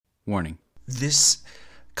Warning. This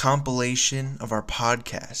compilation of our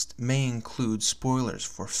podcast may include spoilers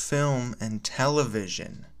for film and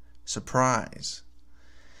television. Surprise.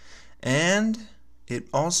 And it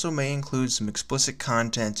also may include some explicit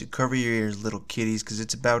content to cover your ears, little kitties, because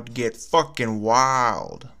it's about to get fucking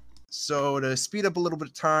wild. So to speed up a little bit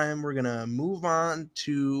of time, we're going to move on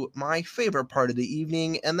to my favorite part of the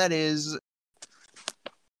evening, and that is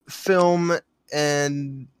film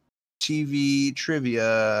and TV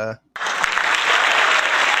trivia.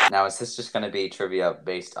 Now, is this just going to be trivia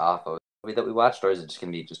based off of the movie that we watched, or is it just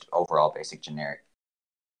going to be just overall basic generic?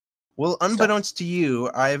 Well, unbeknownst to you,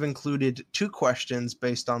 I've included 2 questions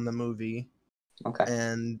based on the movie. Okay.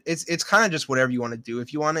 And it's kind of just whatever you want to do.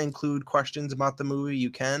 If you want to include questions about the movie, you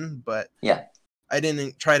can, but yeah, I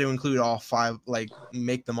didn't try to include all 5, like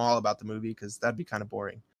make them all about the movie, because that'd be kind of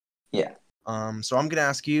boring. Yeah. So I'm gonna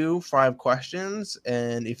ask you 5 questions,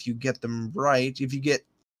 and if you get them right, if you get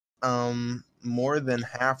more than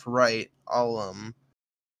half right, I'll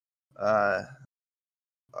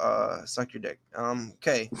suck your dick.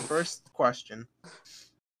 Okay, first question.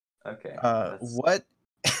 Okay. What?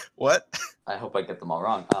 What? I hope I get them all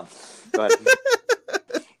wrong. Go ahead.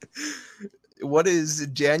 What is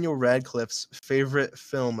Daniel Radcliffe's favorite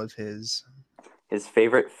film of his? His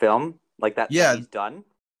favorite film, like that Yeah. that he's done?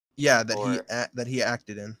 Yeah, that he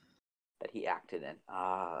acted in. That he acted in.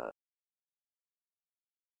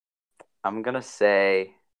 I'm gonna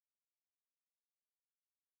say.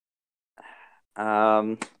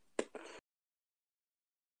 I'm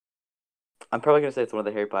probably gonna say it's one of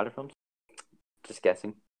the Harry Potter films. Just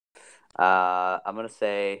guessing. I'm gonna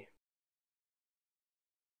say.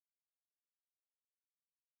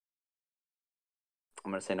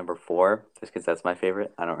 I'm gonna say number 4, just because that's my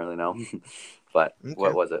favorite. I don't really know, but Okay.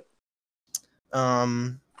 What was it?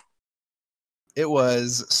 It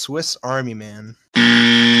was Swiss Army Man.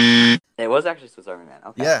 It was actually Swiss Army Man.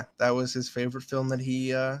 Okay. Yeah, that was his favorite film that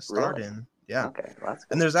he starred in. Yeah. Okay, well, that's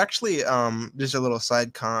good. And there's actually just a little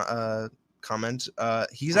side comment.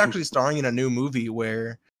 He's actually starring in a new movie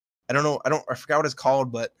where I forgot what it's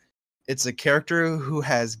called, but it's a character who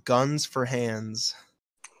has guns for hands.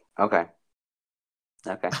 Okay.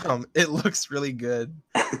 It looks really good.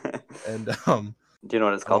 And do you know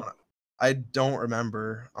what it's called? I don't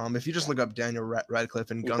remember. If you just look up Daniel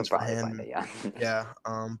Radcliffe and guns for hands, find it, yeah. yeah.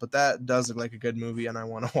 But that does look like a good movie, and I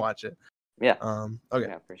want to watch it. Yeah. Okay.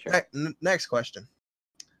 Yeah, for sure. Next question.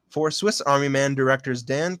 For Swiss Army Man, directors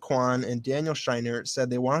Dan Kwan and Daniel Scheinert said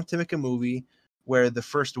they wanted to make a movie where the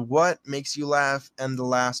first what makes you laugh and the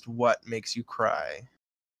last what makes you cry.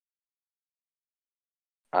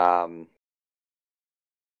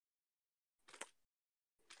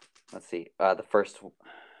 Let's see. The first.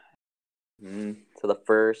 So the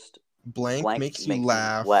first blank makes you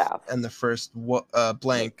laugh, and the first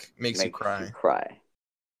blank makes you cry.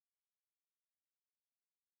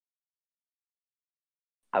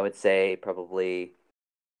 I would say probably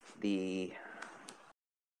the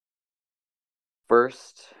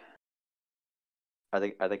first. Are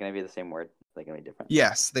they going to be the same word? Are they going to be different?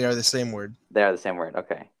 Yes, they are the same word. They are the same word.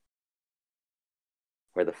 Okay.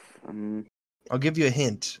 Where the I'll give you a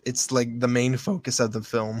hint. It's like the main focus of the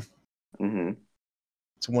film. Mm-hmm.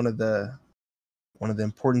 It's one of the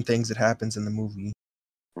important things that happens in the movie.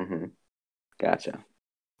 Mm-hmm. Gotcha.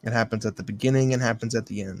 It happens at the beginning and happens at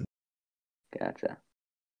the end. Gotcha.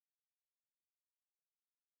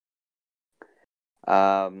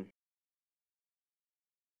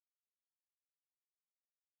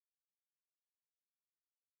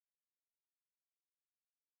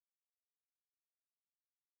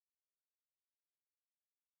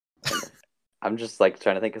 I'm just like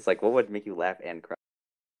trying to think. It's like, what would make you laugh and cry?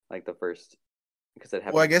 Like the first, because it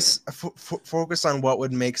happened. Well, I guess focus on what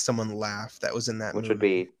would make someone laugh. That was in that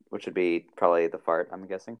movie. Which would be probably the fart. I'm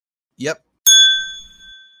guessing. Yep.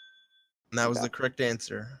 And that was the correct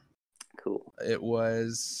answer. Cool. It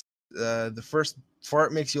was the first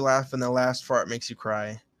fart makes you laugh and the last fart makes you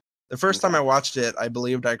cry. The first time I watched it, I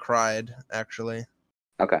believed I cried, actually.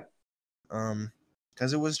 Okay.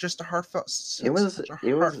 Because it was just a heartfelt. It was a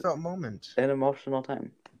heartfelt moment. An emotional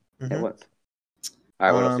time. Mm-hmm. It was. All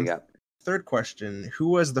right. What else you got? Third question: who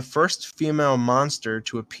was the first female monster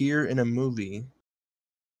to appear in a movie?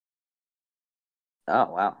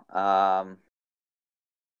 Oh wow.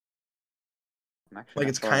 Like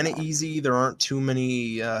it's kind of easy. There aren't too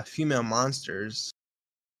many female monsters.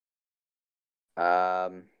 Yeah,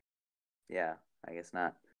 I guess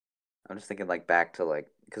not. I'm just thinking like back to like,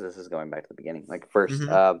 because this is going back to the beginning. Like first,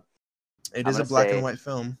 it is a black and white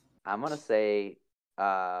film. I'm gonna say,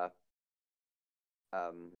 what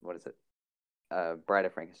is it? Bride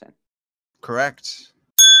of Frankenstein. Correct.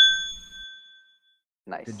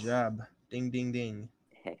 Nice. Good job. Ding, ding, ding.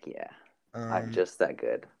 Heck yeah. I'm just that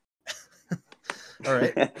good. All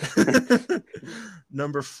right.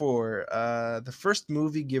 Number 4. The first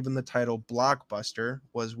movie given the title Blockbuster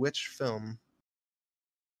was which film?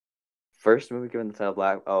 First movie given the title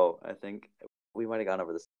Black. Oh, I think we might have gone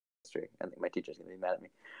over this history. I think my teacher's gonna be mad at me.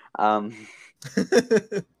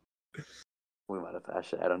 We might have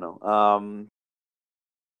actually. I don't know.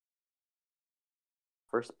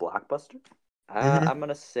 First blockbuster. I'm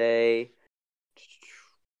gonna say.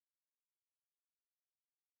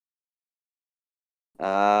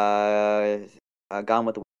 Gone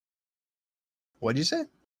with the. What'd you say?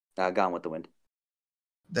 Gone with the Wind.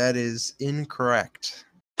 That is incorrect.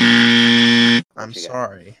 I'm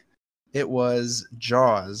sorry. It was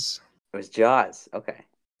Jaws. It was Jaws. Okay.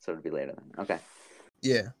 So it'd be later then. Okay.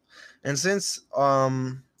 Yeah. And since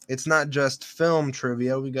it's not just film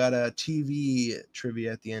trivia, we got a TV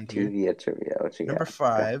trivia at the end here. TV trivia. What you Number got?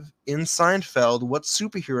 5. Okay. In Seinfeld, what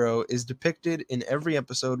superhero is depicted in every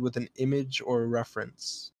episode with an image or a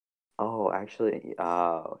reference? Oh, actually,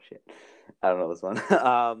 oh shit. I don't know this one.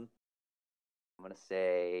 I'm gonna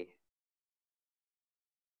say,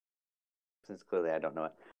 since clearly I don't know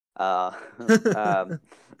it.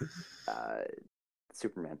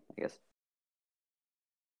 Superman, I guess.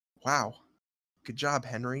 Wow. Good job,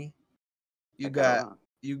 Henry. You got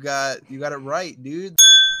it right, dude.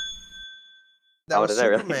 That was did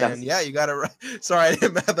Superman. I really? Yeah, you got it right. Sorry, I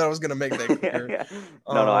thought I was gonna make that clear. Yeah.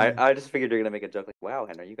 No, I just figured you're gonna make a joke like, "Wow,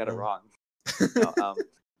 Henry, you got it wrong." No,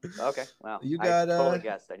 okay, wow. You got I totally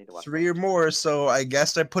guessed. I need to watch 3 or more, so I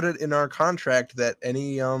guess I put it in our contract that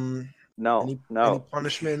any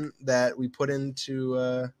punishment that we put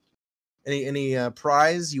into any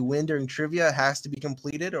prize you win during trivia has to be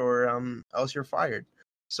completed, or else you're fired.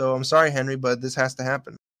 So I'm sorry, Henry, but this has to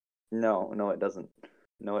happen. No, it doesn't.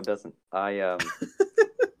 No, it doesn't. I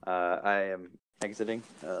am exiting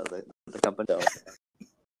the company.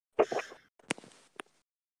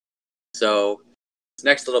 So, this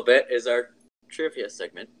next little bit is our trivia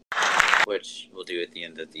segment, which we'll do at the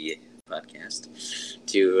end of the podcast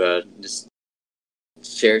to just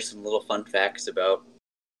share some little fun facts about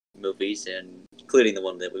movies, and including the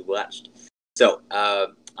one that we watched. So, I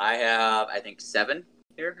have, I think, 7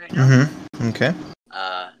 here right now. Mm-hmm. Okay.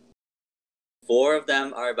 4 of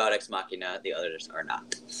them are about Ex Machina. The others are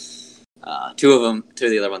not. 2 of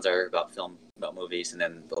the other ones are about movies, and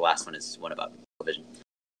then the last one is one about television.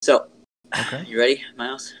 So, okay. You ready,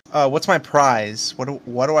 Miles? What's my prize? What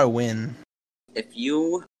do I win? If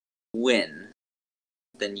you win,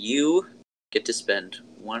 then you get to spend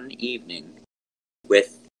one evening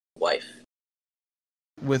with wife.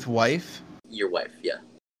 With wife? Your wife, yeah.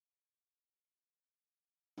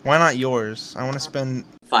 Why not yours? I want to spend...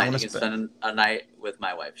 Fine, you can spend a night with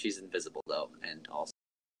my wife. She's invisible, though, and also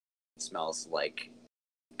smells like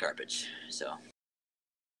garbage, so...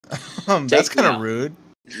 That's kind of rude.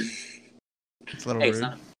 It's a little rude. It's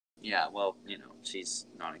not, yeah, well, she's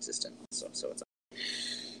non-existent, so it's...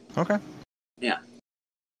 Okay. Yeah.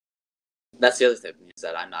 That's the other thing, is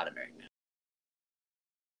that I'm not a married man.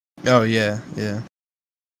 Oh, yeah.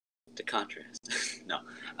 To contrast. No.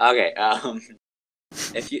 Okay,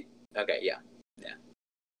 if you... Okay, yeah.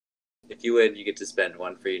 If you win, you get to spend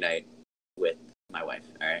one free night with my wife,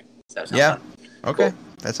 alright? Does that sound fun? Okay. Cool.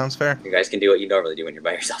 That sounds fair. You guys can do what you normally do when you're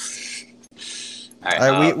by yourself.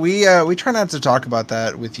 Alright, we try not to talk about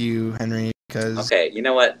that with you, Henry, because... Okay, you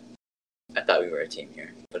know what? I thought we were a team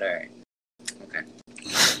here, but alright. Okay.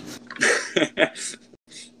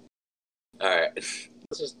 Alright.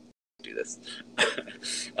 Let's just do this.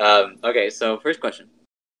 Okay, so first question.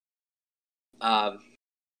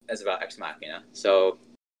 Is about Ex Machina. So,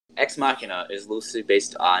 Ex Machina is loosely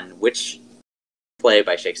based on which play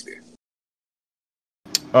by Shakespeare?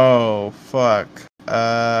 Oh, fuck.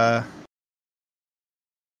 I'm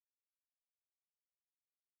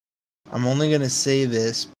only going to say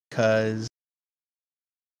this because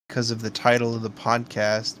of the title of the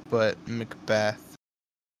podcast, but Macbeth.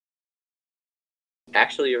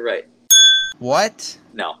 Actually, you're right. What?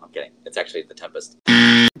 No, I'm kidding. It's actually The Tempest.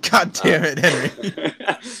 God damn it, Henry.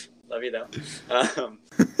 Love you, though.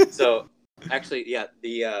 So, actually, yeah,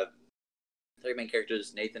 the 3 main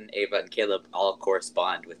characters, Nathan, Ava, and Caleb, all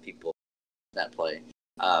correspond with people that play.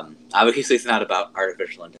 Obviously, it's not about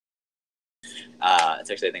artificial intelligence.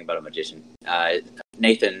 It's actually a thing about a magician.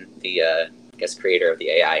 Nathan, the creator of the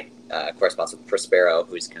AI, corresponds with Prospero,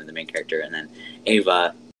 who's kind of the main character, and then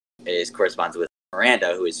Ava corresponds with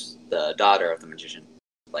Miranda, who is the daughter of the magician.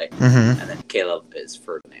 And then Caleb is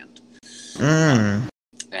Ferdinand.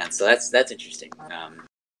 And so that's interesting.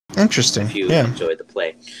 Interesting. If you yeah. enjoy the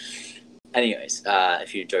play. Anyways,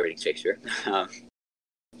 if you enjoy reading Shakespeare.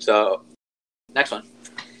 So, next one.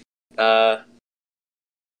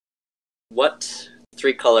 What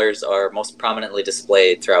three colors are most prominently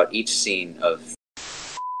displayed throughout each scene of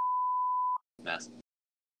Mass?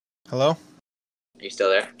 Hello? Are you still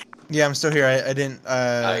there? Yeah, I'm still here. I didn't.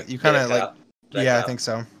 You Did kind it of cut like. out? Did Yeah, cut I out? think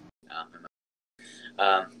so. Oh, never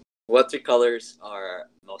mind. What three colors are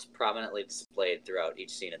most prominently displayed throughout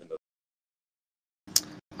each scene in the movie?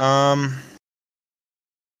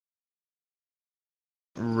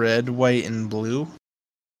 Red, white, and blue.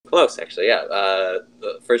 Close, actually. Yeah.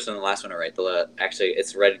 The first and the last one are right. Actually,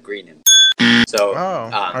 it's red, green, and so Oh,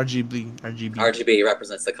 RGB. RGB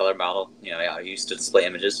represents the color model. Used to display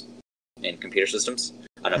images in computer systems,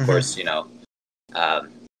 and of course, Ava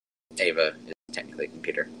is technically a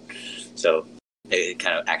computer, so it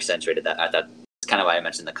kind of accentuated that. I thought it's kind of why I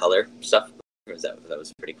mentioned the color stuff. Because that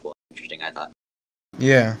was pretty cool, and interesting. I thought.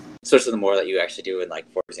 Yeah. Especially the more that you actually do in, like,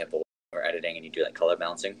 for example, or editing, and you do like color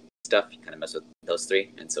balancing stuff, you kind of mess with those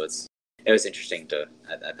three, and so it was interesting to.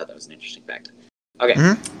 I thought that was an interesting fact. Okay.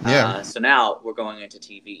 Yeah. So now we're going into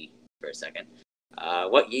TV for a second.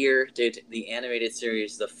 What year did the animated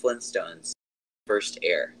series The Flintstones first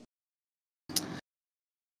air?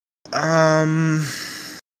 I'm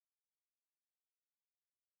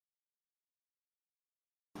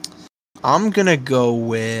gonna go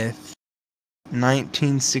with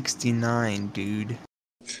 1969, dude.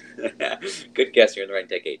 Good guess. You're in the right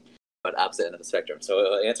decade, but opposite end of the spectrum.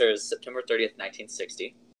 So the answer is September 30th,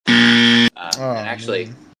 1960. And actually,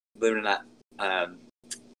 Man. believe it or not,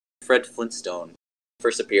 Fred Flintstone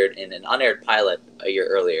first appeared in an unaired pilot a year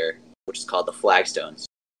earlier, which is called The Flagstones.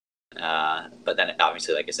 But then,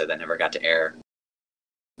 obviously, like I said, that never got to air.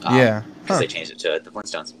 Yeah. Because they changed it to The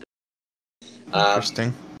Flintstones.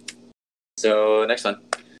 Interesting. So, next one.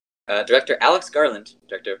 Director Alex Garland,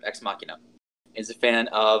 director of Ex Machina, is a fan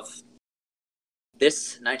of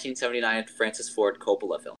this 1979 Francis Ford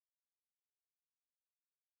Coppola film.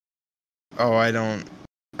 Oh,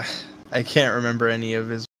 I can't remember any of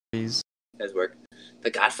his movies. His work. The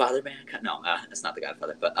Godfather, man? No, it's not The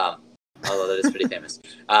Godfather, but although that is pretty famous.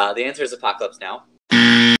 The answer is Apocalypse Now.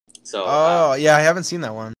 So. Yeah, I haven't seen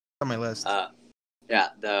that one. It's on my list. Yeah,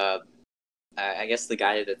 I guess the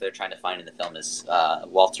guy that they're trying to find in the film is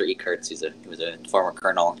Walter E. Kurtz. He was a former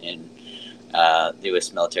colonel in the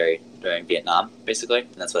U.S. military during Vietnam, basically,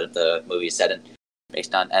 and that's what the movie is set in,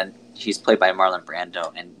 based on. And he's played by Marlon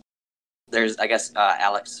Brando. And there's, I guess,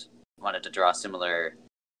 Alex wanted to draw similar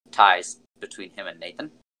ties between him and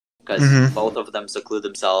Nathan, because both of them seclude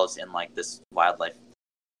themselves in like this wildlife,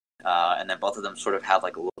 and then both of them sort of have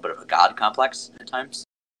like a little bit of a god complex at times.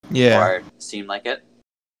 Yeah. Or seem like it.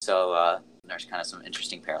 So there's kind of some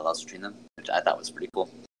interesting parallels between them, which I thought was pretty cool.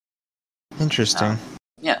 Interesting.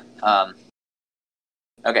 Yeah.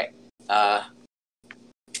 Okay. Let's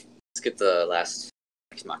get the last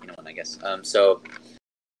Ex Machina one, I guess. So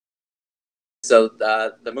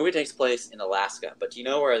the movie takes place in Alaska, but do you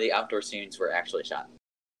know where the outdoor scenes were actually shot?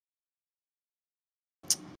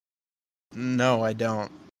 No, I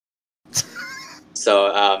don't.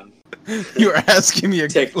 So you were asking me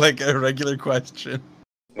like a regular question.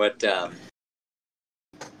 What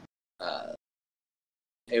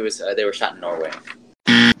it was they were shot in Norway.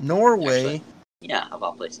 Norway? Actually. Yeah, of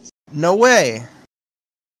all places. No way.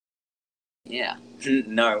 Yeah.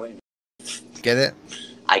 Norway. Get it?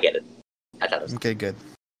 I get it. I thought it was okay. Good.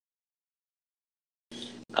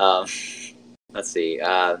 Let's see.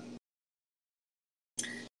 Have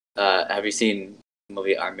you seen the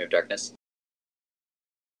movie Army of Darkness?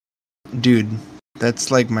 Dude,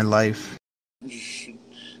 that's like my life.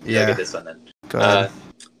 Yeah. Look at this one then. Go ahead.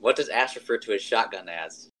 What does Ash refer to his shotgun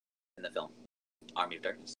as in the film Army of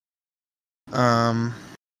Darkness?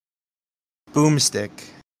 Boomstick.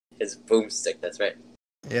 His boomstick. That's right.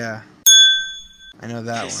 Yeah. I know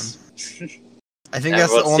that one. I think Everyone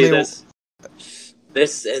that's the only.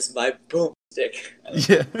 This is my boomstick.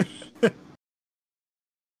 Yeah.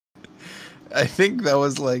 I think that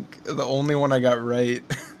was like the only one I got right.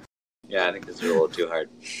 Yeah, I think this is a little too hard.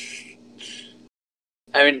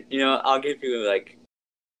 I mean, I'll give you like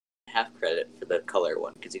half credit for the color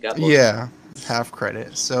one because you got both. Yeah, half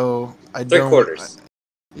credit. So I don't. 3/4.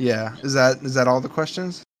 Yeah, is that all the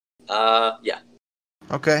questions? Yeah.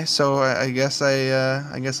 Okay, so I guess I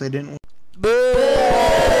didn't.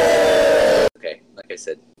 Okay, like I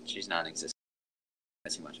said, she's non-existent.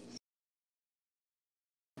 Not too much.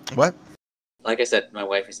 What? Like I said, my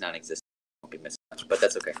wife is non-existent. Won't be missing much, but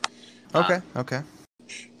that's okay. Okay.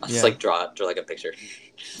 I'll just like draw like a picture.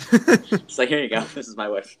 It's like, here you go. This is my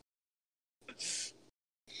wife.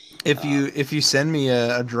 If you send me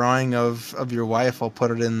a drawing of your wife, I'll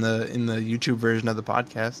put it in the YouTube version of the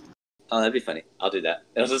podcast. Oh, that'd be funny. I'll do that.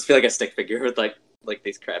 It'll just be like a stick figure with like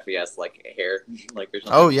these crappy ass like hair like or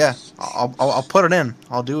something. Oh yeah, I'll put it in.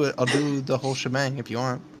 I'll do it. I'll do the whole shebang if you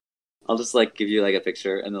want. I'll just like give you like a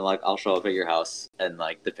picture, and then like I'll show up at your house, and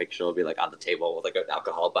like the picture will be like on the table with like an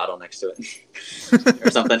alcohol bottle next to it,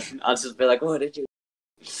 or something. I'll just be like, "What did you?"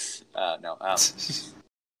 No.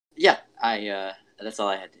 Yeah. That's all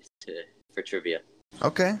I had for trivia.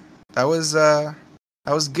 Okay, that was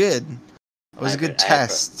good. That was a good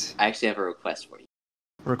test. I actually have a request for you.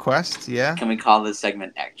 Request? Yeah. Can we call this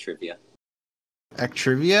segment Actrivia?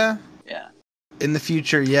 Actrivia? Yeah. In the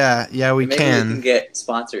future, yeah, we Maybe can. we can get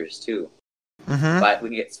sponsors too. Mm-hmm. But we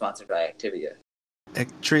can get sponsored by Activia.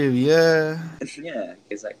 Actrivia. Yeah,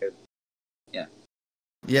 because I could. Yeah.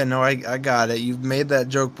 Yeah, no, I got it. You've made that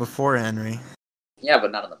joke before, Henry. Yeah,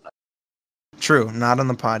 but not on the podcast. True, not on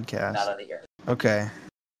the podcast. Not on the air. Okay.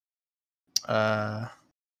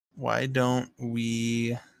 Why don't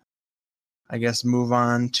we, I guess, move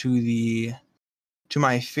on to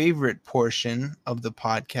my favorite portion of the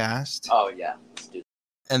podcast. Oh yeah, let's do it.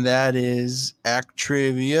 And that is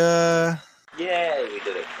Actrivia. Yay, we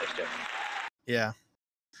did it. Nice job. Yeah,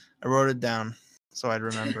 I wrote it down so I'd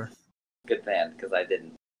remember. Good man, because I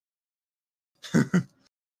didn't.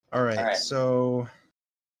 All right, so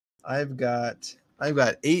I've got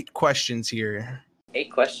 8 questions here.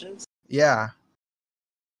 8 questions? Yeah.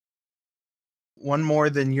 One more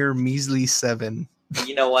than your measly 7.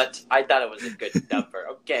 You know what? I thought it was a good number.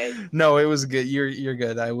 Okay. No, it was good. You're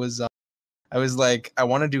good. I was like, I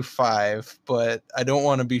want to do 5, but I don't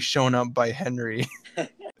want to be shown up by Henry.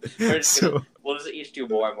 We'll just each do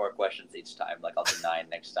more and more questions each time. Like I'll do 9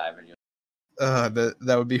 next time, and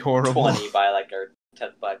that would be horrible. 20 by like our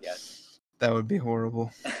 10th podcast. That would be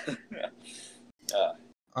horrible. Go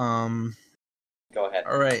ahead.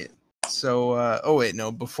 All right. So, oh wait,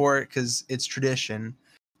 no, before, because it's tradition.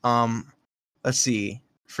 Let's see.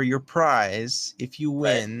 For your prize, if you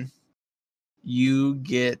win, you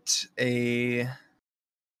get a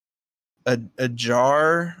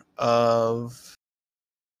jar of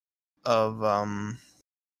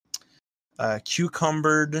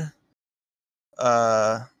cucumbered,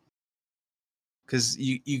 because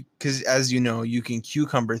because as you know, you can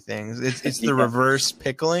cucumber things. It's the reverse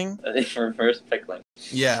pickling. Reverse pickling.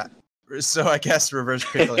 Yeah. So I guess reverse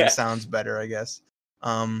pickling sounds better, I guess.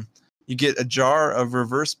 You get a jar of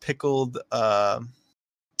reverse pickled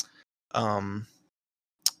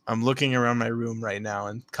I'm looking around my room right now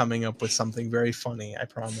and coming up with something very funny, I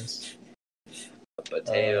promise. A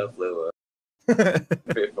potato flew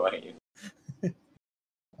before you.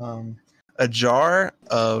 A jar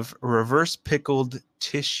of reverse pickled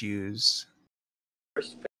tissues.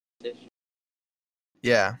 Reverse pickled tissue?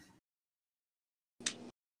 Yeah.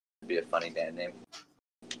 Would be a funny band name.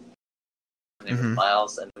 My name is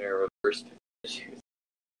Miles, and we're reverse pickled tissues.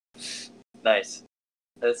 Nice.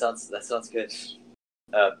 That sounds good.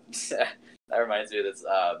 That reminds me of this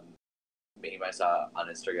meme I saw on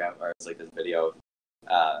Instagram, or it's like this video.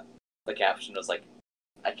 The caption was like,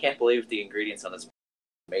 "I can't believe the ingredients on this are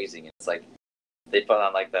amazing." And it's like they put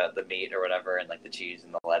on like the meat or whatever, and like the cheese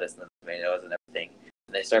and the lettuce and the tomatoes and everything,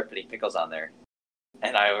 and they start putting pickles on there.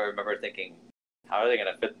 And I remember thinking, how are they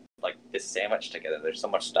gonna fit like this sandwich together? There's so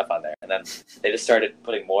much stuff on there. And then they just started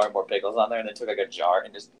putting more and more pickles on there, and they took like a jar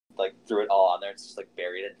and just like threw it all on there. It's just like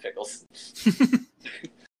buried in pickles. I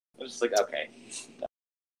was just like, okay.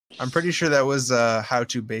 I'm pretty sure that was How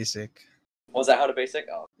to Basic. Was that How to Basic?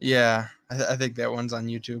 Oh. Yeah, I think that one's on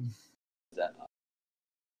YouTube. Is that?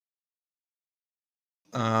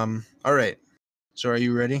 All right. So are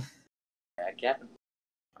you ready? Yeah, Captain.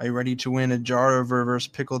 Are you ready to win a jar of reverse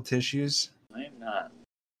pickled tissues? I am not.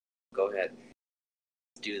 Go ahead.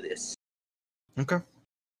 Let's do this. Okay.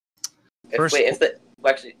 If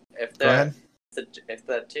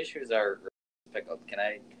the tissues are pickled, can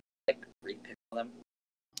I like re-pickle them?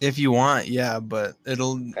 If you want, yeah, but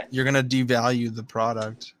you're gonna devalue the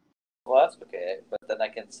product. Well, that's okay, but then I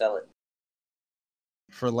can sell it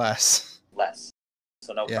for less.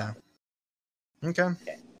 So no problem. Okay.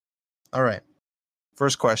 All right.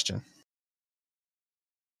 First question.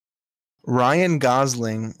 Ryan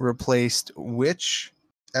Gosling replaced which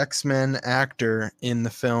X-Men actor in the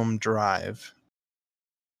film Drive?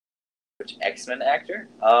 Which X-Men actor?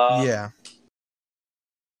 Yeah.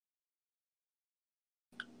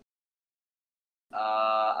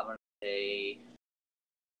 I'm gonna say.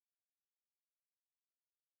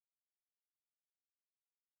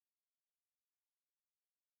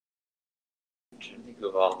 I'm trying to think of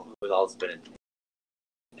who's all been in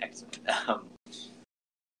X-Men.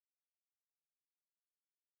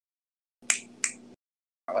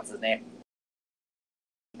 What's his name?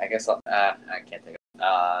 I guess I can't think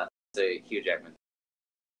of it's Hugh Jackman.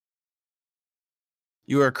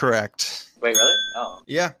 You are correct. Wait, really? Oh.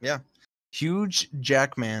 Yeah. Hugh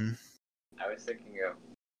Jackman. I was thinking it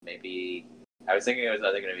was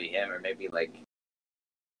either going to be him or maybe like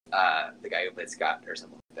the guy who played Scott or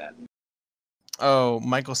something like that. Oh,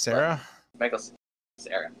 Michael Cera? Michael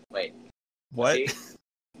Cera. Wait. What?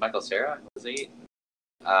 Michael Cera? Was he?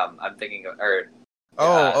 I'm thinking of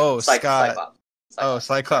Scott. Cyclops. Oh,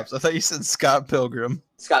 Cyclops. I thought you said Scott Pilgrim.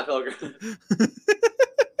 Scott Pilgrim.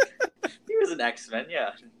 He was an X-Men,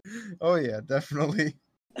 yeah. Oh yeah, definitely.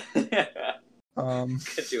 Could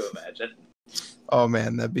you imagine? Oh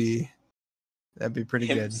man, that'd be pretty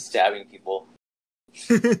Him good. stabbing people,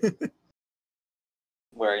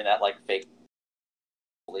 wearing that like fake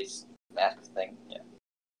police mask thing. Yeah.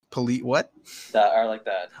 Police what? The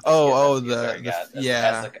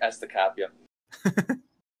as the cop. Yeah.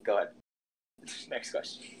 Go ahead. Next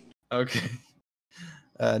question. Okay.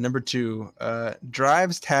 Number 2.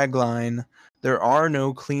 Drive's tagline, "There are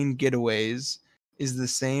no clean getaways," is the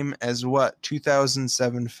same as what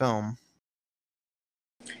 2007 film?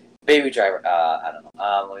 Baby Driver. I don't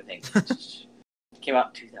know. Let me think. It came out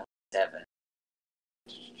in 2007.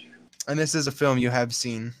 And this is a film you have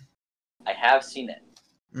seen. I have seen it.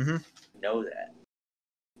 Mm-hmm. Know that.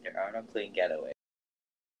 There are no clean getaways.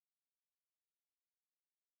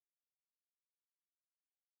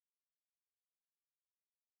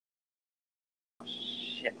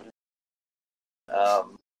 Shit. I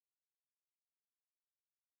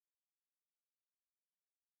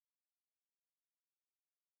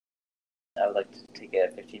would like to take a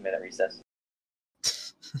 15-minute recess.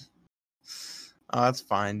 Oh, that's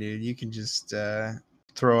fine, dude. You can just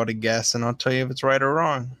throw out a guess, and I'll tell you if it's right or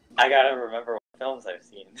wrong. I gotta remember what films I've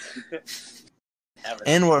seen.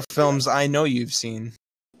 And what films I know you've seen.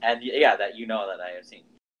 And yeah, that you know that I have seen.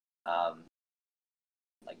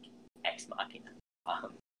 Like Ex Machina.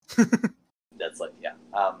 That's like, yeah.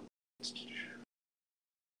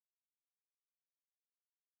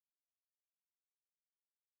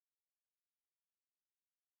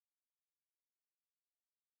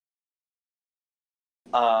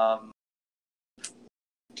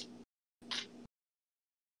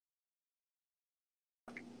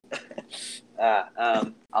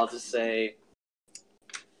 I'll just say.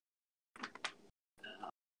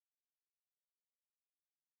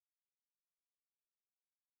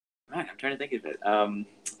 Man, I'm trying to think of it. All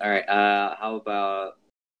right. How about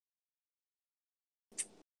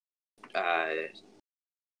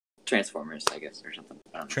Transformers? I guess, or something.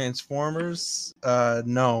 I don't know. Transformers?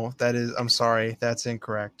 No, I'm sorry, that's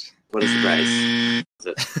incorrect. What is the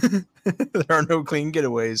prize? There are no clean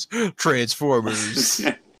getaways. Transformers.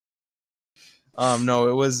 No,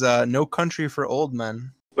 it was No Country for Old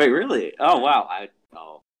Men. Wait, really? Oh, wow.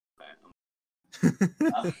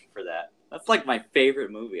 For that. That's like my favorite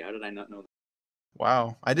movie. How did I not know that?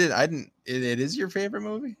 Wow. I didn't. It is your favorite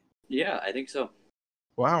movie? Yeah, I think so.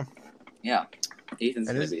 Wow. Yeah. Ethan's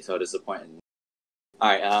going to be so disappointed.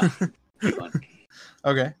 All right. Keep going.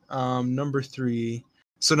 Okay. Number 3.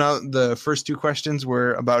 So now the first 2 questions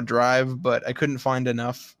were about Drive, but I couldn't find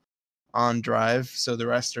enough on Drive, so the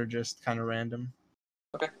rest are just kind of random.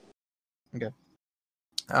 Okay.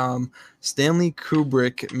 Stanley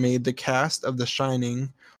Kubrick made the cast of The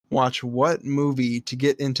Shining watch what movie to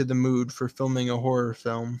get into the mood for filming a horror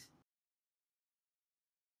film?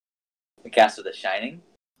 The cast of The Shining?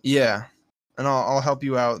 Yeah. And I'll help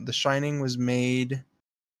you out. The Shining was made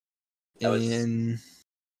in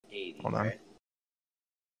 80s, hold on. right?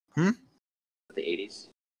 The 80s?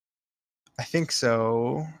 I think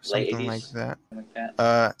so. Late Something 80s? like that. Something like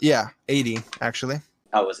that? Yeah, 80 actually.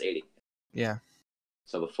 Oh, it was 80. Yeah.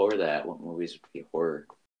 So before that, what movies would be horror?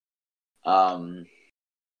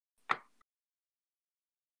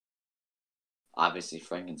 Obviously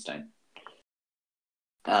Frankenstein.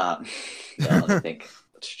 Let me think.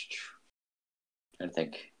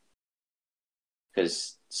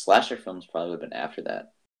 Because slasher films probably would have been after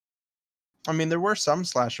that. I mean, there were some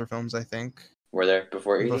slasher films, I think. Were there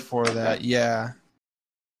before 80? Before that, okay. Yeah.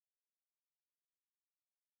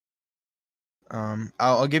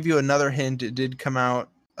 I'll give you another hint. It did come out.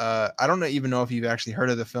 I don't even know if you've actually heard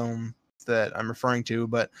of the film that I'm referring to,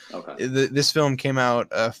 but okay. This film came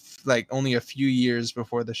out like only a few years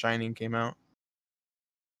before The Shining came out.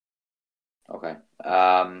 Okay.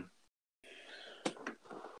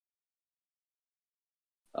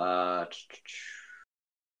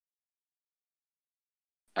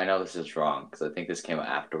 I know this is wrong because I think this came out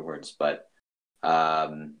afterwards, but I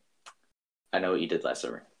know what you did last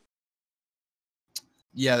summer.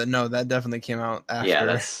 Yeah, no, that definitely came out Yeah,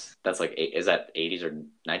 after. that's like is that 80s or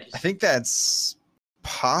 90s? I think that's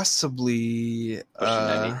possibly Pushing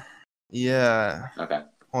 90. yeah. Okay.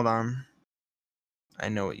 Hold on. I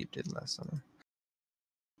know what you did last summer.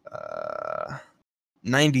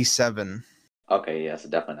 97. Okay, yeah, so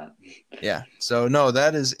definitely not. Yeah. So no,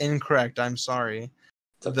 that is incorrect. I'm sorry.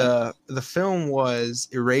 It's okay. The film was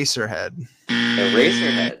Eraserhead.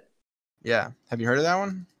 Eraserhead. Yeah. Have you heard of that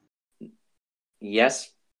one? Yes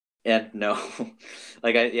and no.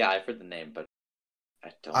 I've heard the name, but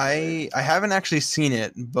I don't really. I haven't actually seen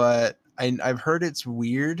it, but I've heard it's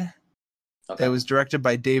weird. It Okay. was directed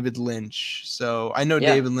by David Lynch. So I know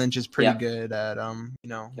Yeah. David Lynch is pretty Yeah. good at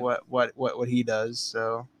Yep. what he does.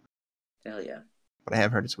 So Hell yeah. but I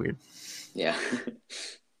have heard it's weird. Yeah.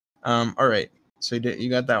 All right. So you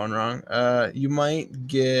got that one wrong. You might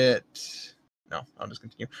get. No, I'll just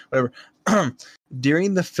continue. Whatever.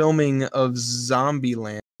 During the filming of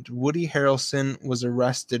Zombieland, Woody Harrelson was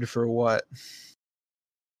arrested for what?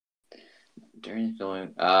 During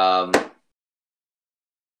filming,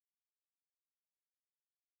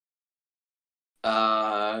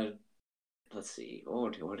 let's see.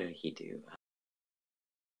 What did he do?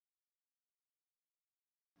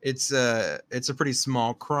 It's a pretty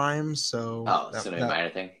small crime, so Oh, it's gonna be minor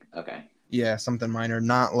thing. Okay. yeah, something minor,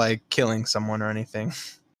 not like killing someone or anything.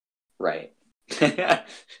 Right.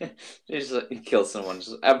 Just kill someone.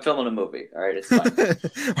 I'm filming a movie. All right, it's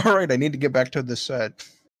fine. All right, I need to get back to the set.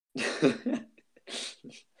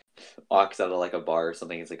 Walks out of like a bar or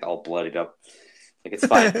something. It's like all bloodied up. Like it's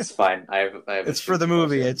fine. It's fine. I have. It's for the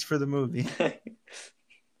movie. It's for the movie.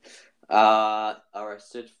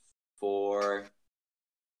 Arrested for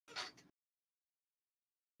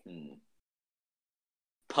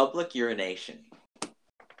public urination.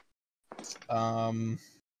 No,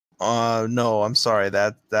 I'm sorry.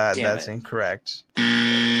 That's it. incorrect.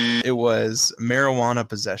 It was marijuana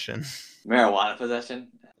possession. Marijuana possession?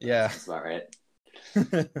 Yeah. That's about right.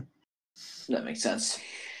 That makes sense.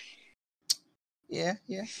 Yeah,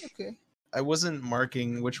 okay. I wasn't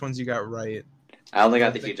marking which ones you got right. I only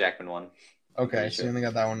got the Hugh Jackman one. Okay, so you only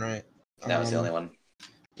got that one right. That was the only one.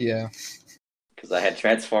 Yeah. Because I had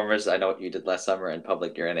Transformers, I Know What You Did Last Summer, and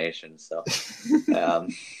Public Urination, so I'm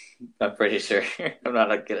pretty sure I'm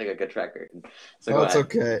not getting a good track record. So well, it's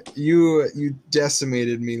okay. You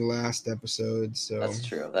decimated me last episode, so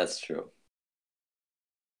That's true.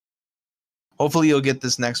 Hopefully you'll get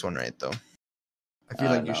this next one right, though. I feel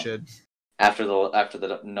like you should. After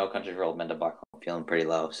the No Country for Old Men debacle, I'm feeling pretty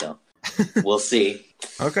low, so we'll see.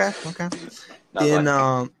 Okay.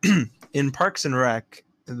 In Parks and Rec,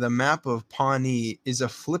 the map of Pawnee is a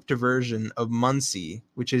flipped version of Muncie,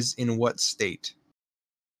 which is in what state?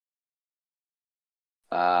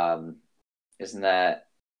 Isn't that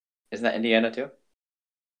Indiana too?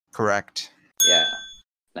 Correct. Yeah.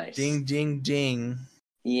 Nice. Ding ding ding.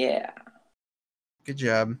 Yeah. Good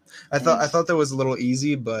job. I thought that was a little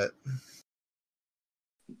easy, but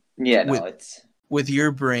yeah, no, it's with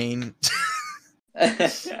your brain.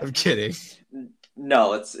 I'm kidding.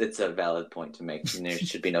 No, it's a valid point to make. There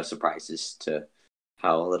should be no surprises to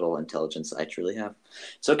how little intelligence I truly have.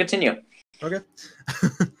 So continue. Okay.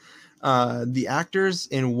 The actors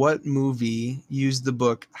in what movie used the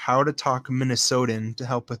book How to Talk Minnesotan to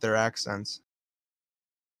help with their accents?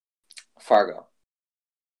 Fargo.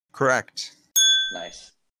 Correct.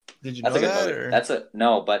 Nice. Did you know that? Movie. That's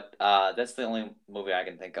the only movie I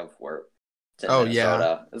can think of where it's in Minnesota.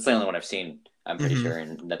 Yeah. It's the only one I've seen, I'm pretty sure,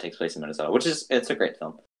 and that takes place in Minnesota, it's a great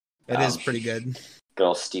film. It is pretty good. Good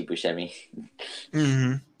old Steve Buscemi.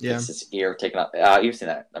 Yeah. Gets his ear taken off. You've seen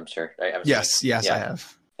that, I'm sure. Right? Yes, I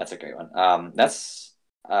have. That's a great one. I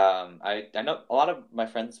know a lot of my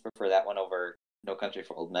friends prefer that one over No Country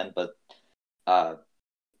for Old Men, but I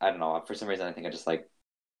don't know. For some reason, I think I just like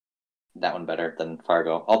that one better than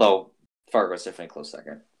Fargo. Although Fargo is definitely a close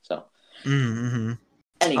second. So,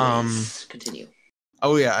 anyways, continue.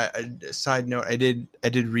 Oh yeah. Side note: I did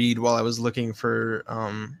read while I was looking for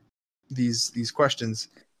these questions.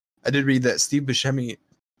 I did read that Steve Buscemi,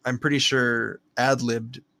 I'm pretty sure,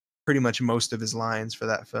 ad-libbed pretty much most of his lines for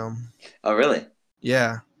that film. Oh really?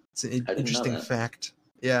 Yeah, it's an interesting fact.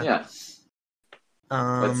 Yeah.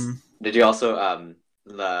 Did you also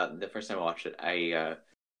the first time I watched it, I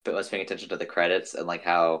was paying attention to the credits and like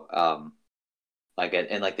how like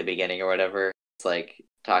in like the beginning or whatever, it's like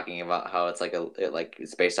talking about how it's like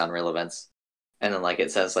it's based on real events, and then like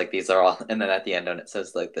it says like these are all, and then at the end when it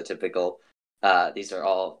says like the typical these are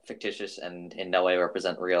all fictitious and in no way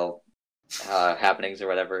represent real happenings or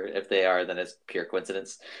whatever. If they are, then it's pure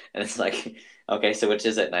coincidence. And it's like, okay, so which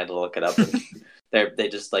is it? And I had to look it up. And They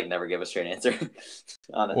just like never give a straight answer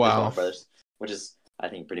on it. The Wow. Coen Brothers, which is I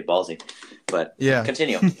think pretty ballsy. But Yeah.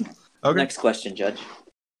 continue. Okay. Next question, Judge.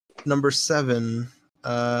 Number 7.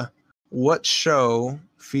 What show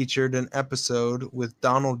featured an episode with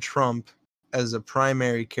Donald Trump as a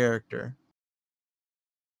primary character?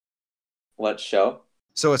 What show?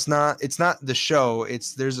 So it's not the show.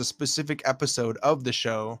 There's a specific episode of the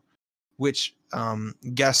show which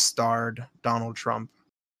guest starred Donald Trump.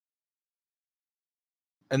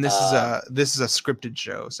 And this is a scripted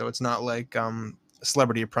show, so it's not like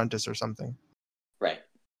Celebrity Apprentice or something. Right.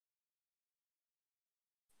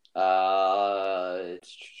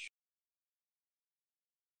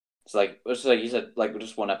 It's like you said, like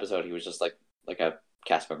just one episode. He was just like a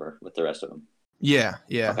cast member with the rest of them. Yeah.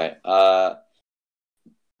 Okay.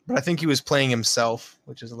 But I think he was playing himself,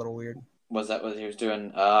 which is a little weird. Was that what he was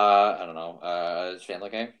doing? I don't know. Family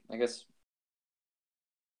Guy, I guess.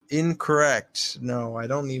 Incorrect. No, I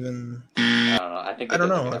don't even. I don't know. I think I don't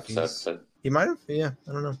know. Like an episode, but he might have. Yeah,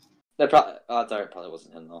 I don't know. That probably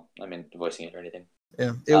wasn't him though. I mean, voicing it or anything.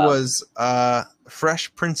 Yeah, it was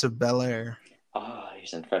Fresh Prince of Bel-Air. Oh,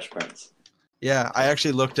 he's in Fresh Prince. Yeah, I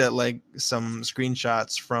actually looked at like some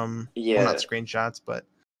screenshots from. Yeah. Well, not screenshots, but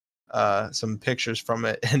some pictures from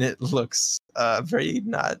it, and it looks very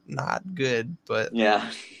not good. But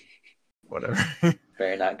yeah, whatever.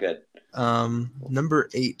 Very not good. Number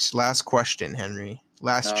 8, last question, Henry.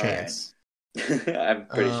 Last chance. Right. I'm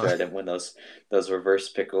pretty sure I didn't win those reverse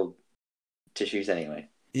pickled tissues anyway.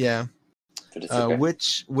 Yeah. But it's okay.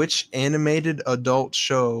 Which animated adult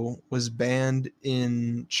show was banned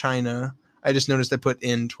in China? I just noticed I put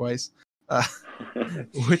in twice.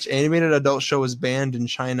 Which animated adult show was banned in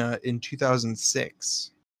China in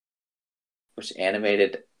 2006? Which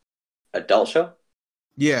animated adult show?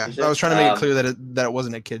 Yeah, I was trying to make it clear that it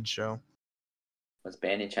wasn't a kid's show. Was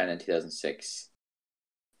banned in China in 2006.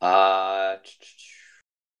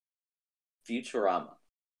 Futurama.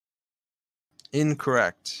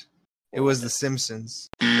 Incorrect. It was The Simpsons.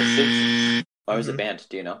 The Simpsons. Why was it banned?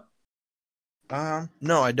 Do you know?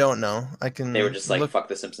 No, I don't know. I can. They were just like, fuck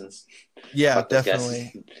The Simpsons. Yeah, fuck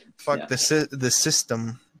definitely. Fuck yeah. the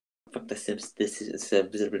system. Fuck the Simpsons. This is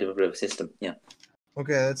a system. Yeah.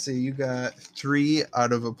 Okay, let's see. You got 3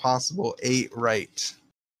 out of a possible 8 right.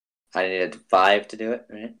 I needed 5 to do it,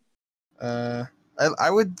 right? I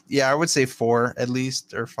would say 4 at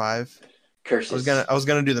least, or 5. Curses. I was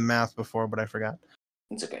gonna do the math before, but I forgot.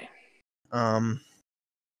 It's okay.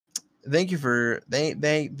 Thank you for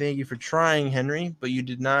trying, Henry, but you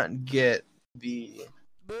did not get the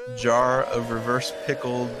jar of reverse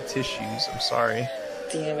pickled tissues. I'm sorry.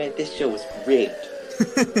 Damn it! This show was rigged.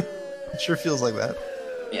 It sure feels like that.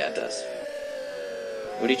 Yeah, it does.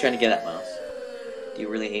 What are you trying to get at, Miles? Do you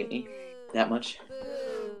really hate me that much?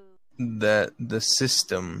 That the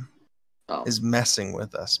system is messing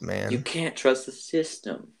with us, man. You can't trust the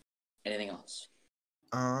system. Anything else?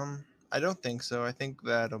 I don't think so. I think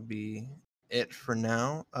that'll be it for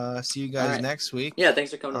now. See you guys next week. Yeah,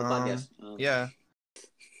 thanks for coming to the podcast. Yeah.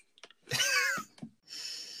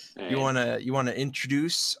 You wanna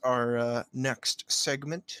introduce our next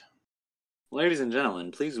segment? Ladies and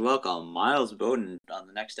gentlemen, please welcome Miles Bowden on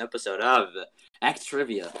the next episode of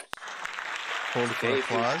Actrivia. Hold for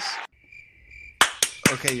applause.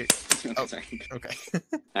 Okay, you're... Oh, sorry. Okay.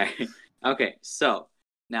 All right. Okay, so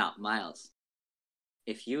now, Miles,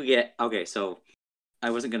 if you get... Okay, so I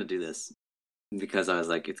wasn't going to do this because I was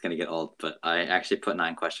like, it's going to get old, but I actually put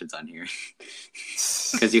 9 questions on here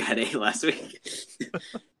because you had 8 last week.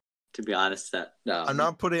 To be honest, that I'm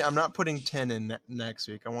not putting 10 in next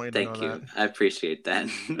week. I want you to know that. Thank you. I appreciate that.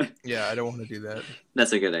 Yeah, I don't want to do that.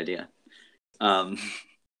 That's a good idea. To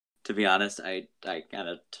be honest, I kind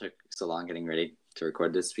of took so long getting ready to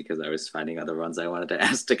record this because I was finding other ones I wanted to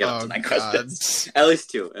ask to get up to 9 questions. At least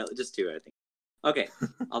 2, just 2, I think. Okay,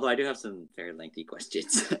 although I do have some very lengthy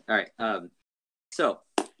questions. All right. So,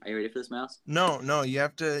 are you ready for this, Mouse? No. You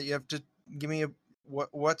have to give me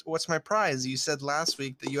what's my prize? You said last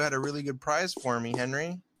week that you had a really good prize for me,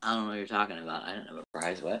 Henry. I don't know what you're talking about. I don't have a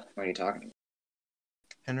prize. What are you talking about?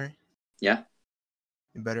 Henry? Yeah?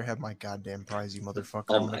 You better have my goddamn prize, you motherfucker.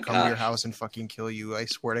 Oh, I'm gonna come to your house and fucking kill you. I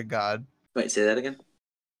swear to God. Wait, say that again?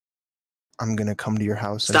 I'm gonna come to your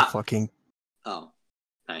house and fucking... Oh,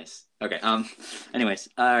 nice. Okay, anyways.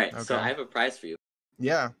 Alright, okay. So I have a prize for you.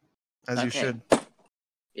 Yeah, as you should.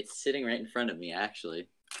 It's sitting right in front of me, actually.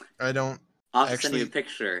 I'll send you a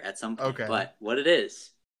picture at some point. Okay. But what it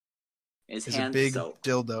is it's hand soap. It's a big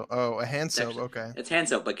dildo. Oh, a hand soap. Okay. It's hand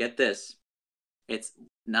soap, but get this. It's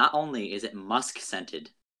not only is it musk-scented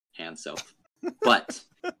hand soap, but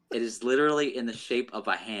it is literally in the shape of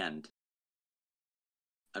a hand.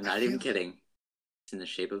 I'm not even kidding. It's in the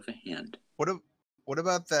shape of a hand. What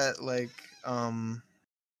about that? Like,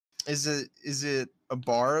 is it a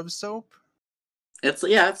bar of soap? It's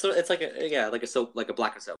like a soap, like a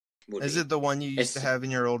black soap. Is it the one you used to It's have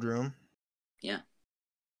in your old room? yeah.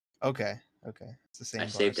 Okay, it's the I same bar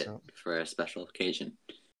saved it soap. for a special occasion,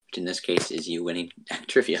 which in this case is you winning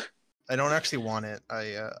trivia. I don't actually want it.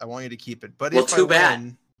 I want you to keep it. But Well, if I too bad.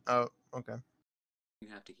 win, oh, okay. You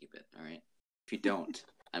have to keep it. All right. If you don't,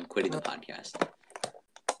 I'm quitting the podcast.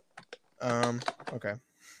 Okay.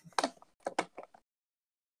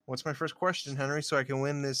 What's my first question, Henry, so I can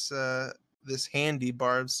win this this handy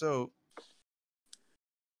bar of soap?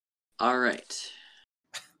 All right.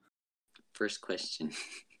 First question.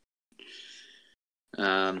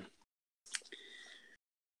 I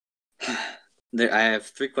have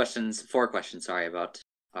 4 questions, sorry, about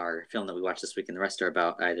our film that we watched this week, and the rest are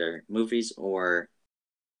about either movies or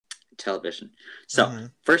television. So,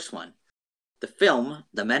 First one. The film,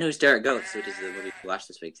 The Men Who Stare at Goats, which is the movie we watched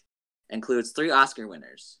this week, includes 3 Oscar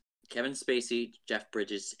winners. Kevin Spacey, Jeff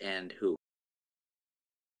Bridges, and who?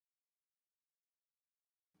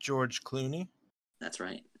 George Clooney. That's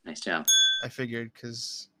right. Nice job. I figured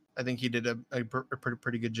because I think he did a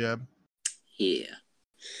pretty good job. Yeah.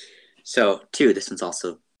 So, 2, this one's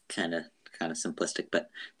also kind of simplistic, but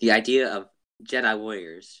the idea of Jedi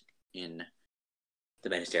warriors in The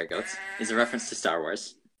Men Who Stare at Goats is a reference to Star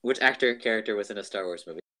Wars. Which character was in a Star Wars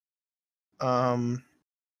movie?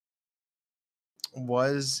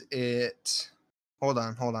 Was it? Hold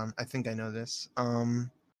on. I think I know this.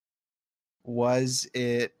 Was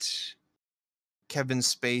it Kevin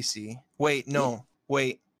Spacey? Wait, no.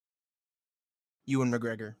 Wait. Ewan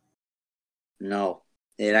McGregor. No.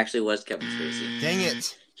 It actually was Kevin Spacey. Dang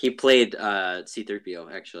it. He played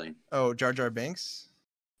C-3PO, actually. Oh, Jar Jar Binks?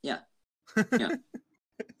 Yeah. Yeah.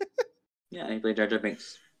 Yeah, he played Jar Jar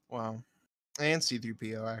Binks. Wow. And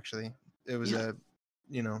C-3PO, actually. It was a,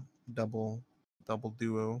 double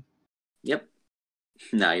duo. Yep.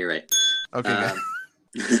 No, you're right. Okay,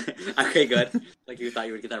 good. Okay, good. Like you thought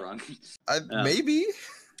you would get that wrong. Maybe.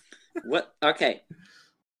 What? Okay.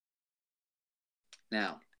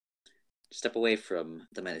 Now, step away from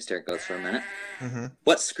The Men Who Stare at Goats for a minute. Mm-hmm.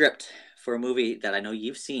 What script for a movie that I know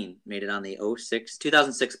you've seen made it on the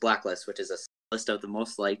 2006 Blacklist, which is a list of the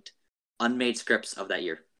most liked unmade scripts of that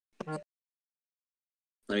year? Let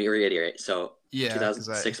me reiterate. So,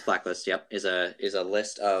 2006 Blacklist, yep, is a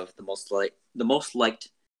list of the most liked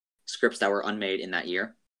scripts that were unmade in that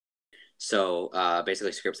year. So,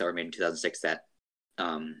 basically, scripts that were made in 2006 that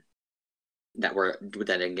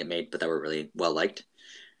didn't get made, but that were really well liked.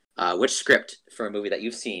 Which script for a movie that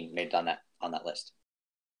you've seen made it on that list?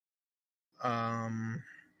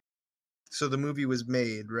 So the movie was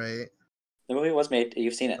made, right? The movie was made.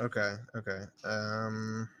 You've seen it. Okay.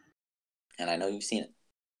 And I know you've seen it.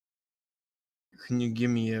 Can you give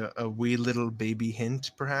me a wee little baby hint,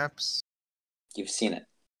 perhaps? You've seen it.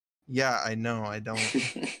 Yeah, I know. I don't.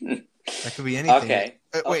 That could be anything. Okay.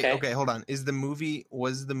 Wait. Okay. Hold on. Was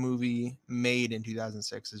the movie made in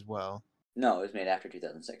 2006 as well? No, it was made after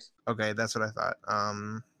 2006. Okay, that's what I thought.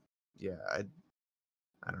 Yeah, I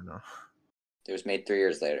don't know. It was made 3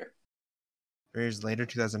 years later. 3 years later,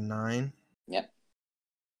 2009. Yep.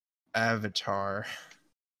 Avatar.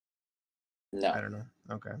 No. I don't know.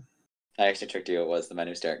 Okay. I actually tricked you. It was The Men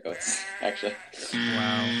Who Stare at Goats, actually.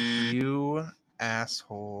 Wow. You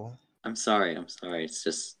asshole. I'm sorry. It's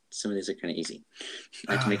just some of these are kind of easy.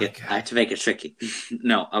 I have to make it tricky.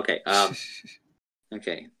 No. Okay.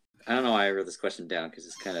 Okay. I don't know why I wrote this question down because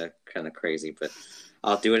it's kind of crazy, but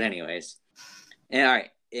I'll do it anyways. And all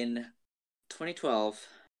right, in 2012,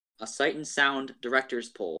 a Sight and Sound directors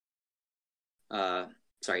poll.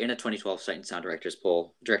 In a 2012 Sight and Sound directors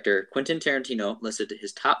poll, director Quentin Tarantino listed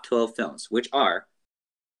his top 12 films, which are,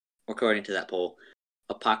 according to that poll,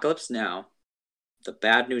 Apocalypse Now, The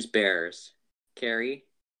Bad News Bears, Carrie,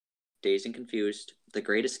 Dazed and Confused, The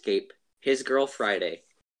Great Escape, His Girl Friday,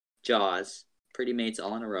 Jaws, Pretty Maids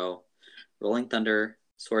All in a Row, Rolling Thunder,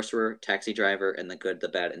 Sorcerer, Taxi Driver, and The Good, the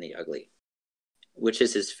Bad, and the Ugly. Which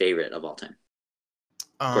is his favorite of all time?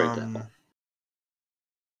 According to that poll.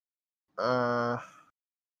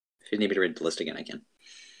 If you need me to read the list again, I can.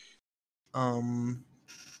 Can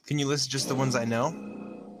you list just the ones I know?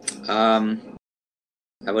 I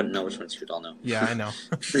wouldn't know which ones you'd all know. Yeah, I know.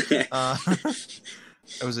 That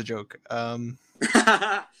was a joke.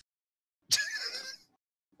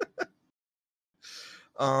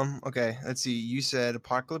 Okay, let's see. You said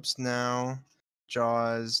Apocalypse Now,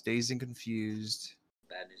 Jaws, Dazed and Confused,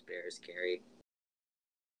 Bad News Bears, Carrie,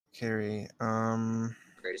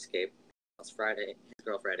 Great Escape, It's Friday, His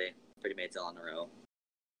Girl Friday, Pretty Maids All in a Row,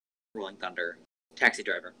 Rolling Thunder, Taxi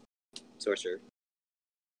Driver, Sorcerer,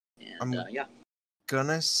 and I'm yeah.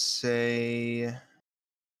 gonna say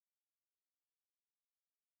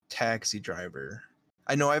Taxi Driver.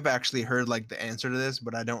 I know I've actually heard like the answer to this,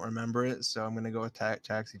 but I don't remember it, so I'm gonna go with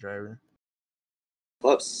Taxi Driver.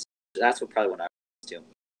 Close. That's probably what I was too.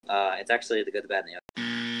 It's actually The Good, the Bad, and the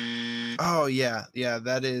Ugly. Oh yeah,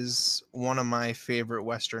 that is one of my favorite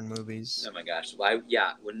Western movies. Oh my gosh!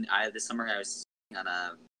 When this summer I was on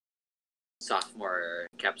a sophomore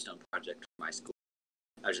capstone project for my school.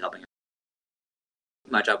 I was just helping.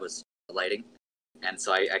 My job was lighting, and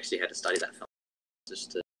so I actually had to study that film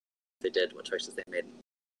just to they did what choices they made.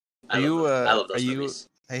 I love those movies.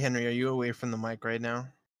 Hey Henry, are you away from the mic right now?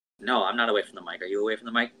 No, I'm not away from the mic. Are you away from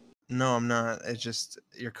the mic? No, I'm not. It's just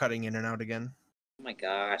you're cutting in and out again. Oh my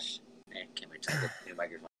gosh! I can't wait to get a new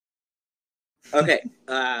microphone. Okay,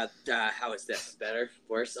 how is this? Better?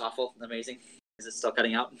 Worse? Awful? Amazing? Is it still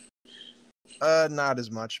cutting out? Not as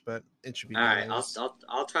much, but it should be All good. right,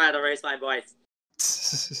 I'll try to raise my voice.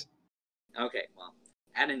 Okay, well,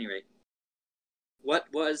 at any rate, what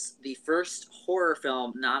was the first horror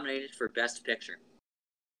film nominated for Best Picture?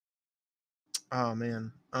 Oh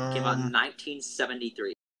man, Came out in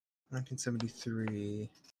 1973. 1973.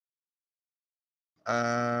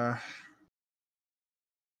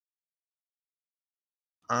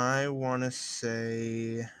 I want to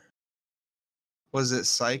say, was it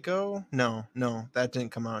Psycho? No, that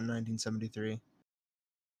didn't come out in 1973.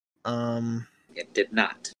 It did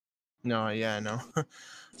not. No, yeah, I know.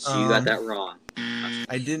 So you got that wrong.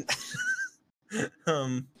 I didn't.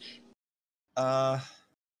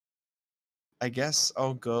 I guess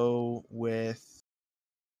I'll go with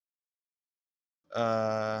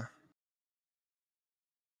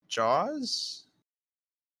Jaws.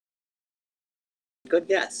 Good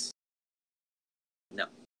guess. No,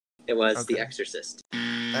 it was Okay. The Exorcist.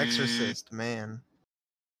 Exorcist, man.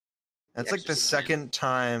 That's like the Exorcist, second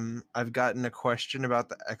time I've gotten a question about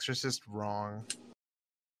The Exorcist wrong.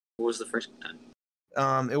 What was the first time?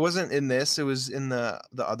 It wasn't in this. It was in the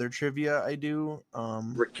other trivia I do.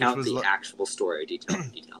 Recount which was the actual story, detail.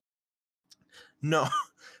 No,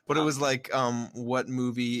 but it was like, what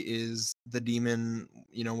movie is the demon?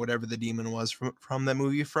 You know, whatever the demon was from that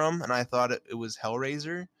movie from, and I thought it was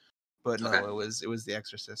Hellraiser, but no, Okay. it was The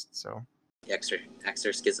Exorcist. So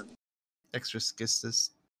Exorcism.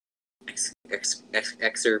 Exorcist.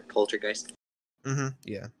 Poltergeist.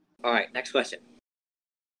 Yeah. All right, next question.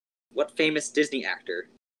 What famous Disney actor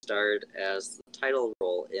starred as the title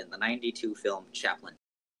role in the '92 film Chaplin?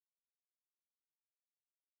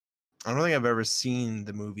 I don't think I've ever seen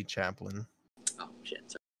the movie Chaplin. Oh shit!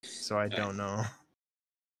 Sorry. So I don't know.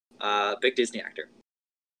 Big Disney actor.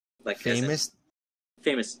 Like famous.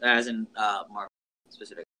 Famous as in Marvel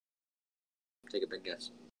specific. Take a big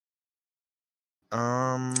guess.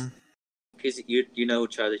 Because you know who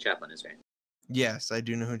Charlie Chaplin is, right? Yes, I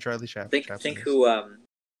do know who Charlie Chaplin is.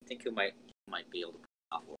 Think who might be able to pull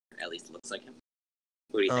off, or at least looks like him.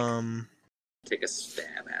 Who do you think? Take a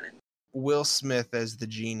stab at it. Will Smith as the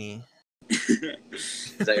genie.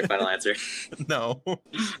 Is that your final answer? No.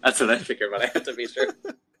 That's what I figured, but I have to be sure.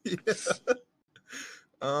 Yeah.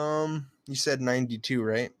 You said 92,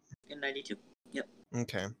 right? In 92. Yep.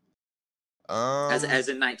 Okay. As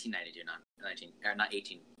in 1992, not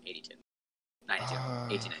 1882. 92.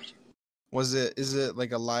 1892. Is it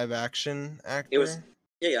like a live action actor? It was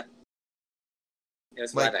yeah. It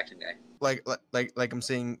was a live action guy. Like I'm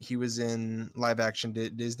saying he was in live action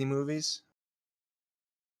Disney movies?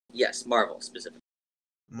 Yes, Marvel specifically.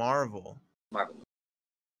 Marvel.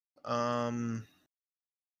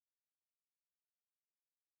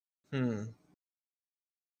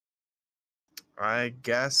 I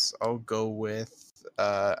guess I'll go with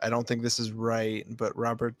I don't think this is right, but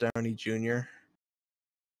Robert Downey Jr.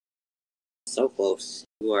 So close.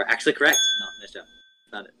 You are actually correct. No, nice job.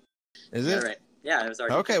 Found it. Is it? Right. Yeah, it was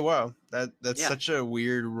already. Okay, wow. That's such a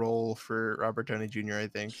weird role for Robert Downey Jr., I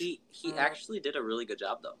think. He actually did a really good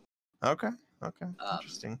job though. Okay.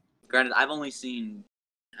 Interesting. Granted, I haven't seen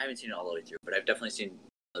it all the way through, but I've definitely seen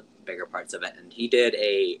the bigger parts of it, and he did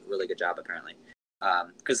a really good job apparently.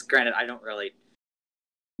 Because granted, I don't really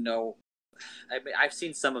know. I've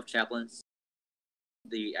seen some of Chaplin's,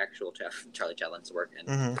 the actual Charlie Chaplin's work,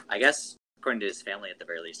 and I guess according to his family, at the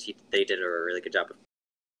very least, they did a really good job of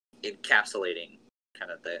encapsulating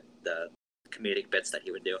kind of the comedic bits that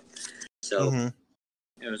he would do. So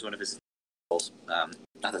it was one of his roles. Not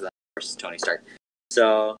that of course Tony Stark.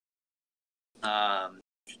 So right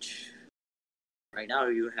now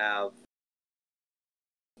you have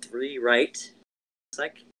 3 right. It's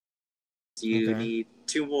like you need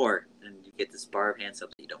 2 more, and you get this bar of hand soap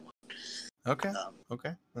that you don't want. Okay.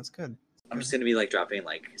 Okay, that's good. I'm just gonna be like dropping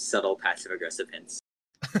like subtle passive aggressive hints.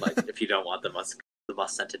 Like if you don't want the musk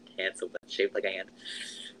scented hand so shaped like a hand.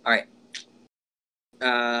 All right.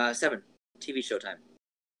 7. TV show time.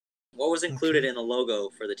 What was included in the logo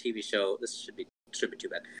for the TV show? This should be too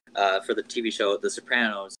bad. For the TV show The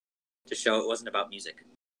Sopranos, to show it wasn't about music.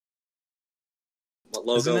 What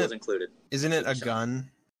logo was included? Isn't it a gun?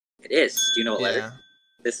 It is. Do you know what letter? Yeah.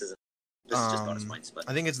 This is just bonus points, but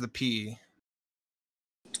I think it's the P.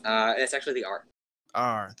 it's actually the R.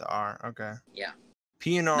 The R. Okay. Yeah.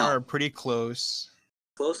 P and R are pretty close.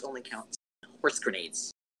 Close only counts horse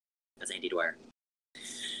grenades. That's Andy Dwyer.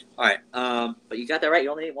 All right. But you got that right.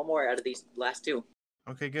 You only need one more out of these last 2.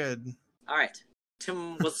 Okay, good. All right.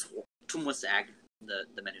 Tim Wasag, the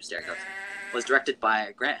man who stare goes, was directed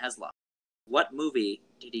by Grant Heslov. What movie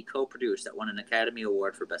did he co-produce that won an Academy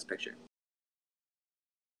Award for Best Picture?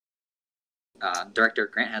 Director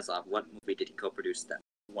Grant Heslov, what movie did he co-produce that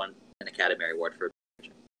won an Academy Award for Best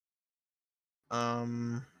Picture?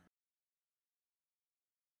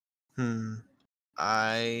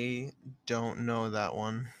 I don't know that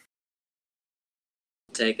one.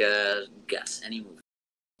 Take a guess. Any movie.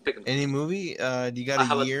 Pick a movie. Any movie? Do you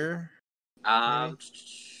got a year? No,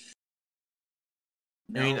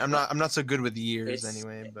 I mean, I'm not so good with years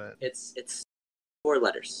anyway, but it's 4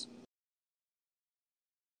 letters.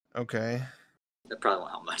 Okay. That probably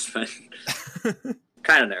won't help much, but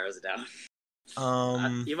kind of narrows it down.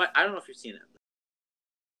 You might. I don't know if you've seen it.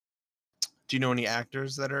 Do you know any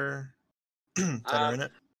actors that are are in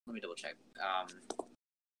it? Let me double check.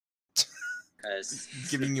 Because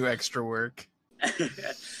giving you extra work.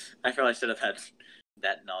 I probably should have had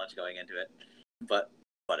that knowledge going into it, but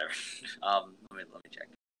whatever. Let me check,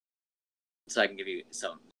 so I can give you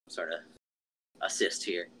some sort of assist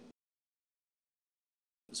here.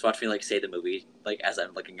 Just watch me like say the movie like as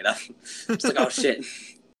I'm looking it up. Just like, oh shit.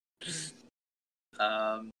 It's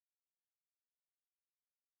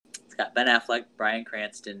got Ben Affleck, Bryan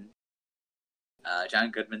Cranston,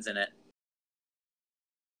 John Goodman's in it.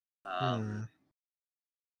 Alan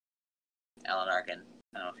Arkin.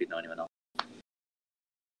 I don't know if you know anyone else.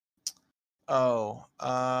 Oh,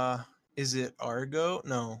 is it Argo?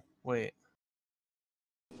 No, wait.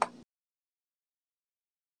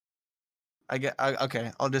 Okay,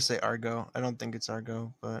 I'll just say Argo. I don't think it's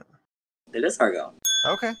Argo, but it is Argo.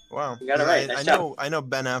 Okay, wow. You got it right. Nice job. I know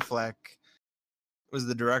Ben Affleck was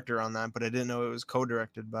the director on that, but I didn't know it was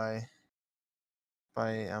co-directed by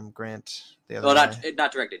Grant. The other guy.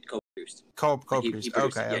 not directed, co-produced. Co-produced. He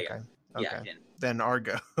produced Okay. it. Okay. Then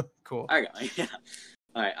Argo. Cool. Argo. Yeah.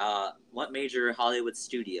 All right. What major Hollywood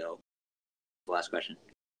studio? The last question.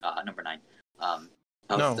 Number 9. Of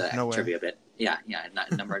the Actrivia bit. Yeah.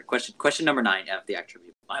 Not number question number 9 of the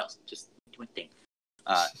Actrivia. Miles, just do a thing.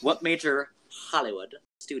 What major Hollywood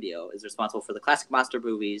studio is responsible for the classic monster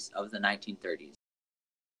movies of the 1930s?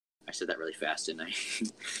 I said that really fast, didn't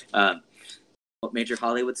I? What major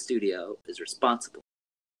Hollywood studio is responsible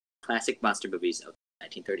for classic monster movies of the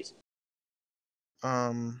 1930s?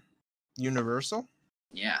 Universal?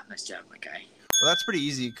 Yeah, nice job, my guy. Well, that's pretty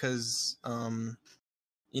easy because, the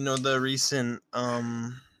recent,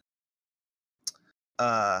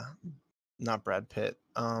 not Brad Pitt.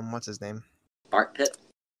 What's his name? Bart Pitt?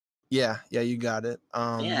 Yeah, you got it.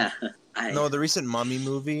 No, the recent Mummy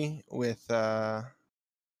movie with,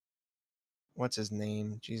 what's his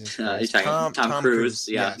name? Jesus Christ. Tom Cruise.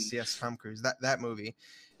 Yeah. Yes, Tom Cruise. That movie.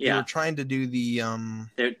 Yeah. They were trying to do the,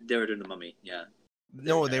 They were doing the Mummy, yeah.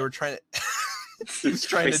 No, they were trying to... He was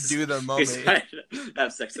trying to do the Mummy. He's trying to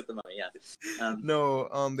have sex with the Mummy, yeah. No,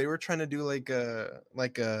 they were trying to do like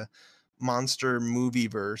a monster movie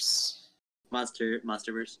verse.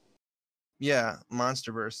 Monsterverse? Yeah,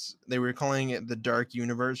 Monsterverse. They were calling it the Dark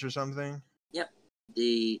Universe or something. Yep.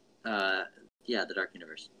 The Dark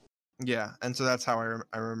Universe. Yeah, and so that's how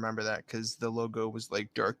I remember that, because the logo was like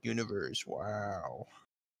Dark Universe. Wow.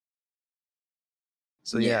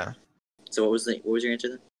 So yeah. So what was your answer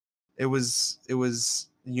then? It was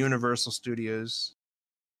Universal Studios.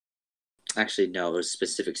 Actually, no, it was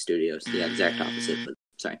Specific Studios. The exact opposite, but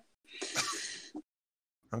sorry.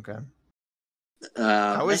 Okay.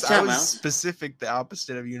 How is Specific the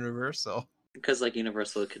opposite of Universal? Because like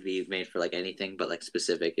Universal could be made for like anything, but like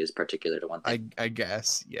Specific is particular to one thing. I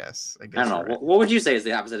guess, yes. I don't know. What would you say is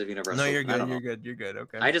the opposite of Universal? No, you're good. You're good.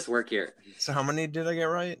 Okay. I just work here. So how many did I get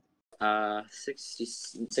right?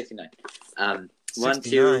 69. 1,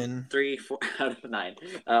 69. 2, 3, 4 out of 9.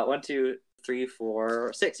 1, 2, 3,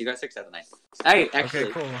 4, 6. You got 6 out of 9. Actually,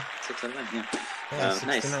 okay, cool. 6 out of 9. Yeah. 69,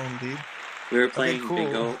 Nice. Dude. We were playing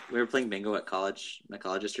bingo. We were playing bingo at college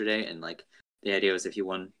yesterday, and like the idea was if you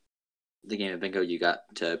won the game of bingo, you got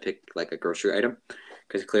to pick like a grocery item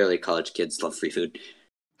because clearly college kids love free food.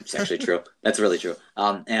 It's actually true. That's really true.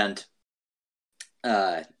 And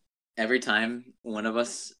every time one of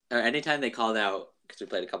us, or anytime they called out, because we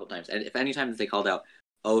played a couple times, and if anytime they called out,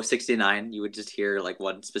 oh, 69, you would just hear like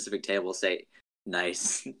one specific table say,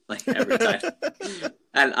 nice, like every time.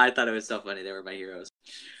 And I thought it was so funny. They were my heroes.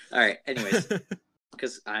 All right. Anyways,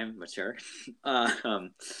 because I'm mature. All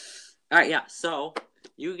right. Yeah. So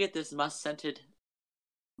you get this must-scented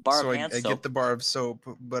bar So of hand I soap. get the bar of soap,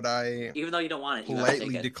 but I Even though you don't want it, you have to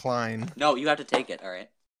politely take it. decline. No, you have to take it. All right.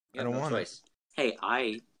 You I have don't no want choice. Hey,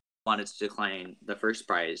 I wanted to decline the first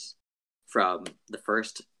prize from the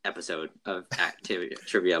first episode of Activia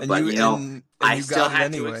Trivia, And but you, you know, and I you still got it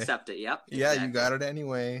had to anyway. accept it. Yep. Yeah, exactly. you got it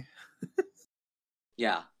anyway.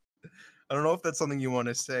 Yeah. I don't know if that's something you want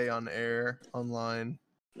to say on air, online.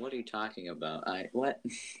 What are you talking about? What?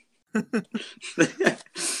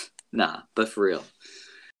 Nah, but for real,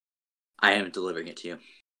 I am delivering it to you.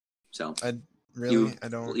 So I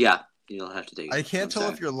don't. Yeah, you'll have to take it. I can't I'm tell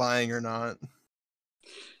sorry. if you're lying or not.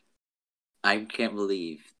 I can't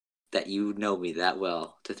believe that you know me that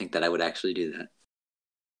well to think that I would actually do that.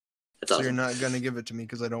 That's So awesome. you're not gonna give it to me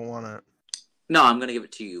because I don't want it. No, I'm gonna give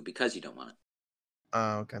it to you because you don't want it.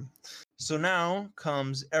 Okay. So now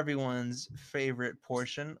comes everyone's favorite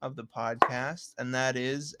portion of the podcast, and that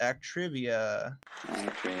is Actrivia.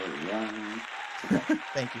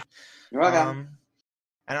 Thank you. You're welcome.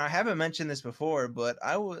 And I haven't mentioned this before, but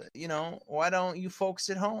I would, why don't you folks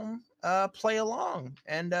at home play along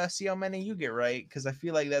and see how many you get right? Because I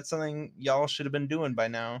feel like that's something y'all should have been doing by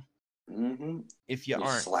now. Mm-hmm. If you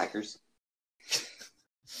aren't, slackers.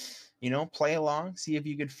 Play along, see if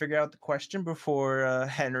you could figure out the question before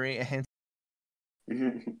Henry answers.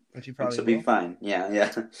 Which you probably will. Be fine. Yeah.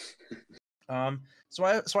 So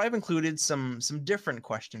I've included some different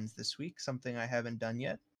questions this week, something I haven't done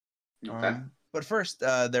yet. Okay. But first,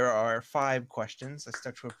 there are 5 questions. I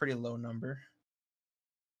stuck to a pretty low number.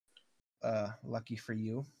 Lucky for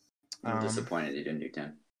you. I'm disappointed you didn't do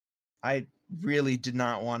 10. I really did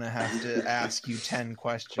not want to have to ask you 10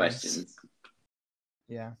 questions.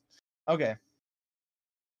 Yeah. Okay.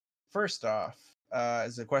 First off,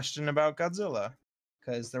 is a question about Godzilla,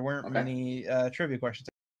 because there weren't many trivia questions.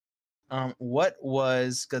 What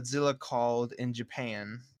was Godzilla called in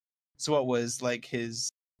Japan? So what was like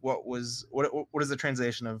what is the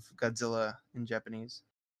translation of Godzilla in Japanese?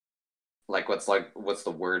 What's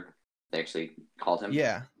the word they actually called him?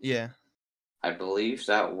 Yeah. I believe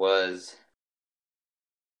that was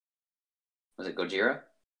it Gojira?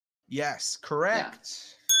 Yes,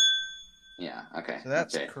 correct. Yeah, okay. So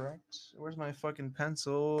that's correct. Where's my fucking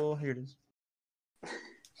pencil? Here it is.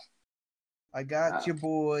 I got you,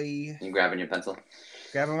 boy. You grabbing your pencil?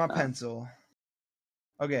 Grabbing my pencil.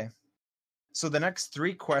 Okay. So the next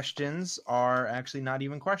 3 questions are actually not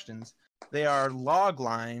even questions. They are log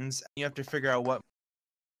lines. You have to figure out what movie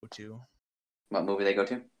they go to. What movie they go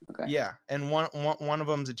to? Okay. Yeah, and one of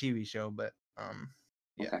them's a TV show, but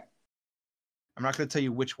yeah. Okay. I'm not going to tell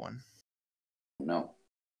you which one. No.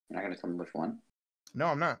 You're not going to tell me which one? No,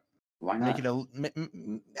 I'm not. Why not? I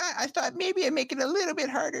thought maybe I'd make it a little bit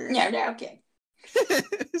harder. Yeah, okay.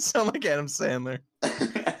 Sound like Adam Sandler.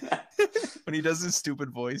 When he does his stupid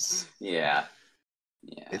voice. Yeah.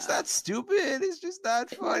 It's not stupid. It's just not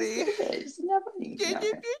funny. It's not funny.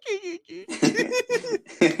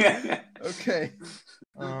 Okay.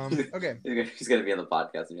 Okay. He's gonna be on the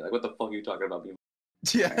podcast and you're like, "What the fuck are you talking about?"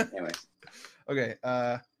 Yeah. Right, anyway. Okay.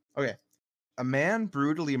 Okay. A man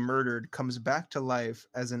brutally murdered comes back to life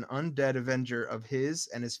as an undead avenger of his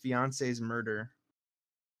and his fiance's murder.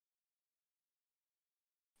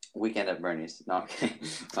 Weekend at Bernie's. No, okay.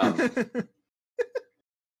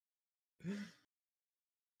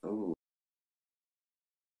 Ooh.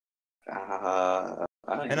 I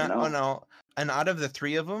don't even know. Oh no! And out of the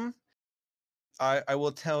 3 of them, I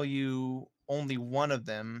will tell you only one of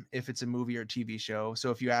them if it's a movie or TV show.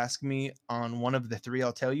 So if you ask me on one of the 3,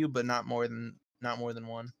 I'll tell you, but not more than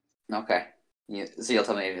one. Okay. So you'll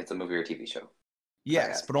tell me if it's a movie or TV show.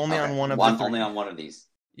 Yes, but only on one of the 3. Only on one of these.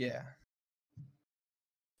 Yeah.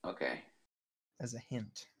 Okay. As a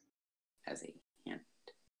hint.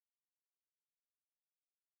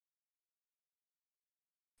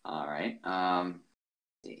 All right.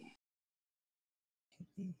 See.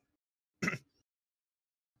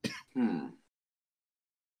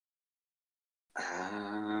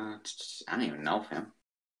 I don't even know him.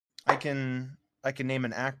 I can name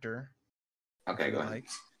an actor. Okay, go ahead.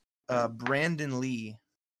 Brandon Lee.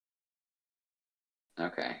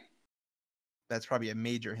 Okay. That's probably a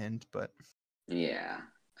major hint, but yeah.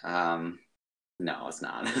 No, it's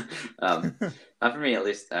not. Not for me, at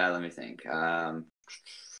least. Let me think. Brandon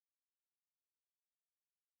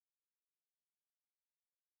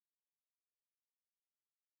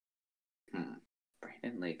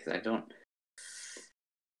Lee, because I don't.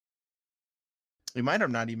 You might have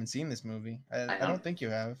not even seen this movie. I don't think you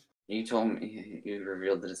have. You told me you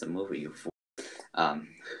revealed that it's a movie. You fool.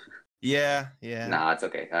 Yeah. Nah, it's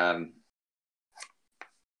okay. I'll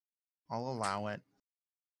allow it.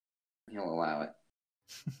 He'll allow it.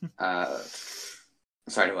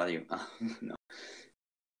 Sorry to bother you. No.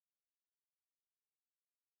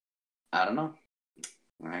 I don't know.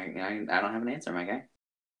 I don't have an answer, my guy.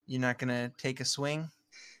 You're not gonna take a swing?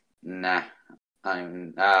 Nah.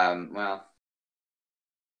 Well.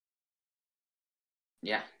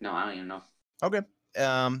 Yeah, no, I don't even know. Okay.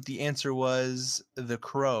 The answer was The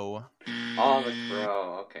Crow. Oh, The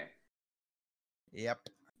Crow. Okay. Yep.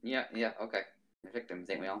 Yeah. Okay. The victims,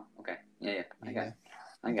 ain't we all? Okay. Yeah. I got Yeah. it.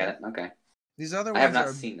 I got it. Okay. These other I have ones not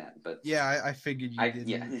are. seen that, but Yeah, I figured you didn't.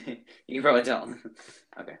 Yeah. You can probably tell.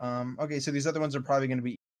 Okay. Okay, so these other ones are probably going to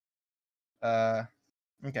be.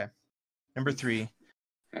 Okay. Number 3.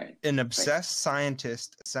 All right. An obsessed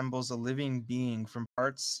scientist assembles a living being from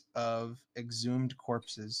parts of exhumed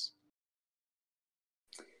corpses.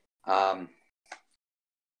 I'm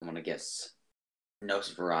gonna guess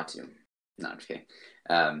Nosferatu. No, I'm just kidding.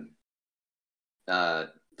 I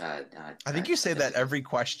think you say that every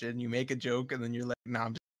question. You make a joke and then you're like, "No,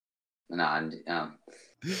 I'm just." No,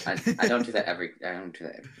 I don't do that every. I don't do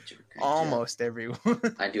that every joke. Almost everyone.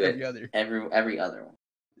 I do every it other. every other one.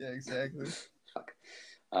 Yeah, exactly. Fuck.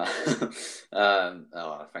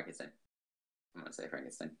 Frankenstein. I'm gonna say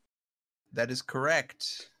Frankenstein. That is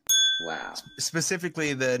correct. Wow.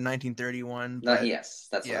 Specifically the 1931. No, But yes,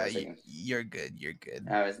 that's what I was thinking. You're good. You're good.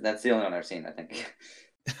 That's the only one I've seen, I think.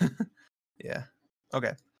 Yeah.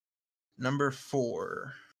 Okay. Number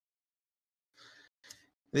 4.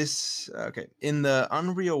 In the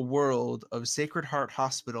unreal world of Sacred Heart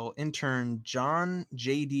Hospital, intern John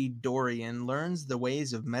J.D. Dorian learns the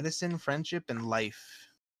ways of medicine, friendship, and life.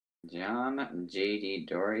 John J.D.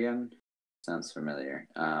 Dorian sounds familiar.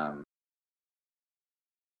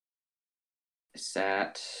 Is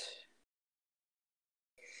that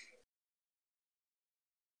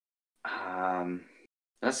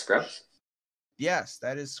that's Scrubs? Yes,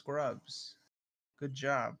 that is Scrubs. Good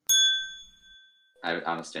job. I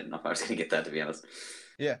honestly didn't know if I was going to get that, to be honest.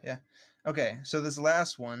 Yeah. Okay, so this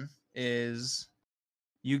last one is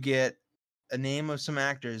you get a name of some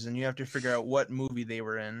actors and you have to figure out what movie they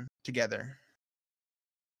were in together.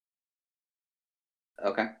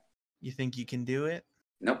 Okay. You think you can do it?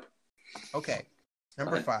 Nope. Okay.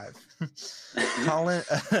 Number 5.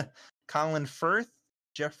 Colin Firth,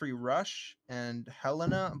 Jeffrey Rush, and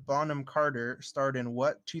Helena Bonham Carter starred in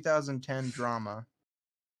what 2010 drama?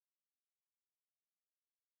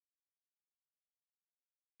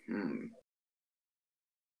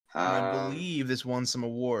 I believe this won some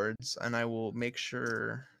awards, and I will make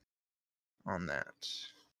sure on that.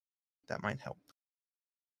 That might help.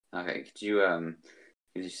 Okay, could you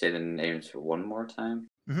say the names for one more time?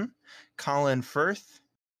 Colin Firth,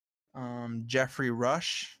 Jeffrey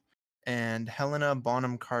Rush, and Helena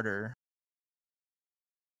Bonham Carter.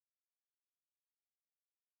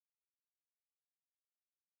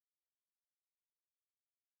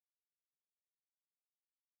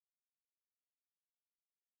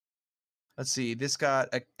 Let's see. This got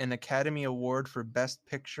an Academy Award for Best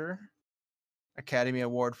Picture, Academy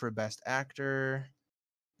Award for Best Actor,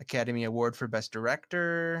 Academy Award for Best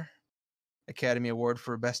Director, Academy Award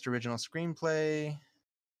for Best Original Screenplay,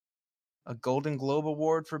 a Golden Globe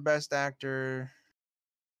Award for Best Actor.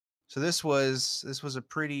 So this was a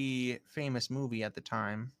pretty famous movie at the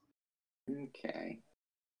time. Okay.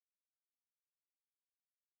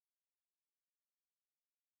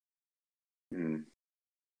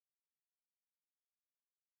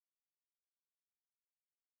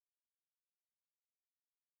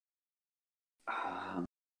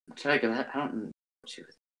 Should I go that? I don't know what she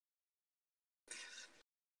was.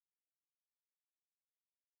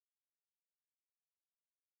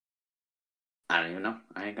 I don't even know.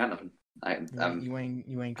 I ain't got nothing. You ain't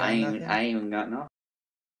got nothing? I ain't even got nothing.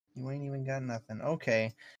 You ain't even got nothing.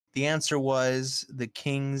 Okay. The answer was The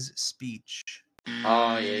King's Speech.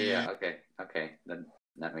 Oh yeah. Okay.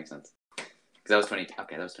 That makes sense. Because that was 20.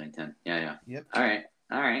 Okay, that was 2010. Yeah. Yep. All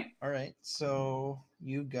right. So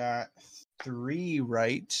you got 3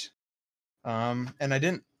 right. And I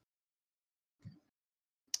didn't.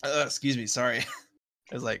 Excuse me. Sorry.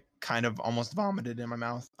 I was like kind of almost vomited in my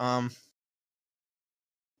mouth. I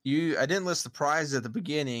didn't list the prize at the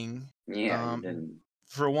beginning. Yeah, you didn't.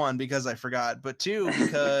 For one, because I forgot, but two,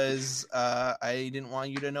 because I didn't want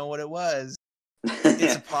you to know what it was.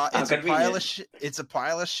 It's a pile of shit. It's a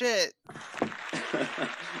pile of shit.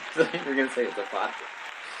 So you're gonna say it's a podcast.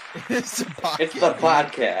 It's a podcast. It's the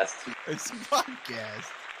podcast. It's a podcast.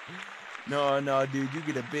 No, dude, you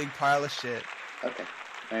get a big pile of shit. Okay,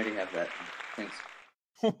 I already have that. Thanks.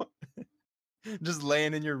 Just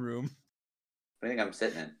laying in your room. What do you think I'm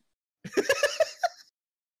sitting in?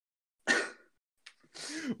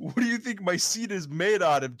 What do you think my seat is made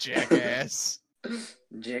out of, jackass?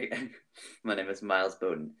 My name is Miles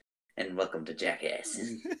Bowden, and welcome to Jackass.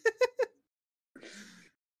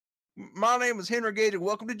 My name is Henry Gage, and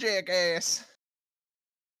welcome to Jackass.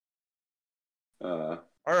 All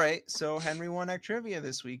right, so Henry won Actrivia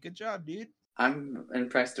this week. Good job, dude. I'm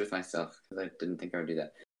impressed with myself because I didn't think I would do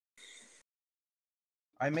that.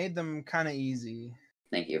 I made them kind of easy.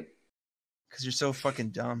 Thank you. Because you're so fucking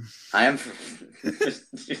dumb. I am.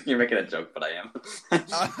 You're making a joke, but I am.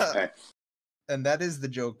 All right. And that is the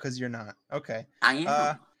joke, because you're not. Okay. I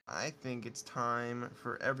am. I think it's time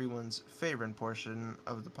for everyone's favorite portion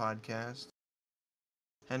of the podcast.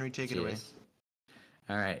 Henry, take it away.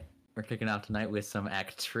 All right. We're kicking off tonight with some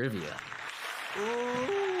Actrivia.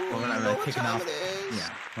 Ooh, we're not really kicking off. It is. Yeah,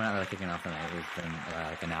 we're not really kicking off tonight. We've been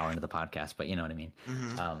like an hour into the podcast, but you know what I mean.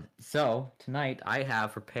 Mm-hmm. So tonight I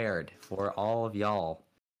have prepared for all of y'all.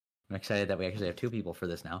 I'm excited that we actually have two people for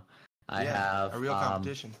this now. I have a real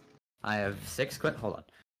competition. I have 6 questions. Hold on.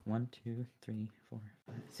 1, 2, 3, 4,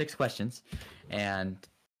 5, 6 questions, and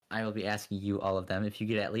I will be asking you all of them. If you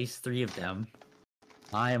get at least 3 of them,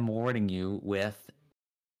 I am awarding you with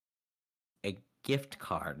a gift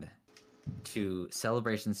card to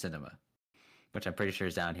Celebration Cinema, which I'm pretty sure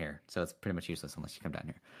is down here. So it's pretty much useless unless you come down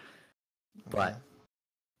here. Okay. But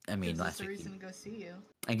I mean, that's the reason to go see you.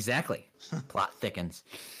 Exactly. Plot thickens.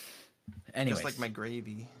 Anyways, just like my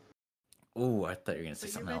gravy. Ooh, I thought you were gonna say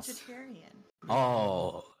something else. Vegetarian.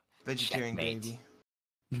 Oh, Vegetarian checkmate. gravy.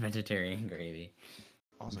 Vegetarian gravy.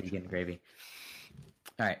 Also vegan gravy.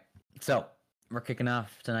 All right, so we're kicking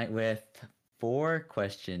off tonight with 4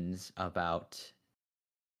 questions about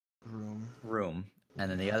room, and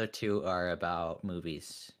then the other 2 are about movie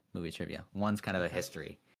trivia. One's kind of a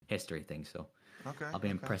history thing, so okay. I'll be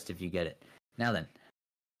impressed if you get it. Now then,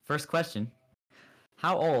 first question: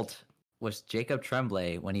 how old was Jacob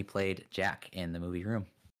Tremblay when he played Jack in the movie Room?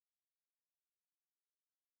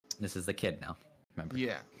 This is the kid now, remember?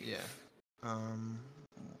 Yeah.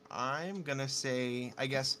 I'm gonna say, I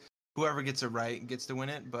guess whoever gets it right gets to win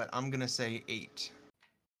it, but I'm gonna say 8.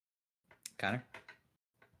 Connor?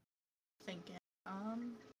 Thinking.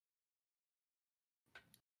 And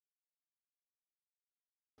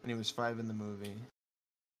he was 5 in the movie.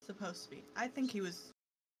 Supposed to be. I think he was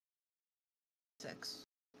 6.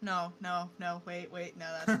 No. Wait.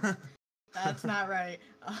 No, that's not right.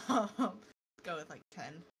 Go with like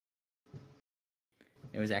 10.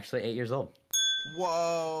 It was actually 8 years old.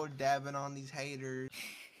 Whoa, dabbing on these haters.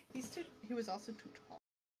 He was also too tall.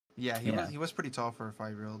 Yeah, he was pretty tall for a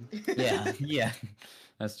 5-year-old. Yeah,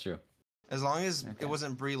 that's true. As long as it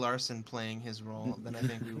wasn't Brie Larson playing his role, then I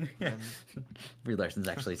think we would win. Brie Larson's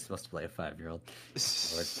actually supposed to play a 5-year-old.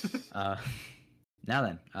 Now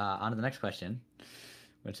then, on to the next question,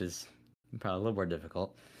 which is probably a little more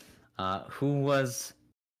difficult. Who was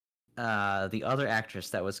the other actress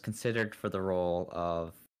that was considered for the role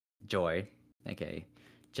of Joy, aka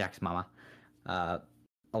Jack's mama,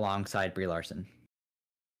 alongside Brie Larson?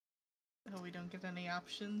 Oh, we don't get any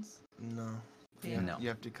options? No. Yeah. No. You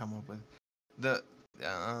have to come up with the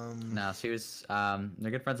No, she was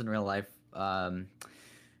they're good friends in real life. Let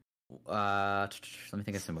me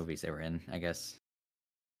think of some movies they were in, I guess.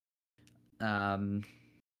 Actually,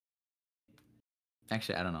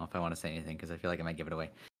 I don't know if I want to say anything because I feel like I might give it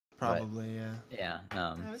away. probably, Yeah.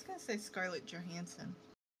 I was gonna say Scarlett Johansson.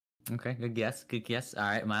 Okay, good guess. All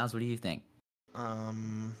right, Miles, what do you think?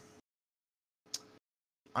 I'm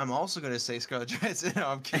also gonna say Scarlett Johansson. No,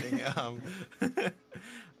 I'm kidding.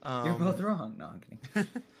 You're both wrong. No, I'm kidding.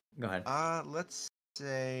 Go ahead. Let's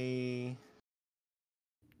say.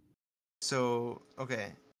 So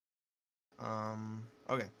okay.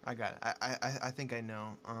 Okay, I got it. I think I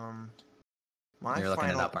know. You're looking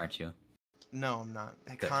it up, aren't you? No, I'm not.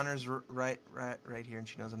 Good. Connor's right here, and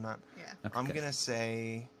she knows I'm not. Yeah. Okay, I'm good. gonna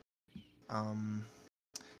say,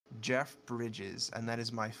 Jeff Bridges, and that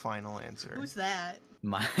is my final answer. Who's that?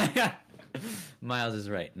 Miles is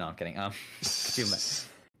right. No, I'm kidding.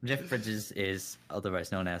 Jeff Bridges is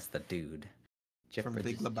otherwise known as the Dude. Jeff From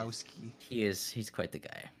Bridges. Big Lebowski. He's quite the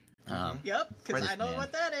guy. Yep, because I know man.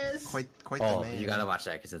 what that is. Quite the Oh, man. you gotta watch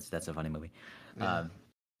that because that's a funny movie. Yeah.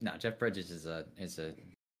 No, Jeff Bridges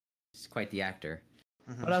is quite the actor.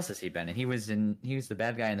 Mhm. What else has he been in? He was the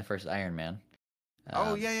bad guy in the first Iron Man.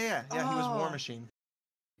 Oh yeah. He was War Oh. Machine,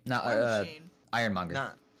 Not War Machine. Ironmonger.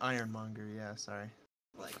 not Ironmonger. Yeah, sorry.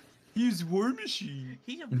 Like He's War Machine.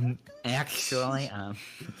 he's a Actually,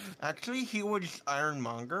 Actually, he was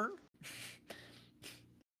Ironmonger.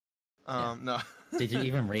 No. did you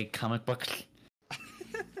even read comic books?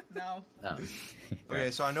 no. No.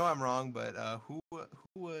 Okay, so I know I'm wrong, but who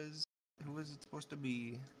was it supposed to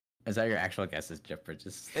be? Is that your actual guess? Is Jeff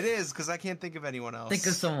Bridges? It is, because I can't think of anyone else. Think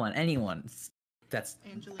of someone, anyone. That's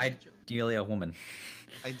Angelina Jolie. ideally a woman.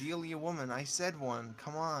 Ideally a woman. I said one.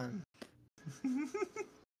 Come on.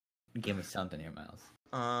 Give me something in your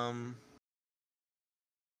mouth.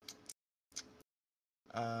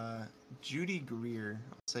 Judy Greer.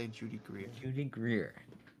 I'll say Judy Greer. Judy Greer.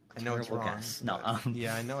 I know it's Terrible wrong. guess. No, but-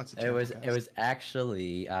 yeah, I know it's a It terrible was guess.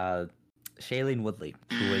 actually Shailene Woodley,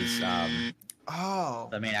 who was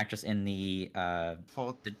the main actress in the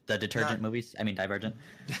Fault. the detergent Not- movies. I mean, Divergent.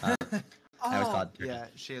 I was Oh, called. Yeah,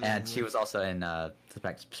 Shailene And she Woodley. was also in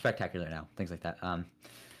Spectacular Now, things like that.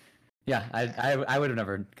 Yeah, I would have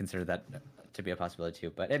never considered that to be a possibility too,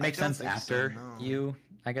 but it makes don't sense think so, after no. you.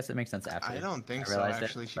 I guess it makes sense after. I don't think I so. realized it,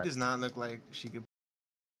 Actually, she but- does not look like she could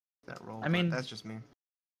that role. I but mean- that's just me.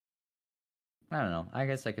 I don't know. I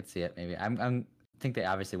guess I could see it. Maybe I think they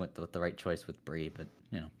obviously went with the right choice with Brie, but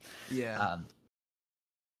you know. Yeah.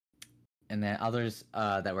 And then others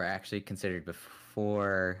that were actually considered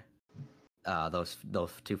before those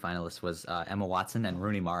two finalists was Emma Watson and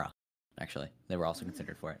Rooney Mara. Actually, they were also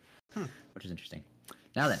considered for it, which is interesting.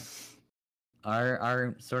 Now then,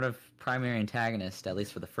 our sort of primary antagonist, at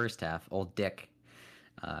least for the first half, Old Dick.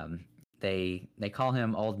 They call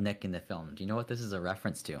him Old Nick in the film. Do you know what this is a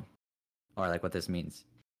reference to, or like what this means?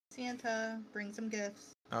 Santa, bring some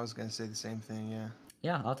gifts. I was gonna say the same thing. Yeah.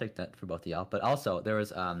 Yeah, I'll take that for both of y'all. But also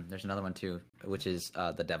there's another one too, which is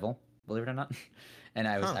the devil. Believe it or not, and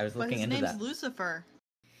I was But looking his into name's that. Lucifer.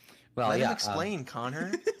 Well, Let yeah, him explain,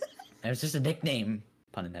 Connor. it was just a nickname,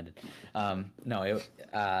 pun intended. No,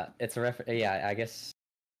 it's a Yeah, I guess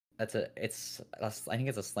I think it's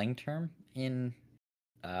a slang term in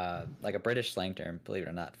like a British slang term, believe it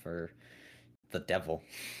or not, for the devil.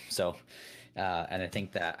 So, and I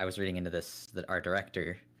think that I was reading into this that our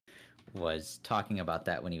director was talking about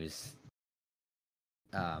that when he was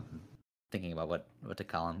thinking about what to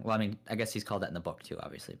call him. Well, I mean, I guess he's called that in the book too,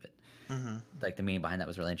 obviously, but Mm-hmm. like the meaning behind that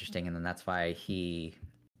was really interesting, and then that's why he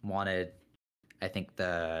wanted, I think,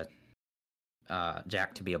 the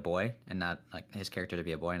Jack to be a boy and not like his character to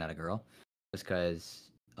be a boy, not a girl, was because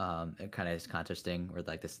it kind of is contrasting where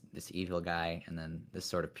like this evil guy and then this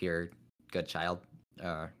sort of pure good child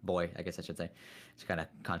boy, I guess I should say, to kind of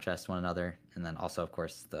contrast one another, and then also of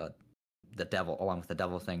course the devil along with the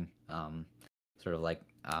devil thing, sort of like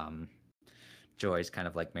Joy's kind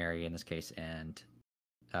of like Mary in this case, and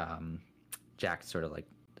Jack's sort of like,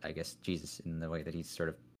 I guess, Jesus in the way that he's sort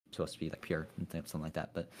of supposed to be like pure and something like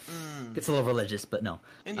that, but it's a little religious, but no.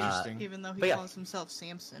 Interesting. Even though he But yeah. calls himself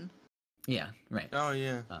Samson. Yeah, right. Oh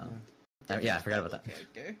yeah. Yeah, I forgot about that.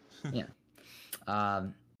 Character. Yeah.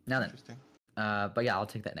 Now then, Interesting. but yeah, I'll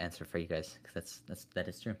take that answer for you guys because that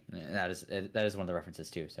is true. That is one of the references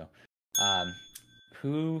too. So,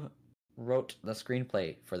 who wrote the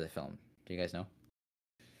screenplay for the film? Do you guys know?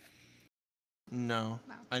 No,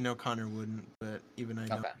 No. I know Connor wouldn't, but even I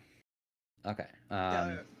know. Okay.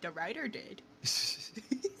 The writer did.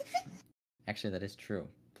 Actually, that is true.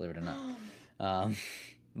 Believe it or not.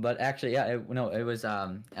 But actually, yeah, it was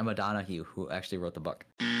Emma Donoghue who actually wrote the book.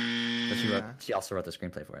 But Yeah. she also wrote the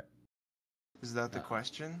screenplay for it. Is that the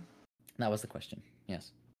question? That was the question.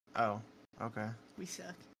 Yes. Oh, okay. We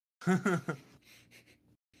suck.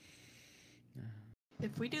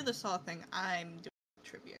 If we do the Saw thing, I'm doing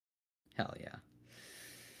trivia. Hell yeah.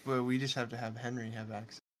 But we just have to have Henry have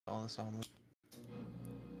access to all the Saw movies.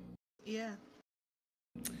 Yeah,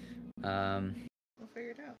 Um. we'll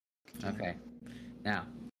figure it out. Okay. Now,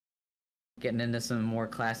 getting into some more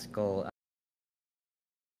classical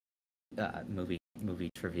movie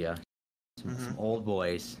trivia. Some old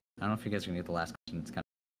boys. I don't know if you guys are gonna get the last question. It's kind of,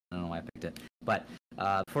 I don't know why I picked it. But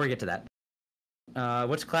before we get to that,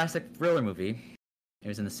 which classic thriller movie? It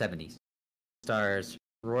was in the 70s. Stars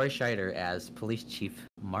Roy Scheider as Police Chief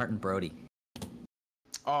Martin Brody.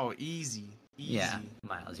 Oh, easy. Easy. Yeah,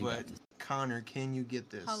 Miles, you got But this. Connor, can you get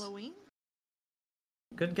this? Halloween?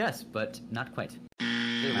 Good guess, but not quite.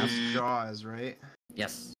 It was Jaws, right?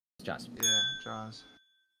 Yes, Josh. Yeah, Jaws.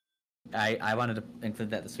 I wanted to include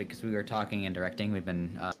that this week because we were talking and directing. We've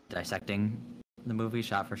been dissecting the movie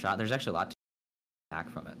shot for shot. There's actually a lot to pack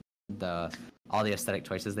from it. all the aesthetic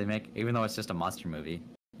choices they make, even though it's just a monster movie.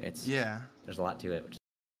 There's a lot to it, which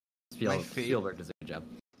Spielberg does a good job.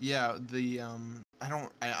 Yeah,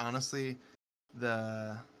 I honestly,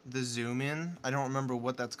 the zoom in, I don't remember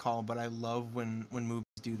what that's called, but I love when movies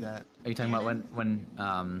do that. Are you talking about when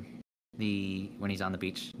he's on the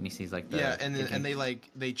beach and he sees like the and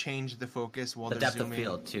they change the focus while the they're depth of zooming.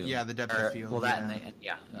 field too. Yeah, the depth of field. Well, that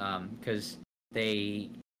because I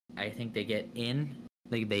think they get in,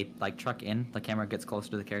 they like truck in, the camera gets closer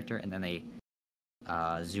to the character, and then they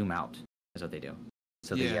zoom out is what they do.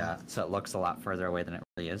 So so it looks a lot further away than it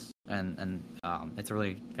really is, and it's a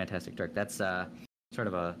really fantastic trick. That's sort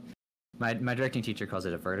of my directing teacher calls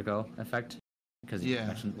it a vertigo effect, because we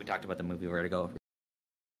talked about the movie Vertigo.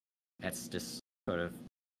 It's just sort of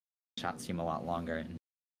shots seem a lot longer and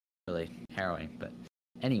really harrowing. But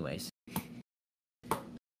anyways,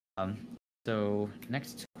 so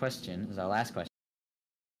next question is our last question.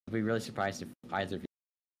 I'd be really surprised if either of you,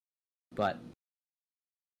 but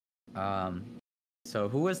so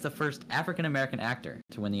who was the first African American actor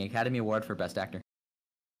to win the Academy Award for Best Actor?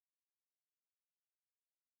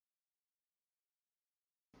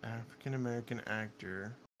 African American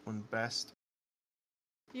actor won Best.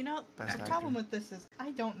 You know, Best the actor. problem with this is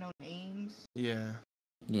I don't know names. Yeah.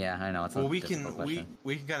 Yeah, I know. It's Well, a we difficult can question.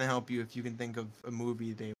 we can kind of help you if you can think of a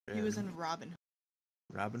movie they were in. He was in Robin Hood.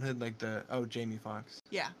 Robin Hood, like Jamie Foxx.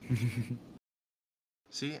 Yeah.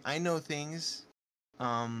 See, I know things.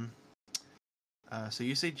 So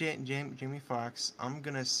you say Jamie Foxx. I'm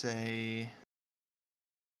gonna say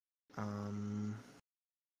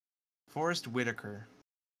Forrest Whitaker.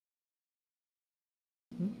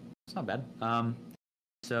 It's not bad.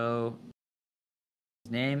 So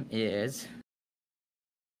his name is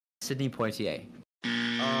Sidney Poitier.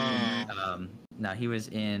 Now he was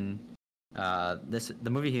in the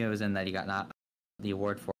movie he was in that he got the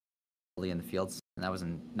award for in the Fields, and that was in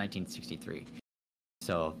 1963.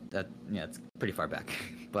 So that it's pretty far back.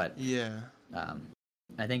 But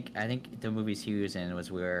I think the movies he was in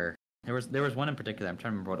was where there was one in particular. I'm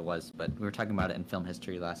trying to remember what it was, but we were talking about it in film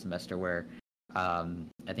history last semester where I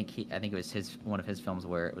think it was one of his films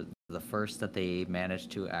where it was the first that they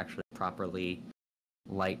managed to actually properly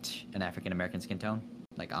light an African American skin tone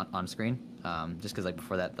like on screen. Just because like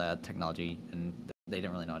before that the technology and they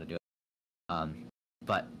didn't really know how to do it.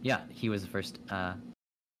 But yeah, he was the first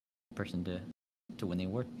person to win the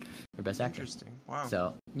award for best actor. Interesting. Wow.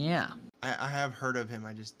 So yeah, I have heard of him.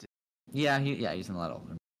 I just did. He's in a lot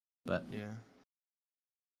older, but yeah.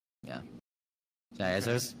 Yeah, as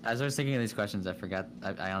I was thinking of these questions, I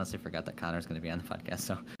honestly forgot that Connor's going to be on the podcast,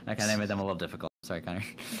 so I kind of made them a little difficult. Sorry, Connor.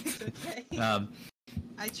 It's okay.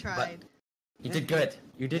 I tried. You did good.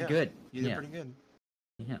 You did good. You did pretty good.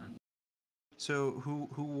 Yeah. So who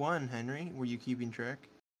won, Henry? Were you keeping track?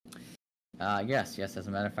 Yes. As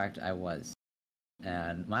a matter of fact, I was.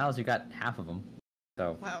 And Miles, you got half of them.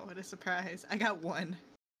 So. Wow, what a surprise! I got one.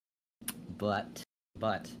 But,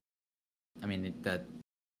 I mean, the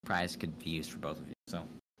prize could be used for both of you. So.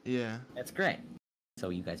 Yeah. That's great. So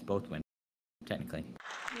you guys both win, technically.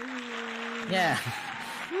 Yeah.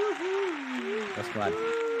 That's glad.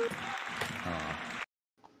 Oh.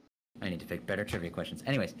 I need to pick better trivia questions.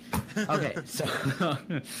 Anyways, okay, so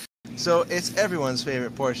So it's everyone's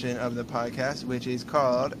favorite portion of the podcast, which is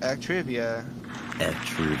called Actrivia.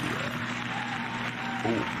 Actrivia.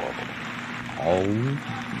 Oh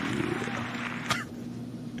yeah.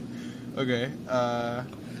 Okay.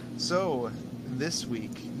 So this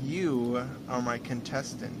week you are my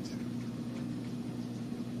contestant.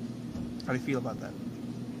 How do you feel about that?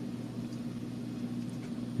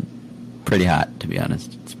 Pretty hot, to be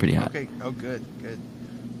honest. It's pretty hot. Okay. Oh, good.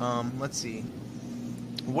 Let's see.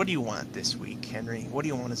 What do you want this week, Henry? What do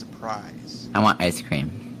you want as a prize? I want ice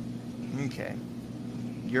cream. Okay.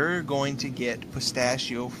 You're going to get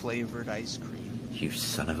pistachio-flavored ice cream. You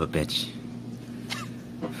son of a bitch.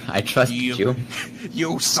 I trust you.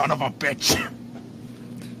 You son of a bitch.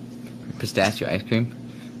 Pistachio ice cream?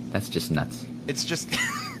 That's just nuts. It's just...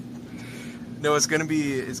 No, it's gonna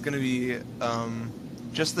be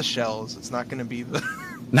just the shells. It's not gonna be the...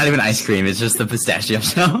 Not even ice cream, it's just the pistachio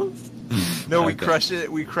shells? No, we crush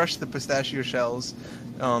it. We crush the pistachio shells,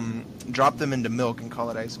 drop them into milk, and call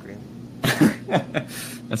it ice cream.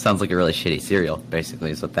 That sounds like a really shitty cereal,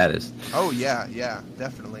 basically, is what that is. Oh, yeah,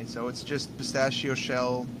 definitely. So it's just pistachio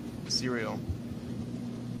shell cereal.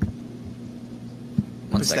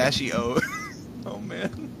 Pistachio. Oh, man.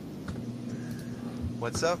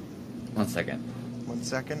 What's up? 1 second. 1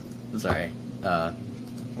 second. Sorry. We'll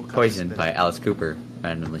cut Poison this bit by out. Alice Cooper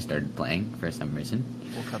randomly started playing for some reason.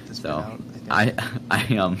 We'll cut this bit So out. I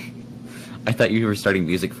think. I thought you were starting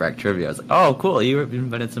music for Actrivia. I was like, oh, cool, you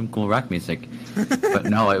invented some cool rock music. But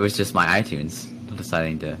no, it was just my iTunes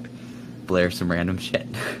deciding to blare some random shit.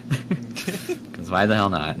 Because why the hell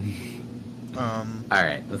not? All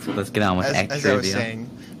right, let's get on with Actrivia. As I was saying,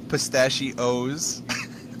 pistachios.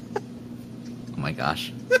 Oh my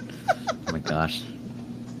gosh. Oh my gosh.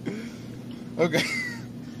 Okay.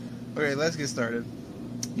 Okay, let's get started.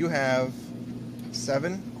 You have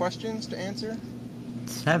 7 questions to answer.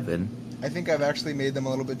 7? I think I've actually made them a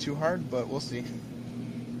little bit too hard, but we'll see.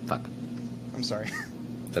 Fuck. I'm sorry.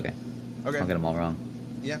 It's okay. Okay. I'll get them all wrong.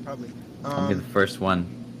 Yeah, probably. I'll be the first one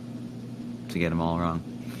to get them all wrong.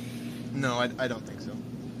 No, I don't think so.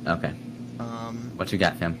 Okay. What you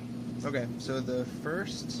got, fam? Okay, so the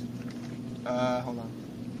first... hold on.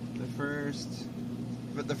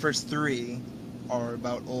 The first 3 are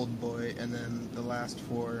about Old Boy, and then the last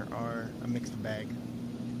 4 are a mixed bag.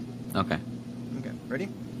 Okay. Okay, ready?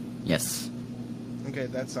 Yes. Okay,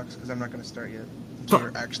 that sucks because I'm not going to start yet. So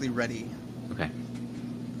you're actually ready. Okay.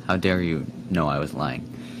 How dare you know I was lying?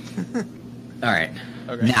 Alright.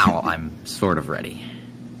 Okay. Now I'm sort of ready.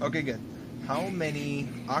 Okay, good. How many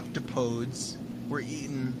octopodes were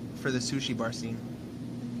eaten for the sushi bar scene?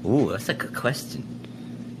 Ooh, that's a good question.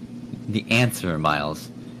 The answer, Miles,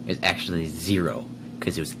 is actually 0,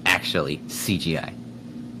 because it was actually CGI.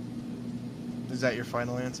 Is that your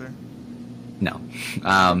final answer? No.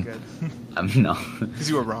 Good. No. Because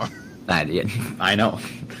you were wrong. I know.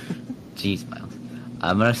 Jeez, Miles.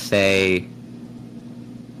 I'm gonna say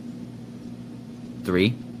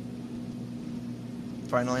 3.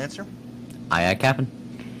 Final answer? Aye, Captain.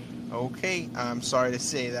 Okay, I'm sorry to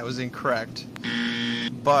say that was incorrect.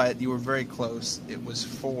 But you were very close. It was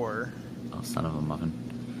 4. Oh, son of a muffin.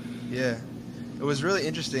 Yeah. It was really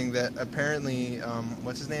interesting that apparently,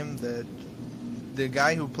 what's his name? The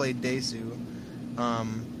guy who played Desu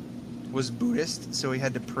was Buddhist, so he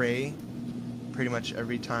had to pray pretty much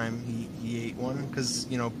every time he ate one. Because,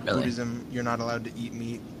 you know, Really? Buddhism, you're not allowed to eat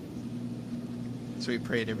meat. So he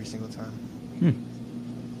prayed every single time.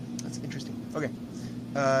 That's interesting. Okay.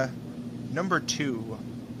 Number 2.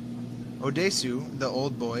 Odesu, the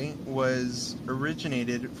old boy, was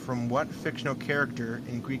originated from what fictional character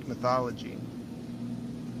in Greek mythology?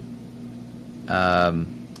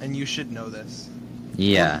 And you should know this.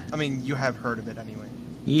 Yeah. Well, I mean, you have heard of it anyway.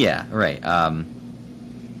 Yeah, right.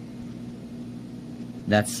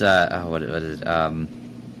 That's, what is it?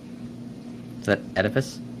 Is that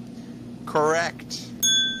Oedipus? Correct.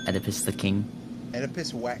 Oedipus the king?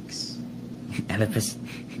 Oedipus Rex. Oedipus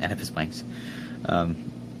Wanks.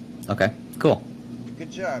 Okay, cool.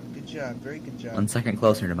 Good job, very good job. 1 second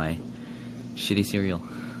closer to my shitty cereal.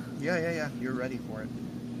 Yeah, you're ready for it.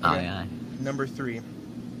 Aye, aye. Number 3.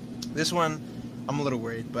 This one, I'm a little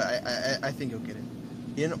worried, but I think you'll get it.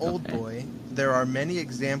 In Old Okay. Boy, there are many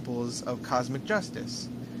examples of cosmic justice.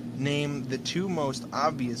 Name the 2 most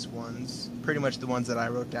obvious ones, pretty much the ones that I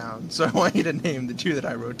wrote down. So I want you to name the 2 that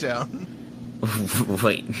I wrote down.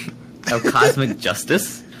 Wait. Of cosmic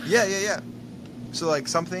justice? Yeah. So like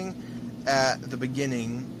something at the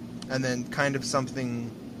beginning, and then kind of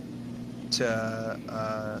something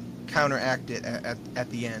to counteract it at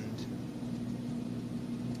the end.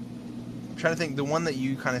 I'm trying to think. The one that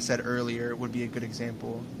you kind of said earlier would be a good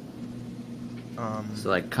example. So,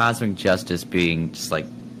 like, cosmic justice being just, like,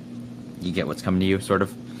 you get what's coming to you, sort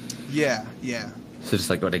of? Yeah. So just,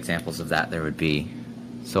 like, what examples of that there would be?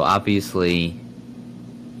 So, obviously,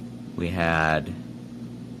 we had...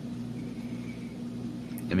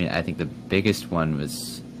 I mean, I think the biggest one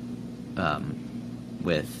was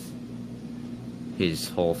with his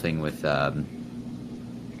whole thing with our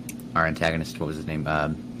antagonist. What was his name?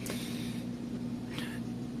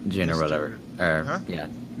 Jin or Mr. whatever. Huh? Yeah.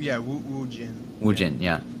 Yeah, Wu Jin. Wu Jin,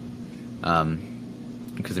 yeah.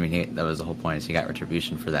 Because, I mean, that was the whole point, is he got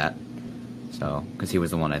retribution for that. So, because he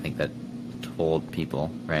was the one, I think, that told people,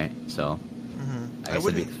 right? So, Mm-hmm. I guess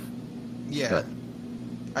it'd be... Yeah. Good.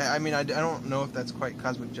 I mean, I don't know if that's quite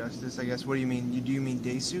cosmic justice, I guess. What do you mean? Do you mean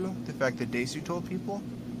Desu? The fact that Desu told people?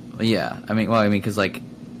 Yeah, I mean, because, like,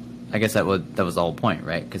 I guess that was the whole point,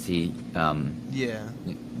 right? Because he, Yeah.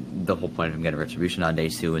 the whole point of him getting retribution on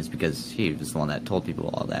Desu is because he was the one that told people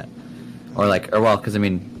all that.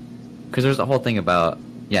 Because there's a whole thing about,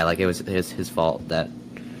 yeah, like, it was his fault that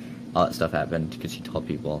all that stuff happened, because he told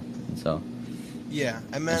people, and so... Yeah,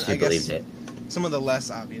 I and meant, she I guess, believed it. some of the less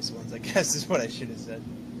obvious ones, I guess, is what I should have said.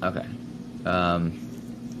 Okay. Let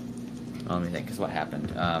me think, because what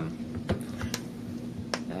happened?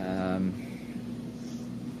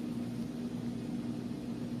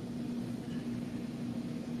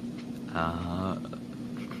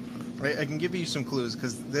 I can give you some clues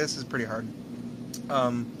because this is pretty hard.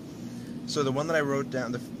 So the one that I wrote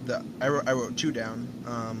down, I wrote two down.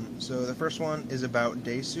 So the first one is about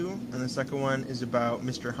Daesu, and the second one is about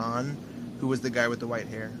Mr. Han, who was the guy with the white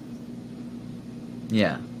hair.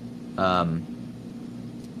 Yeah.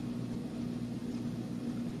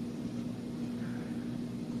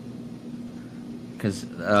 Because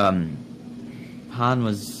Han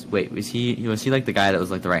was was he like the guy that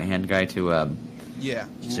was like the right hand guy to Yeah.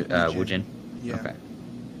 Wu Jin? Yeah. Okay.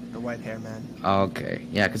 The white hair man. Okay.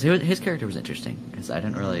 Yeah, because his character was interesting because I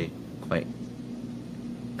didn't really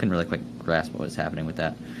couldn't really quite grasp what was happening with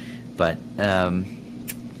that. But so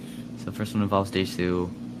the first one involves Daesu.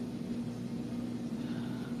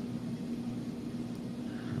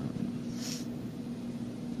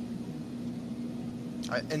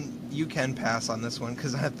 And you can pass on this one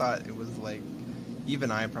because I thought it was like,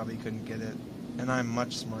 even I probably couldn't get it, and I'm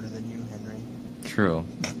much smarter than you, Henry. True.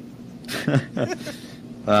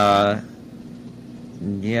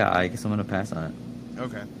 Yeah, I guess I'm gonna pass on it.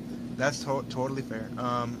 Okay, that's totally fair.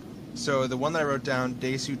 So the one that I wrote down,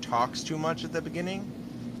 Daesu talks too much at the beginning,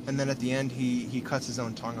 and then at the end he cuts his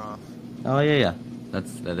own tongue off. Oh yeah. That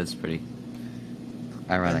is pretty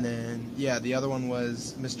ironic. And then the other one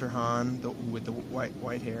was Mr. Han, with the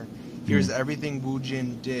white hair. Here's everything Wu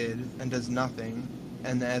Jin did and does nothing,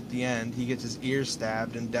 and at the end he gets his ears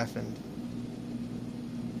stabbed and deafened.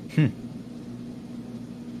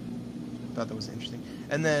 Thought that was interesting.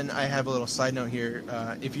 And then I have a little side note here.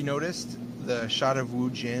 If you noticed, the shot of Wu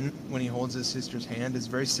Jin when he holds his sister's hand is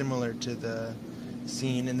very similar to the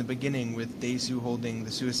scene in the beginning with Daesu holding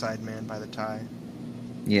the suicide man by the tie.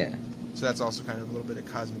 Yeah. So that's also kind of a little bit of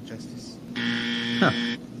cosmic justice. Huh.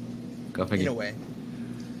 Go figure. In a way.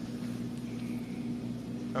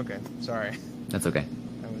 Okay, sorry. That's okay.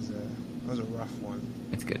 That was a rough one.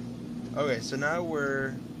 It's good. Okay, so now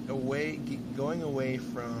we're going away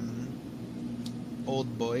from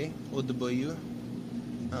Old Boy.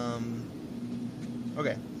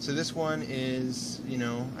 Okay, so this one is,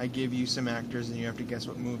 I give you some actors and you have to guess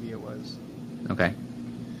what movie it was. Okay.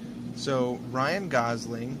 So Ryan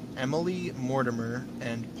Gosling, Emily Mortimer,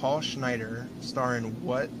 and Paul Schneider star in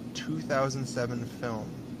what 2007 film?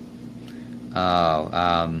 Oh,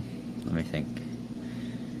 let me think.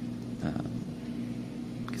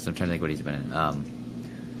 Because I'm trying to think what he's been in.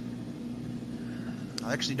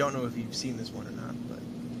 I actually don't know if you've seen this one or not, but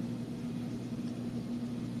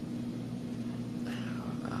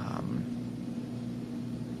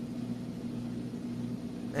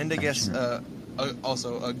and I guess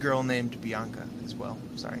also a girl named Bianca as well.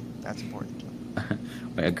 Sorry, that's important too.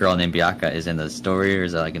 Wait, a girl named Bianca is in the story, or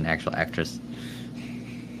is it like an actual actress?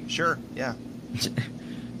 Sure, yeah.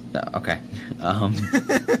 Okay.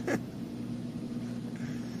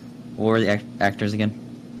 What were the actors again?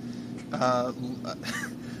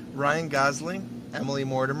 Ryan Gosling, Emily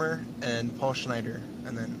Mortimer, and Paul Schneider,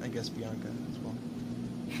 and then I guess Bianca as well.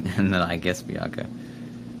 And then I guess Bianca.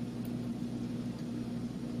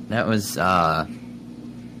 That was I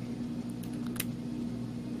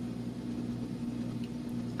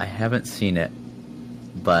haven't seen it,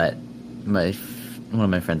 but one of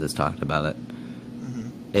my friends has talked about it. Mm-hmm.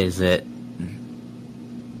 Is it?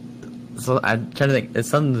 So I'm trying to think. It's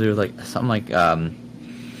something to do with something like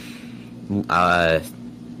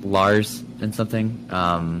Lars and something.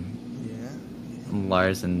 Yeah.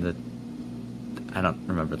 Lars and the. I don't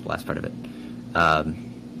remember the last part of it.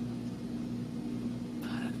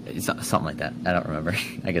 It's something like that. I don't remember.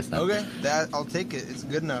 I guess not. Okay, I'll take it. It's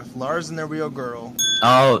good enough. Lars and the Real Girl.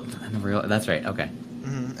 Oh, that's right. Okay.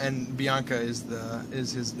 Mm-hmm. And Bianca is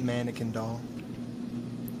his mannequin doll.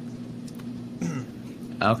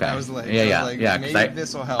 Okay. I was like, yeah. Maybe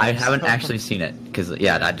this will help. I haven't actually seen it because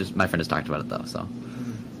my friend has talked about it though. So.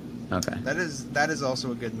 Mm-hmm. Okay. That is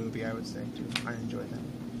also a good movie, I would say too. I enjoyed that.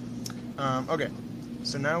 Okay,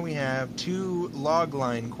 so now we have 2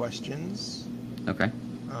 logline questions. Okay.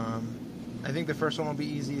 I think the first one will be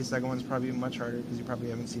easy. The second one's probably much harder because you probably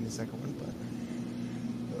haven't seen the second one.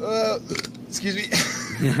 But excuse me.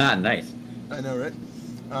 Nice. I know, right?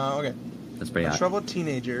 Okay. That's pretty A hot. troubled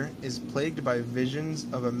teenager is plagued by visions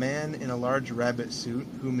of a man in a large rabbit suit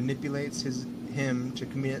who manipulates him to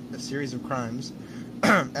commit a series of crimes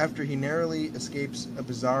after he narrowly escapes a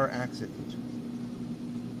bizarre accident.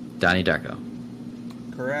 Donnie Darko.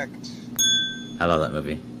 Correct. I love that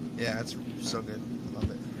movie. Yeah, it's so good. I love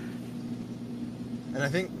it. And I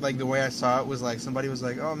think the way I saw it was somebody was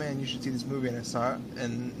like, "Oh man, you should see this movie," and I saw it,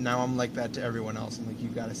 and now I'm like that to everyone else. I'm like, "You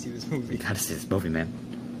got to see this movie." You gotta see this movie, man.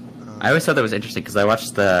 I always thought that was interesting because I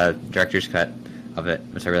watched the director's cut of it,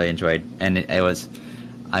 which I really enjoyed, and it was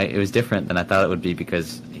it was different than I thought it would be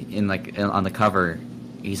because on the cover,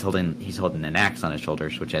 he's holding an axe on his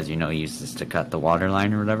shoulders, which, as you know, he uses to cut the water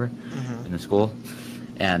line or whatever in the school.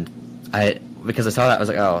 And because I saw that, I was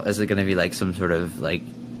like, oh, is it going to be like some sort of like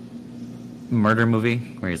murder movie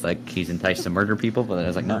where he's enticed to murder people? But I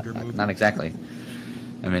was like, no, not exactly.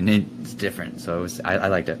 I mean, it's different, so I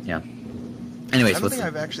liked it. Yeah. Anyways, I don't think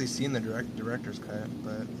I've actually seen the director's cut,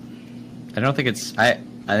 but I don't think it's. I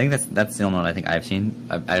think that's the only one I think I've seen.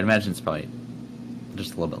 I imagine it's probably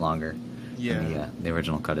just a little bit longer. Yeah. Than the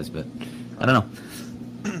original cut is, but I don't know.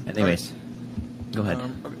 Anyways, go ahead.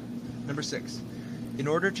 Okay. Number 6. In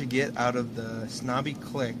order to get out of the snobby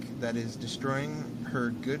clique that is destroying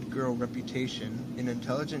her good girl reputation, an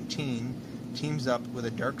intelligent teen teams up with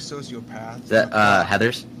a dark sociopath. Is that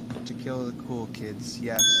Heathers? To kill the cool kids.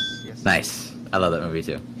 Yes. Nice. I love that movie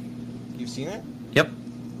too. You've seen it? Yep.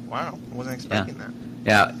 Wow, I wasn't expecting that.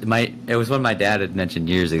 Yeah, it was one my dad had mentioned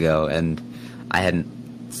years ago, and I'd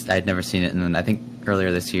never seen it. And then I think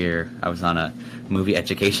earlier this year I was on a movie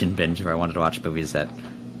education binge where I wanted to watch movies that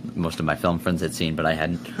most of my film friends had seen, but I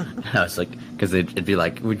hadn't. I was like, because it'd be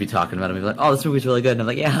like we'd be talking about it, and we'd be like, "Oh, this movie's really good," and I'm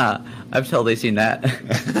like, "Yeah, I've totally seen that."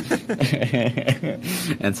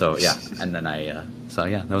 And so and then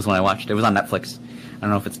that was when I watched. It was on Netflix. I don't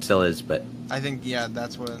know if it still is, but I think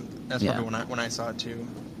that's probably when I saw it too.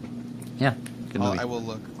 Yeah, good movie. I will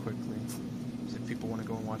look quickly see if people want to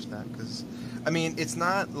go and watch that, because I mean, it's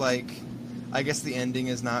not like, I guess the ending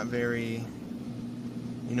is not very,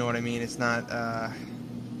 you know what I mean? It's not.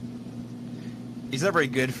 He's not very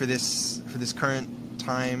good for this current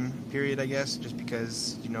time period, I guess, just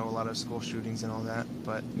because a lot of school shootings and all that.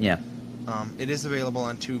 But yeah, it is available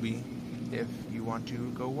on Tubi if you want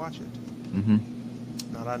to go watch it. Mm-hmm.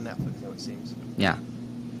 Not on Netflix, though, it seems. Yeah.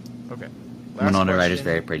 Okay. Winona Ryder's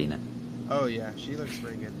very pretty now. Oh yeah, she looks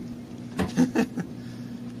very good.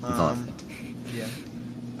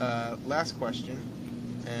 Yeah. Last question,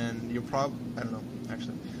 and you'll I don't know,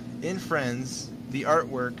 actually. In Friends, the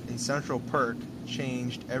artwork in Central Perk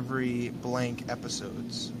changed every blank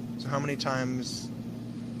episodes. So how many times,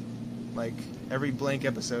 like every blank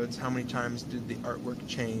episodes, how many times did the artwork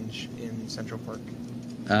change in Central Perk?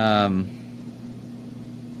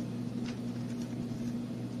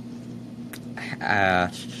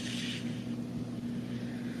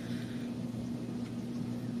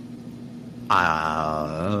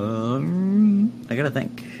 I gotta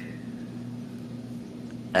think.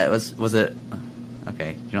 Was it?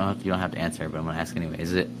 Okay, you don't have to answer, but I'm gonna ask anyway.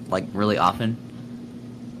 Is it like really often,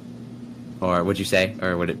 or would you say,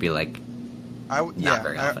 or would it be like not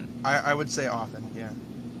very often? I would say often. Yeah.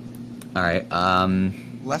 All right.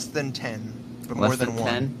 Less than 10, but less more than 1.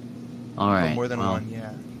 10? All right. But more than 1,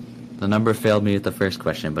 yeah. The number failed me with the first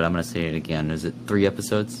question, but I'm gonna say it again. Is it 3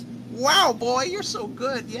 episodes? Wow, boy, you're so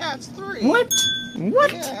good. Yeah, it's 3. What?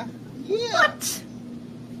 Yeah. What?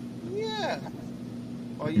 Yeah.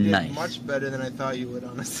 Oh, you did Nice. much better than I thought you would,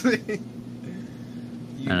 honestly. I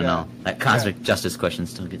don't know. That cosmic justice question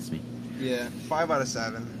still gets me. Yeah, 5 out of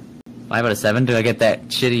 7. 5 out of 7? Do I get that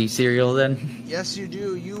shitty cereal then? Yes, you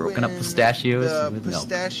do. You Broken up win pistachios the with milk.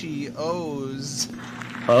 pistachios.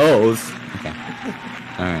 O's. Okay.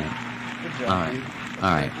 All right. Good job, All right. dude.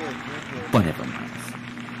 All right. Good, good, good. Whatever.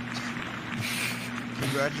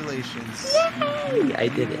 Congratulations. Yay! I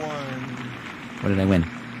did You it. won. What did I win?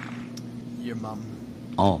 Your mom.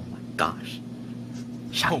 Oh my gosh.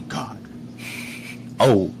 Shot. Oh, God.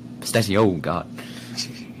 Oh, pistachio. Oh god.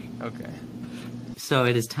 Okay. So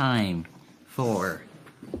it is time for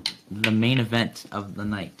the main event of the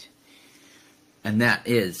night, and that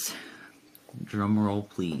is, drum roll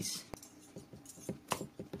please.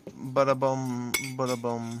 Bada bum, bada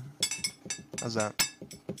bum. How's that?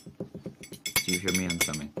 Do you hear me? I'm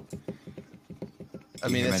coming. I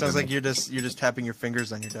You mean, hear it my sounds drum like you're just tapping your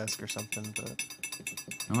fingers on your desk or something, but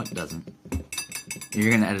No, it doesn't.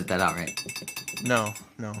 You're gonna edit that out, right? no.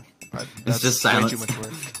 That's just way silence. too much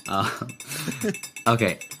work.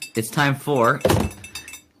 Okay, it's time for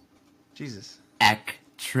Jesus.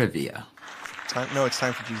 Actrivia. No, it's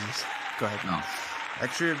time for Jesus. Go ahead. No,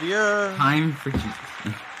 Actrivia. time for Jesus.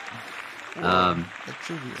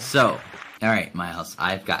 Actrivia. So, all right, Miles,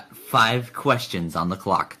 I've got 5 questions on the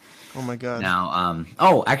clock. Oh my God. Now,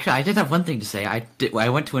 actually, I did have one thing to say. I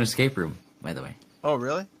went to an escape room, by the way. Oh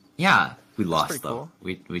really? Yeah, we lost pretty though.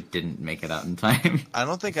 cool. We didn't make it out in time. I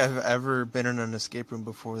don't think I've ever been in an escape room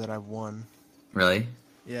before that I've won. Really?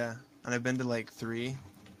 Yeah, and I've been to like 3.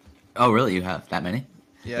 Oh, really? You have that many?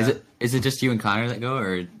 Yeah. Is it just you and Connor that go,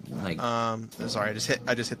 or like? Sorry, I just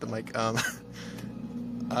hit the mic.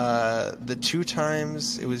 The 2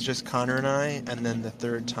 times it was just Connor and I, and then the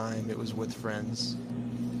 3rd time it was with friends.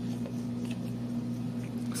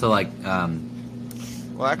 So like,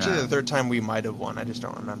 Well, actually, the third time we might have won. I just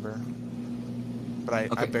don't remember.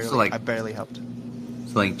 But I barely helped.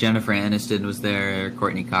 So like Jennifer Aniston was there,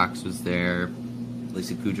 Courtney Cox was there,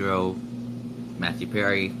 Lisa Kudrow, Matthew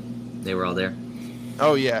Perry, they were all there.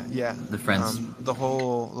 Oh yeah. The friends, the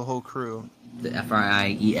whole crew. the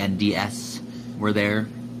Friends were there.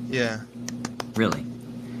 Yeah. Really?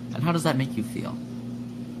 And how does that make you feel?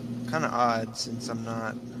 Kind of odd since I'm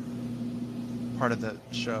not part of the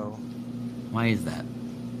show. Why is that?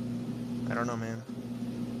 I don't know, man.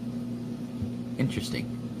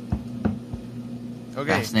 Interesting. Okay.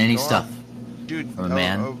 Fascinating stuff. Dude, from a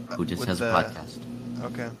man who just has a podcast.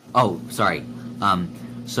 Okay. Oh, sorry.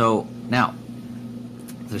 So now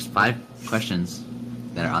there's 5 questions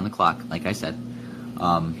that are on the clock, like I said.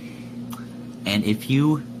 And if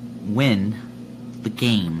you win the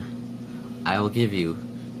game, I will give you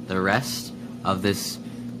the rest of this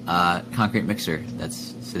concrete mixer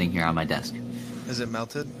that's sitting here on my desk. Is it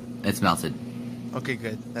melted? It's melted. Okay,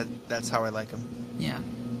 good. That's how I like them. Yeah.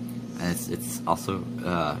 And it's also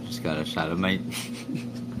just got a shot of my...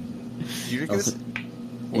 You also,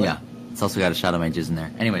 yeah. It's also got a shot of my jizz in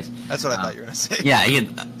there. Anyways. That's what I thought you were going to say.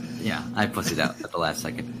 Yeah, I pussied out at the last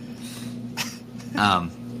second.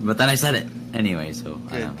 But then I said it anyway, so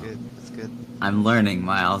good, I don't know. Good. That's good. I'm learning,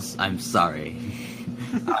 Miles. I'm sorry.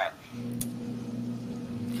 Alright.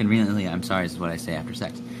 Conveniently, I'm sorry is what I say after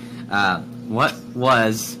sex. What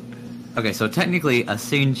was... Okay, so technically a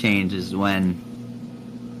scene change is when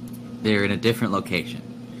they're in a different location.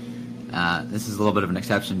 This is a little bit of an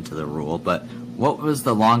exception to the rule, but what was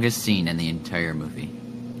the longest scene in the entire movie?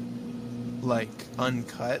 Like,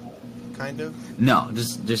 uncut, kind of? No,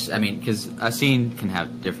 just I mean, because a scene can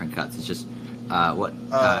have different cuts. It's just,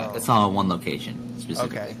 it's all in one location,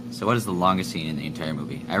 specifically. Okay. So what is the longest scene in the entire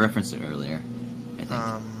movie? I referenced it earlier, I think.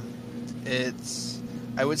 It's,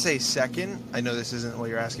 I would say second. I know this isn't what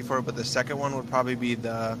you're asking for, but the second one would probably be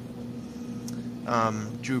the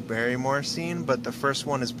Drew Barrymore scene, but the first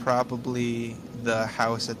one is probably the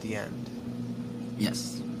house at the end.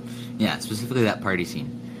 Yes. Yeah, specifically that party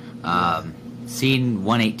scene. Scene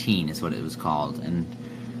 118 is what it was called, and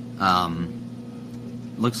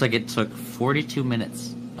looks like it took 42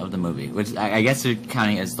 minutes of the movie, which I guess they're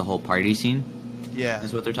counting as the whole party scene. Yeah.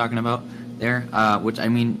 Is what they're talking about there, which, I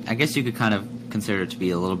mean, I guess you could kind of consider it to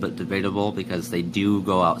be a little bit debatable because they do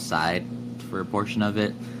go outside for a portion of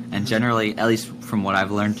it, and generally, at least from what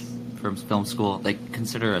I've learned from film school, they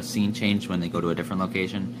consider a scene change when they go to a different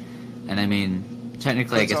location. And I mean,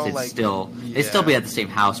 technically, I guess it'd still be at the same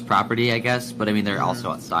house property, I guess, but I mean, they're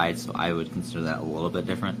also outside, so I would consider that a little bit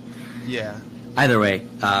different. Yeah. Either way,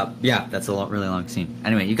 yeah, that's a really long scene.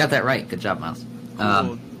 Anyway, you got that right. Good job, Miles.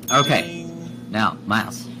 Cool. Okay, now,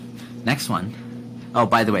 Miles, next one. Oh,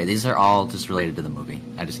 by the way, these are all just related to the movie.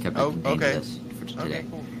 I just kept it contained to this for today.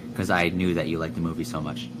 Because I knew that you liked the movie so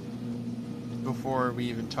much. Before we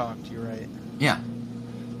even talked, you're right. Yeah.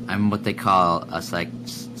 I'm what they call a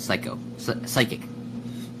psychic.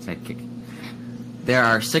 There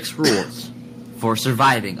are 6 rules for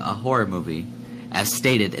surviving a horror movie as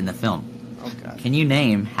stated in the film. Oh, God. Can you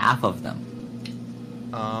name half of them?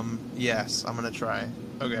 Yes, I'm going to try.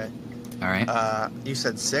 Okay. All right. You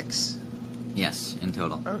said 6? Yes, in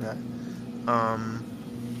total. Okay.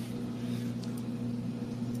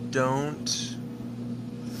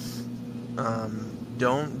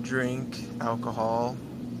 Don't drink alcohol,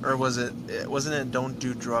 or wasn't it don't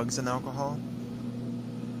do drugs and alcohol?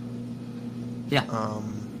 Yeah.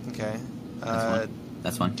 Okay.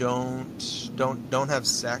 That's one. Don't have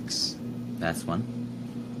sex. That's one.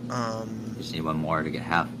 You just need one more to get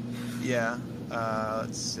half. Yeah.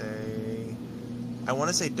 Let's say, I want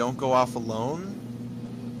to say don't go off alone.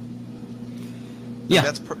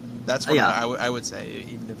 Yeah. That's what I would say,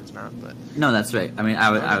 even if it's not. But no, that's right. I mean,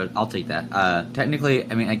 I'll take that. Technically,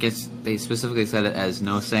 I mean, I guess they specifically said it as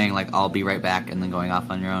no saying like I'll be right back and then going off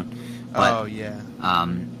on your own. But, yeah,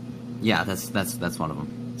 that's one of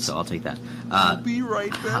them. So I'll take that. I'll be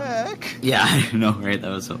right back. Yeah, I know, right?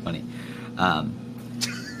 That was so funny. No,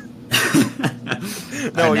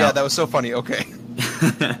 yeah, that was so funny. Okay.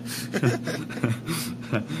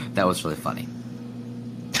 That was really funny.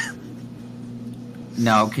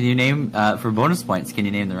 Now, can you name, for bonus points, can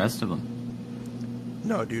you name the rest of them?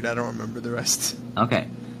 No, dude, I don't remember the rest. Okay.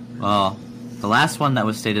 Well, the last one that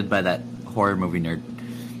was stated by that horror movie nerd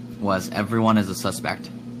was everyone is a suspect.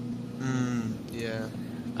 Yeah.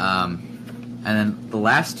 And then the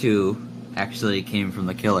last 2 actually came from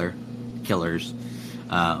the killers,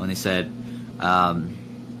 when they said,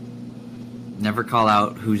 never call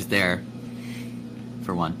out who's there,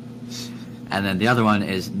 for one. And then the other one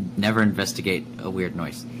is never investigate a weird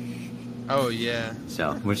noise. Oh, yeah.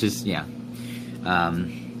 So, which is, yeah.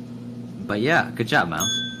 But yeah, good job,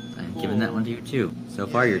 Miles. I'm giving that one to you, too. So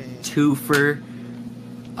far, you're Yay. 2 for...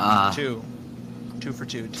 2. 2 for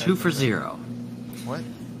 2. 2 for 0. What?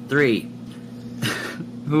 3.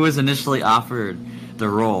 Who was initially offered the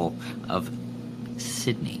role of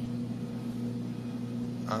Sydney?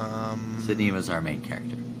 Sydney was our main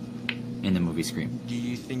character in the movie Scream. Do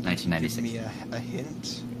you think 1996. you can give me a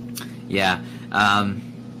hint? Yeah.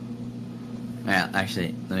 Yeah,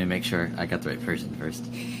 actually, let me make sure I got the right person first.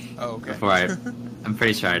 Oh, okay. Before I'm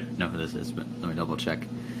pretty sure I know who this is, but let me double check.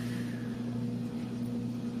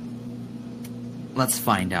 Let's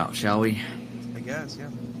find out, shall we? I guess, yeah.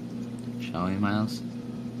 Shall we, Miles?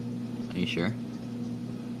 Are you sure?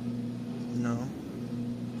 No.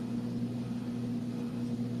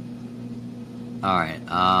 Alright,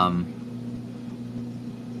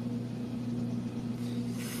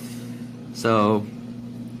 so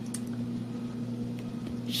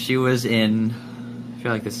she was in, I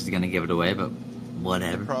feel like this is gonna give it away, but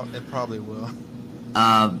whatever. It probably will.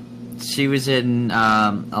 She was in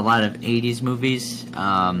a lot of 80s movies,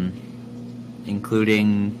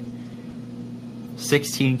 including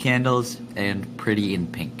 16 Candles and Pretty in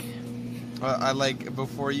Pink. I like,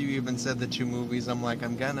 before you even said the 2 movies, I'm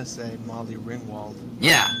gonna say Molly Ringwald.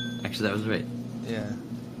 Yeah, actually that was right. Yeah.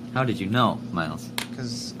 How did you know, Miles?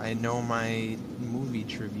 Because I know my movie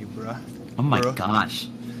trivia, bruh. Oh my Bruh. gosh.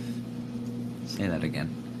 Say that again.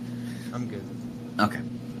 I'm good. Okay.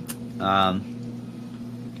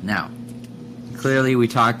 Now, clearly we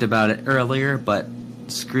talked about it earlier, but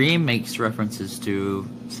Scream makes references to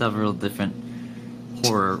several different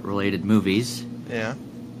horror-related movies Yeah.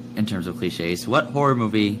 in terms of cliches. What horror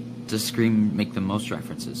movie does Scream make the most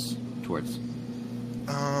references towards?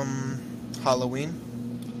 Halloween?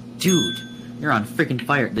 Dude, you're on freaking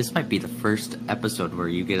fire. This might be the first episode where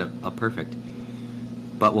you get a perfect.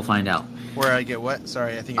 But we'll find out. Where I get what?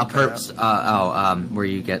 Sorry, I think A it cut purse. out. Where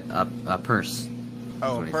you get a purse.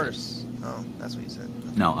 Oh, what a he purse. Oh, that's what you said.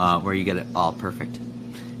 No, where you get it all perfect.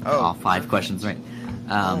 Oh, all 5 perfect. questions right.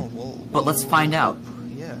 Well, But let's find out.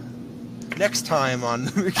 Yeah. Next time on...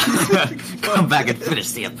 Come back and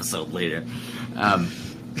finish the episode later.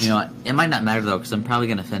 You know what? It might not matter though, because I'm probably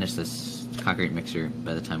gonna finish this concrete mixer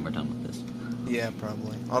by the time we're done with this. Yeah,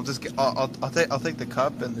 probably. I'll just get. I'll take the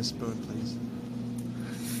cup and the spoon, please.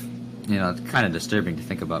 You know, it's kind of disturbing to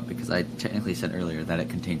think about because I technically said earlier that it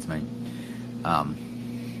contains my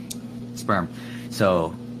sperm.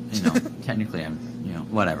 So, you know, technically I'm, you know,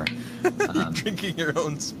 whatever. You're drinking your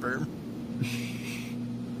own sperm.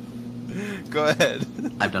 Go ahead.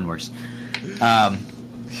 I've done worse.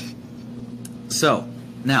 So,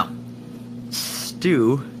 now,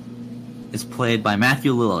 Stu is played by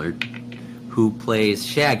Matthew Lillard, who plays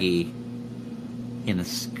Shaggy in the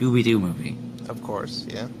Scooby-Doo movie. Of course,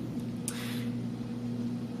 yeah.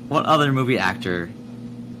 What other movie actor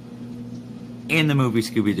in the movie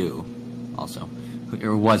Scooby-Doo, also,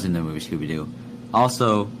 or was in the movie Scooby-Doo,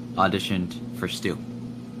 also auditioned for Stu?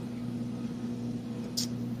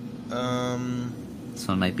 This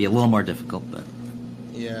one might be a little more difficult, but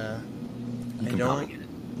Yeah. you I can probably don't get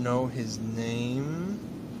it. know his name.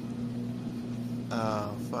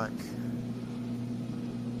 Oh, fuck.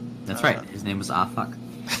 That's right. His name was Fuck.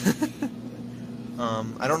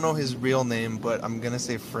 I don't know his real name, but I'm gonna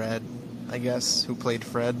say Fred, I guess, who played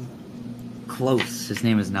Fred. Close. His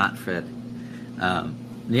name is not Fred.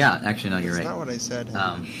 Yeah, actually, no, you're That's right. not what I said.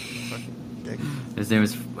 Fucking dick. His name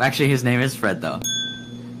is Fred, though.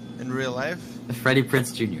 In real life? Freddie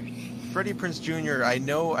Prinze Jr. Freddie Prinze Jr. I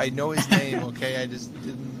know his name, okay? I just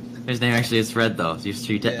didn't... His name actually is Fred, though. So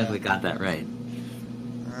you technically Yeah. got that right.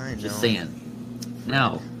 I know. Just saying.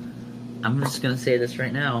 Now, I'm just gonna say this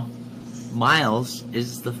right now. Miles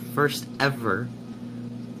is the first ever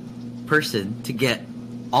person to get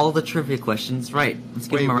all the trivia questions right. Let's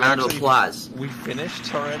give Wait, him a we round of actually- applause. We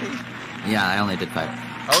finished already? Yeah, I only did 5.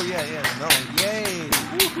 Oh, yeah, no. Yay!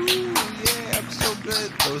 Woohoo! Yeah, I'm so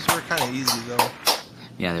good. Those were kind of easy, though.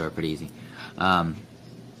 Yeah, they were pretty easy.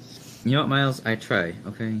 You know what, Miles? I try.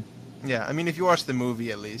 Okay. Yeah, I mean, if you watch the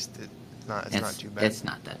movie, at least, it's not too bad. It's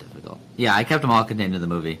not that difficult. Yeah, I kept them all contained in the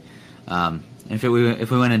movie. If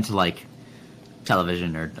we went into like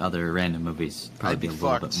television or other random movies, probably I'd be be a little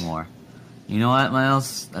fucked. bit more. You know what,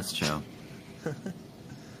 Miles? That's true.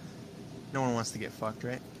 No one wants to get fucked,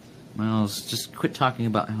 right? Miles, just quit talking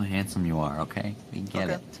about how handsome you are, okay? We get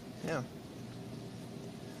Okay. it. Yeah.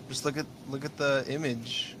 Just look at the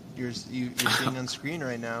image you're seeing on screen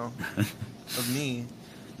right now of me,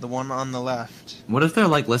 the one on the left. What if they're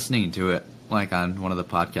like listening to it Like on one of the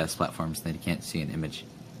podcast platforms, they can't see an image.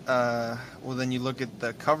 Well, then you look at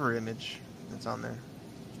the cover image that's on there.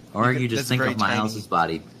 Or you just that's think very of Miles' tiny.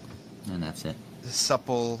 body, and that's it. The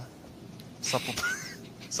supple,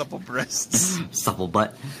 supple breasts. Supple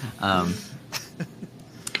butt.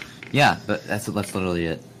 Yeah, but that's literally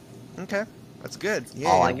it. Okay, that's good. Yeah,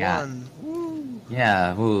 All I got. won. Woo.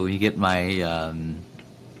 Yeah, ooh, you get my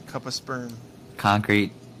Cup of sperm.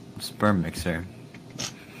 concrete sperm mixer.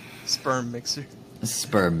 Sperm mixer.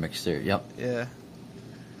 Sperm mixer, yep. Yeah.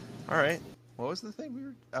 All right. What was the thing we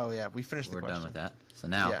were? Oh yeah, we finished the We're question. done with that. So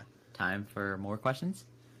now, Yeah. time for more questions?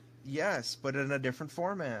 Yes, but in a different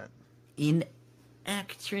format. In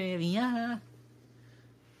Actrivia.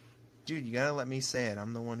 Dude, you gotta let me say it.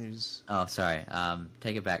 I'm the one who's Oh, sorry.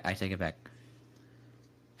 Take it back. I take it back.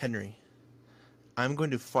 Henry. I'm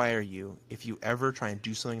going to fire you if you ever try and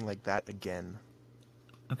do something like that again.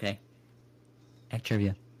 Okay.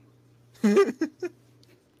 Actrivia. That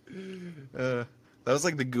was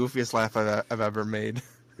like the goofiest laugh I've ever made.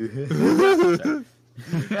 Sorry.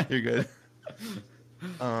 You're good.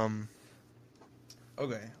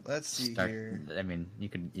 Okay, let's see Start, here. I mean, you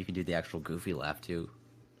can do the actual goofy laugh too.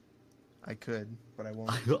 I could, but I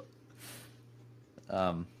won't.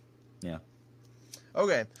 Yeah.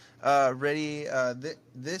 Okay, ready?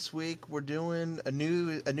 This week we're doing a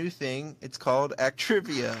new thing. It's called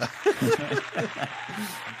Actrivia.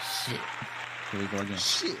 Shit. Here we go again.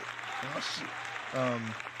 Shit. Oh shit.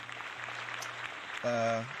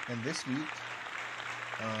 And this week,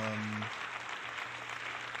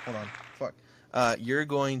 hold on. Fuck. You're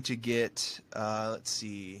going to get. Let's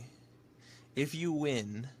see. If you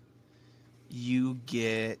win, you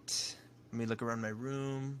get. Let me look around my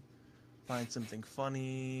room. Find something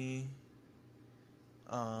funny.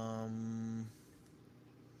 An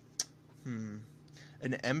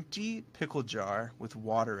empty pickle jar with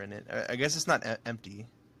water in it. I guess it's not empty.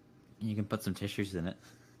 You can put some tissues in it.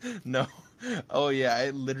 No. Oh yeah, I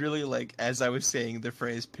literally, like, as I was saying the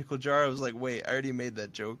phrase pickle jar, I was like, wait, I already made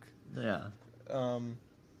that joke. Yeah.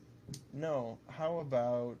 No. How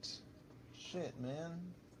about shit, man?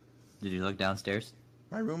 Did you look downstairs?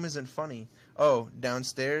 My room isn't funny. Oh,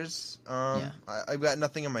 downstairs? Yeah. I've got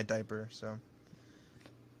nothing in my diaper, so.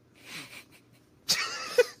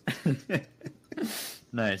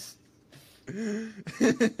 Nice.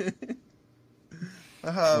 What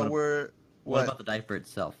about the diaper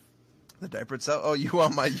itself? The diaper itself? Oh, you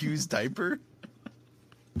want my used diaper?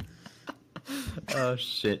 Oh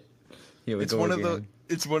shit. Here we It's go one again. of the.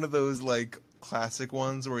 It's one of those, like, classic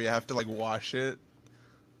ones where you have to, like, wash it,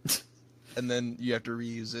 and then you have to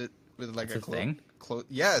reuse it with, like, That's a thing?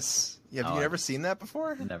 Yes. Have Oh, you ever seen that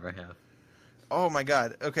before? Never have. Oh my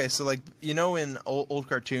god. Okay, so, like, you know, in old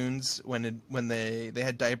cartoons when they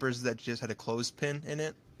had diapers that just had a clothespin in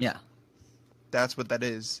it. Yeah. That's what that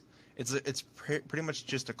is. It's pretty much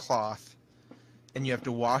just a cloth, and you have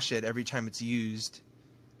to wash it every time it's used.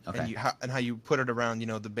 Okay. And how you put it around, you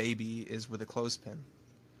know, the baby is with a clothespin.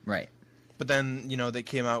 Right. But then, you know, they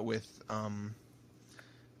came out with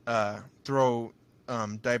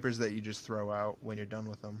diapers that you just throw out when you're done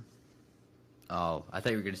with them. Oh, I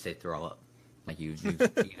thought you were gonna say throw up. Like you eat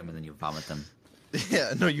them and then you vomit them.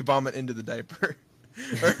 Yeah, no, you vomit into the diaper.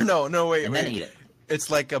 Or no, wait, And wait. then eat it. It's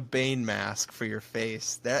like a Bane mask for your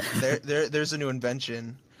face. There's a new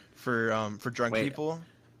invention for drunk Wait. people.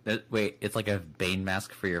 Wait, it's like a Bane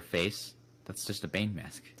mask for your face? That's just a Bane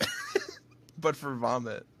mask. But for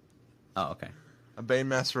vomit. Oh, okay. A Bane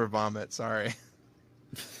mask for vomit, sorry.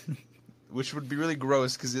 Which would be really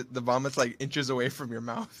gross because the vomit's like inches away from your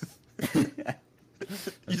mouth. So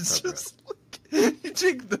you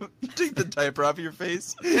take the diaper off your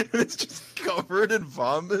face and it's just covered in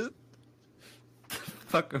vomit.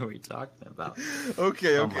 Fuck are we talking about?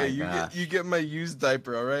 Okay, Oh my you get my used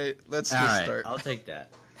diaper, all right? Let's just Alright, start. I'll take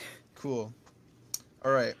that. Cool.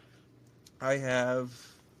 All right. I have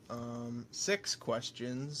 6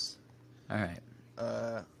 questions. Alright.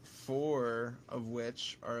 4 of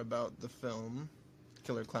which are about the film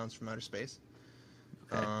Killer Clowns from Outer Space.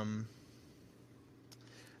 Okay.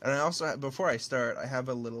 And I also before I start, I have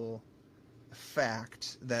a little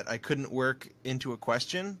fact that I couldn't work into a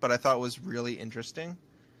question, but I thought was really interesting.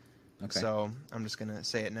 Okay. So I'm just gonna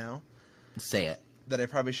say it now. Say it. That I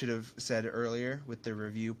probably should have said earlier with the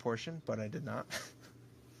review portion, but I did not.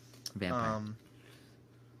 Vampire.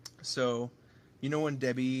 So, you know when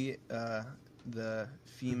Debbie, the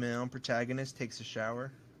female protagonist, takes a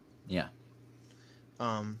shower? Yeah.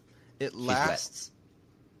 It lasts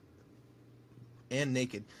and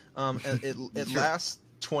naked. It lasts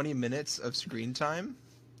 20 minutes of screen time.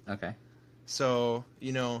 Okay. So,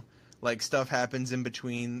 you know, like stuff happens in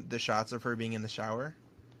between the shots of her being in the shower,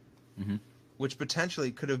 Mm-hmm. which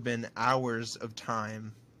potentially could have been hours of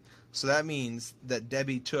time. So that means that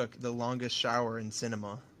Debbie took the longest shower in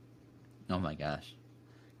cinema. Oh my gosh.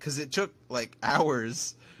 Because it took like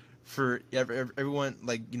hours for everyone,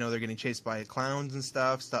 like, you know, they're getting chased by clowns and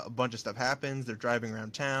stuff. A bunch of stuff happens. They're driving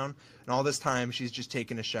around town. And all this time, she's just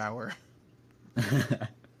taking a shower.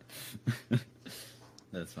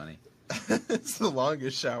 That's funny. It's the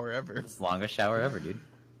longest shower ever. It's the longest shower ever, dude.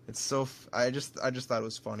 It's so... I just thought it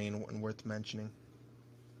was funny and worth mentioning.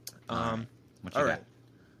 What you got?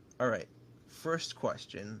 All right. First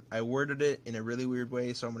question. I worded it in a really weird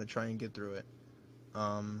way, so I'm going to try and get through it.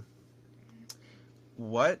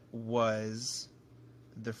 What was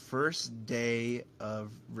the first day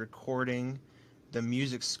of recording the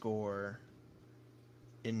music score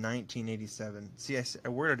in 1987? See, I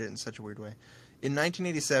worded it in such a weird way. In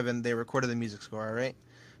 1987, they recorded the music score, all right?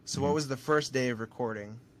 So what was the first day of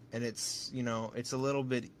recording? And it's, you know, it's a little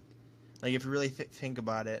bit... Like, if you really think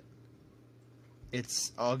about it,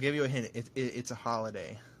 it's... I'll give you a hint. It's a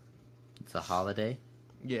holiday. It's a holiday?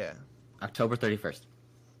 Yeah. October 31st.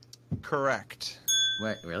 Correct.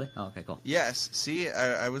 Wait, really? Oh, okay, cool. Yes. See,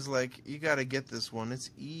 I was like, you gotta get this one. It's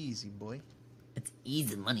easy, boy. It's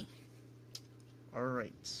easy money. All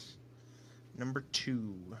right. Number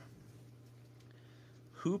 2.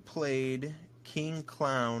 Who played King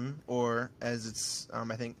Clown, or as it's,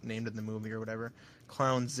 I think, named in the movie or whatever,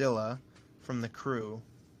 Clownzilla from The Crew?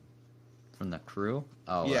 From The Crew?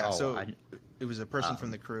 Oh, yeah, oh, so it was a person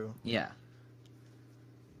from The Crew. Yeah.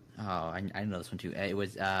 Oh, I know this one too. It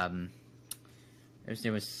was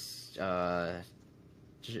was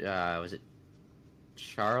it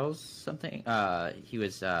Charles something? He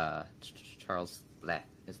was Charles.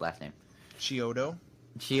 His last name. Chiodo.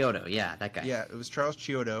 Chiodo, yeah, that guy. Yeah, it was Charles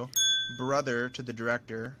Chiodo, brother to the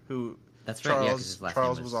director, who... That's right, yeah, 'cause his last name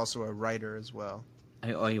Charles was also a writer as well.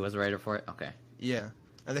 Oh, he was a writer for it? Okay. Yeah.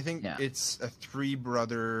 And I think it's a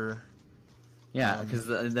 3-brother... Yeah, because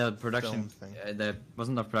the production... thing.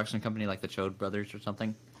 Wasn't the production company like the Chode Brothers or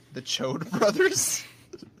something? The Chode Brothers?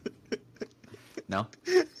 No?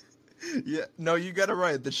 Yeah, no, you got it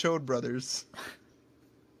right. The Chode Brothers.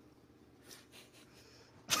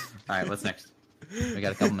 Alright, what's next? We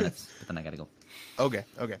got a couple minutes, but then I gotta go. Okay.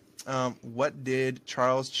 What did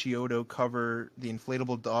Charles Chiodo cover the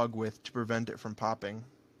inflatable dog with to prevent it from popping?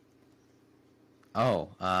 Oh,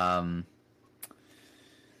 I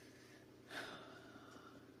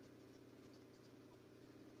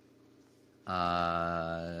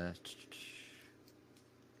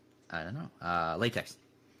don't know. Latex.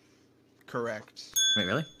 Correct. Wait,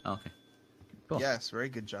 really? Oh, okay. Cool. Yes, very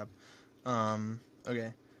good job.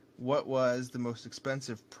 Okay. What was the most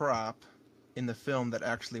expensive prop in the film that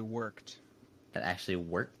actually worked? That actually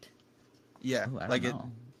worked? Yeah, Ooh, I don't like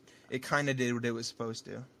know. it kind of did what it was supposed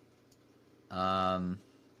to.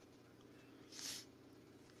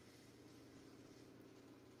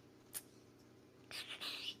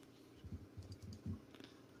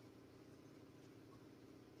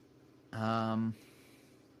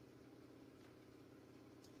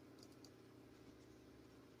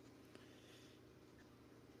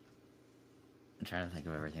 I'm trying to think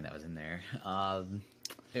of everything that was in there.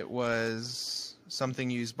 It was something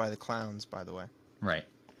used by the clowns, by the way. Right.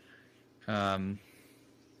 Excuse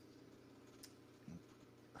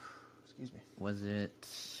me. Was it,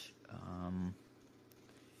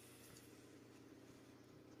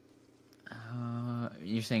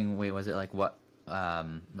 you're saying, wait, was it like what,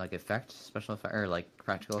 like effect, special effect, or like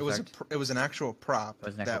practical effect? It was an actual prop. It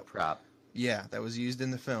was an actual prop. Yeah, that was used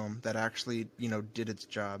in the film that actually, you know, did its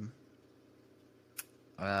job.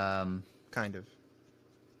 Kind of.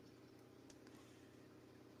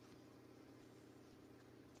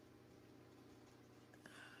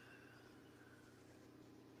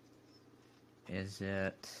 Is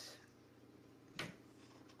it...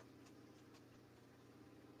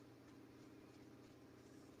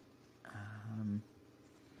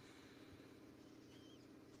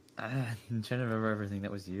 I'm trying to remember everything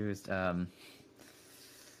that was used. I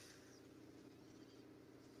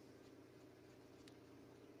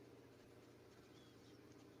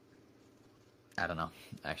don't know.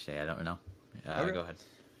 Actually, I don't know. Okay. Go ahead.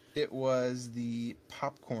 It was the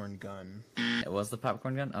popcorn gun. It was the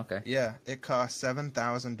popcorn gun? Okay. Yeah, it cost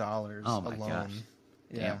 $7,000 Oh my alone. gosh.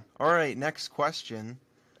 Yeah. Damn. All right, next question.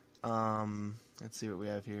 Let's see what we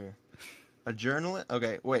have here. A journalist.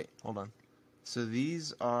 Okay, wait, hold on. So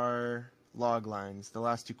these are log lines. The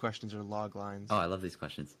last 2 questions are log lines. Oh, I love these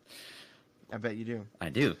questions. I bet you do. I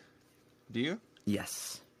do. Do you?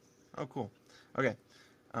 Yes. Oh, cool. Okay.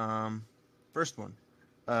 First one.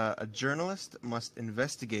 A journalist must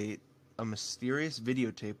investigate a mysterious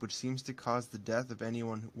videotape which seems to cause the death of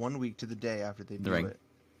anyone 1 week to the day after they view Ring. it.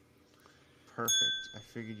 Perfect. I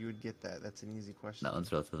figured you would get that. That's an easy question. That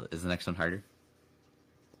one's relatively. Is the next one harder?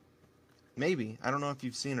 Maybe. I don't know if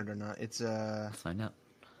you've seen it or not. It's Let's find out.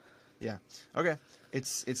 yeah. Okay.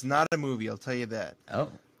 It's not a movie, I'll tell you that. Oh.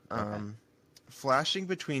 Okay. Flashing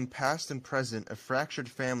between past and present, a fractured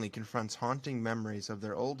family confronts haunting memories of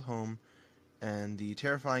their old home and the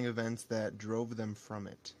terrifying events that drove them from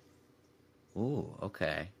it. Ooh.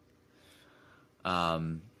 Okay.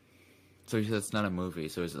 So you said it's not a movie.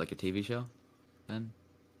 So is it like a TV show? Then.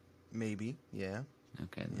 Maybe. Yeah.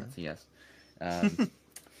 Okay, Yeah. that's a yes.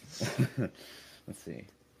 Let's see.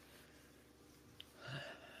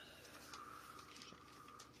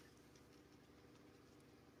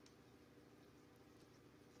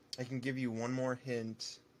 I can give you one more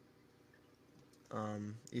hint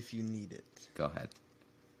if you need it. Go ahead.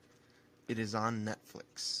 It is on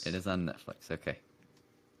Netflix. It is on Netflix. Okay.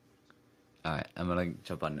 All right, I'm gonna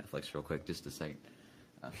jump on Netflix real quick, just a second.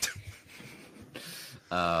 Let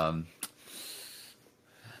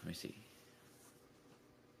me see.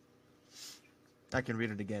 I can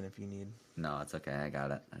read it again if you need. No, it's okay. I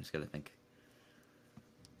got it. I just gotta think.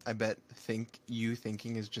 I bet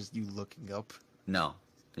thinking is just you looking up. No.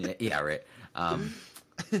 Yeah, right.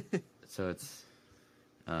 So it's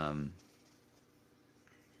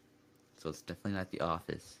definitely not The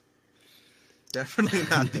Office. Definitely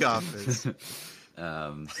not The Office.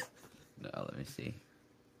 No, let me see.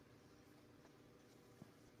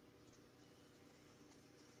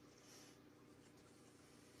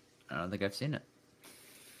 I don't think I've seen it.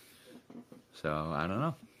 So, I don't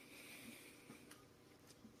know.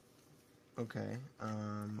 Okay.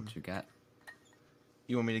 What you got?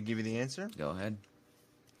 You want me to give you the answer? Go ahead.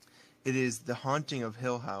 It is The Haunting of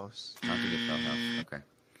Hill House. Not to get Fell House. Okay.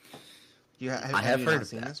 I have you heard not of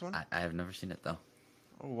seen that. this one? I have never seen it, though.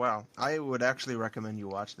 Oh, wow. I would actually recommend you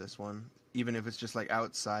watch this one, even if it's just like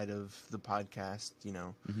outside of the podcast,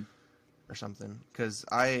 Mhm. or something. Because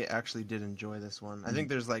I actually did enjoy this one. I think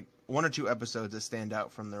there's like one or two episodes that stand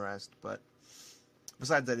out from the rest, but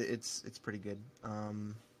besides that, it's pretty good.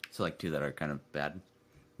 So, like, two that are kind of bad?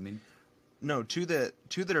 I mean? No, two that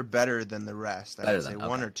are better than the rest. I Better would say than,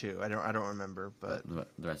 one okay. or two. I don't remember, but The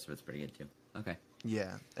rest of it's pretty good, too. Okay.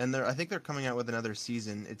 yeah. And I think they're coming out with another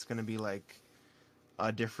season. It's going to be like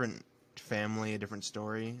a different family, a different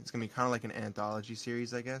story. It's going to be kind of like an anthology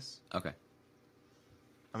series, I guess. Okay.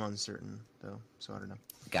 I'm uncertain, though, so I don't know.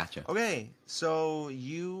 Gotcha. Okay, so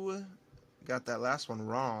you got that last one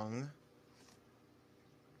wrong.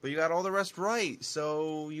 But you got all the rest right,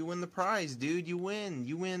 so you win the prize, dude. You win.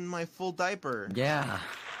 You win my full diaper. Yeah.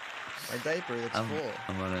 My diaper that's I'm full.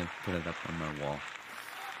 gonna put it up on my wall.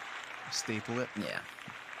 Staple it. Yeah.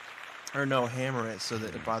 Or no, hammer it so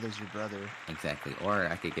that it bothers your brother. Exactly. Or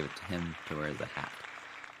I could give it to him to wear as a hat.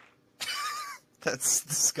 That's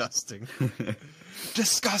disgusting.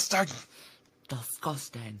 Disgusting!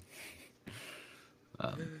 Disgusting.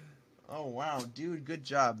 Oh, wow. Dude, good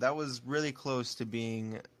job. That was really close to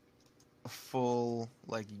being full,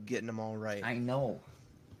 like, getting them all right. I know.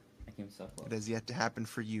 I came so close. It has yet to happen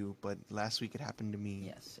for you, but last week it happened to me.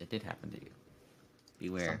 Yes, it did happen to you.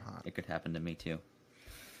 Beware. Somehow. It could happen to me too.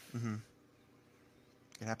 Mm-hmm.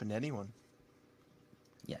 It could happen to anyone.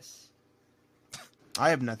 Yes. I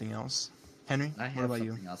have nothing else. Henry, I have what about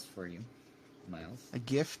something you? else for you, Miles. A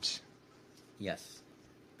gift? Yes.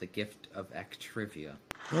 The gift of Actrivia.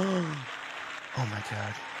 Oh my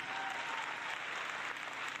god.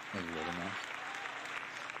 Are you ready, Miles?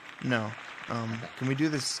 No. Can we do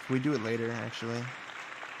this? Can we do it later, actually?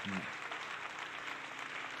 No.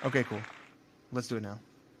 Okay, cool. Let's do it now.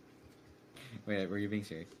 Wait, were you being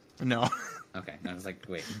serious? No. Okay, I was like,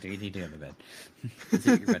 wait, do you need to go to bed? Is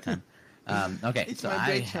it your bedtime? Okay, It's so my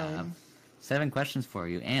I bedtime. have 7 questions for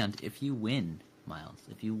you, and if you win, Miles,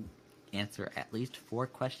 if you answer at least 4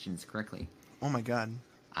 questions correctly, Oh my god.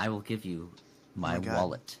 I will give you my God.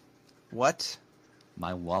 wallet. What?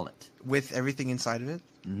 My wallet. With everything inside of it?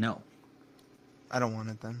 No. I don't want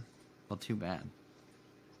it then. Well, too bad.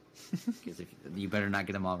 Because if you better not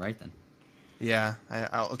get them all right, then Yeah,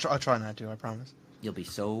 I'll try not to, I promise. you'll be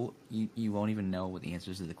so you won't even know what the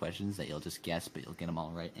answers to the questions that you'll just guess, but you'll get them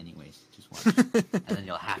all right anyways. Just watch, and then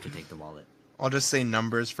you'll have to take the wallet. I'll just say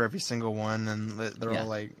numbers for every single one, and they're Yeah. all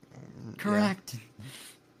like... Correct.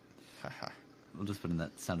 Haha. We'll just put in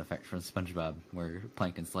that sound effect from SpongeBob where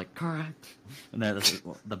Plankton's like, correct. And that's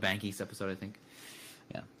the Bankies episode, I think.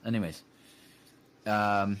 Yeah. Anyways.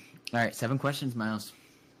 All right, 7 questions, Miles.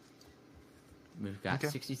 We've got Okay.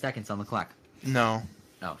 60 seconds on the clock. No.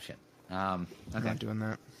 Oh, shit. I'm Okay. not doing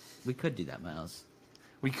that. We could do that, Miles.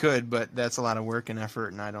 We could, but that's a lot of work and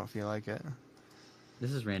effort, and I don't feel like it.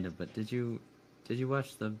 This is random, but did you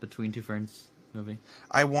watch the Between Two Ferns movie?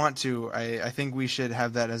 I want to. I think we should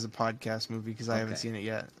have that as a podcast movie because I haven't Okay. seen it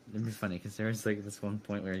yet. It'd be funny because there's like this one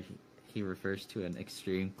point where he refers to an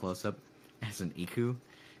extreme close up as an EQ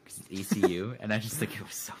because it's ECU, and I just think it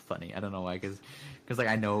was so funny. I don't know why, because like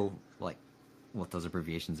I know like what those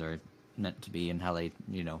abbreviations are meant to be and how they,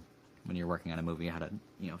 you know, when you're working on a movie, how to,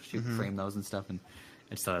 you know, shoot frame those and stuff, and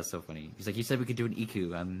I just thought it was so funny. He's like, you said we could do an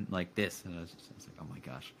EQ on like this, and I was like, oh my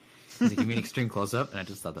gosh. He's like, you mean extreme close up? And I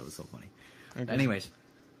just thought that was so funny. Okay. Anyways,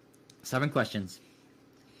 7 questions.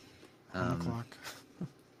 On the clock.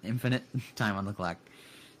 Infinite time on the clock.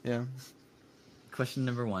 Yeah. Question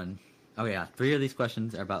number 1. Oh yeah, 3 of these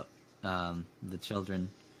questions are about the children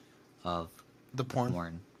of The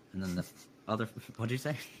porn. and then the other. What did you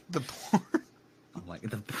say? The porn. Oh my,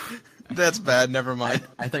 the. That's bad. Never mind.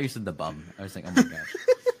 I thought you said the bum. I was like, oh my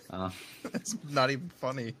gosh. That's not even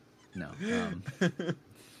funny. No.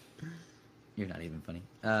 You're not even funny.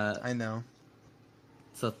 I know.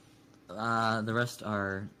 So, the rest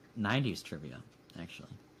are 90s trivia, actually.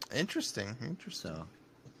 Interesting. So,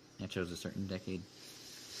 I chose a certain decade.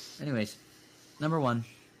 Anyways, number 1.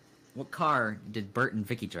 What car did Bert and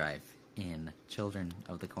Vicky drive in Children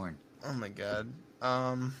of the Corn? Oh my god.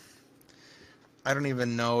 I don't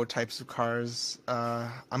even know types of cars.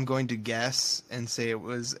 I'm going to guess and say it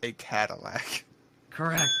was a Cadillac.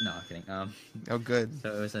 Correct. No, I'm kidding. Oh, good.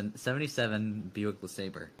 So it was a 77 Buick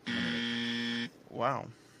LeSabre. Wow.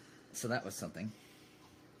 So that was something.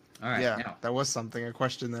 All right. Yeah, Now, that was something. A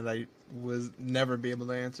question that I was never be able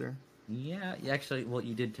to answer. yeah, you actually, well,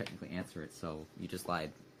 you did technically answer it, so you just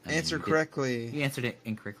lied. Answer you did- correctly. You answered it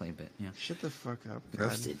incorrectly a bit. Yeah. Shut the fuck up. God.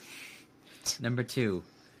 Roasted. Number 2.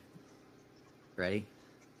 Ready?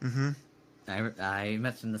 Mm-hmm. I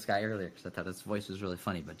mentioned this guy earlier because I thought his voice was really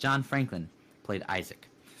funny. But John Franklin played Isaac,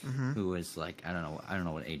 who was like, I don't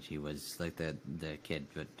know what age he was, like the kid,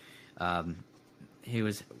 but he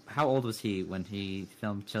was. How old was he when he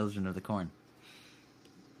filmed Children of the Corn?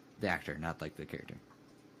 The actor, not like the character.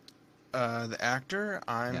 The actor,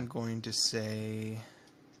 I'm going to say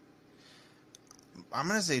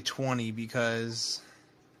 20 because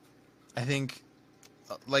I think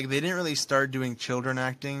like they didn't really start doing children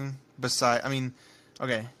acting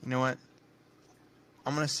okay, you know what?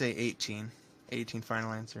 I'm going to say 18. 18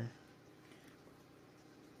 final answer.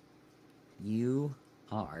 You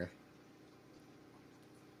are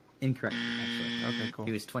incorrect, actually. Okay, cool.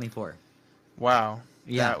 He was 24. Wow.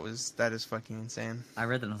 Yeah. That is fucking insane. I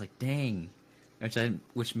read that and I was like, dang.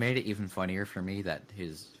 Which made it even funnier for me that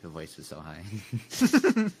his voice was so high.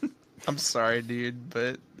 I'm sorry, dude,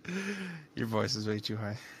 but your voice is way too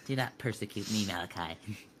high. Do not persecute me, Malachi.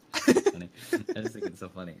 Funny. I just think it's so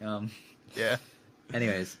funny. Yeah.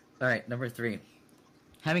 Anyways, all right, number 3.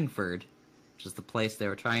 Hemmingford, which is the place they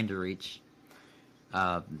were trying to reach.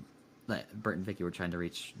 That Bert and Vicky were trying to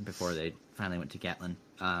reach before they finally went to Gatlin.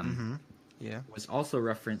 Yeah. Was also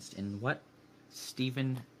referenced in what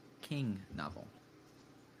Stephen King novel?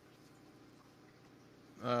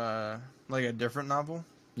 Like a different novel?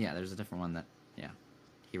 Yeah, there's a different one that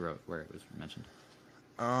he wrote where it was mentioned.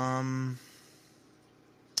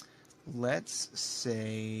 Let's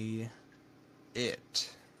say It.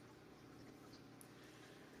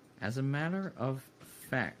 As a matter of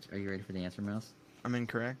fact, are you ready for the answer, Miles? I'm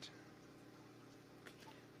incorrect.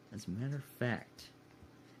 As a matter of fact,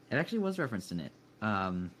 it actually was referenced in it.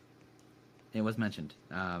 It was mentioned.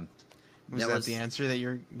 Was that the answer that you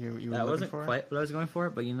were That looking wasn't for? quite what I was going for,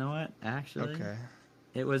 but you know what? Actually, Okay.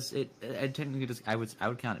 it was. It technically just. I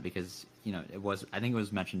would count it because it was. I think it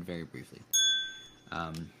was mentioned very briefly.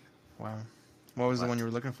 Wow. What was the What? one you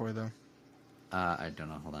were looking for, though? I don't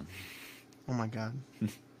know. Hold on. Oh my god.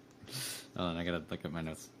 Hold on. I gotta look at my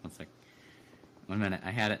notes. 1 sec. 1 minute.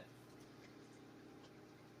 I had it.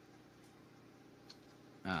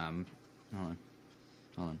 Hold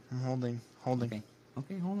on. I'm holding. Okay.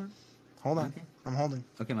 Okay. Hold on. Hold on. Okay. I'm holding.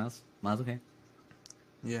 Okay, Miles. Miles. Okay.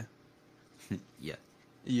 Yeah. Yeah.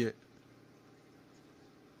 Yeah.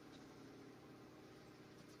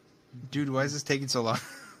 Dude, why is this taking so long?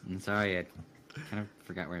 I'm sorry. I kind of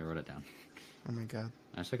forgot where I wrote it down. Oh my god.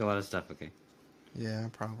 I took a lot of stuff. Okay. Yeah,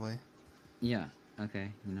 probably. Yeah.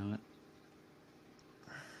 Okay. You know what?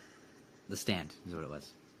 The Stand is what it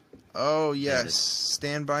was. Oh, it yes. is.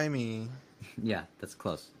 Stand By Me. Yeah, that's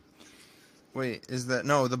close. Wait, is that...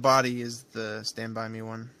 No, The Body is the Stand By Me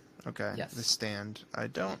one. Okay. Yes. The Stand. I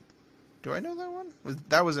don't... Do I know that one?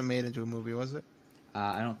 That wasn't made into a movie, was it?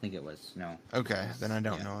 I don't think it was. No. Okay, then I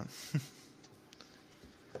don't Yeah. know it.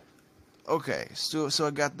 Okay, so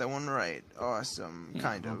I got that one right. Awesome, Yeah,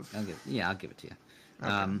 kind I'll- of. I'll give it to you.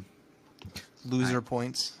 Okay. Loser alright.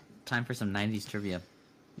 points. Time for some 90s trivia.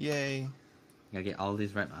 Yay. Gotta get all of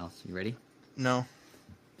these right, Miles. You ready? No.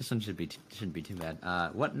 This one shouldn't be too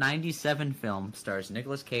bad. What 97 film stars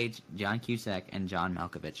Nicolas Cage, John Cusack, and John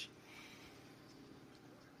Malkovich?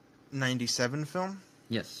 97 film?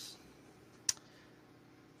 Yes.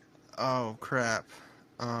 Oh, crap.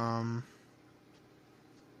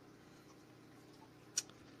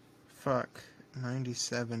 Fuck.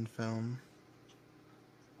 97 film.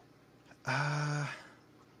 I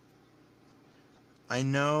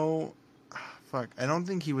know... Fuck. I don't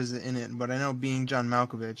think he was in it, but I know Being John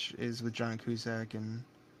Malkovich is with John Cusack and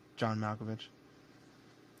John Malkovich.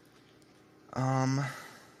 And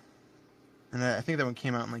I think that one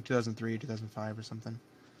came out in like 2003, 2005 or something.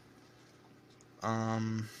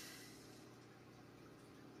 I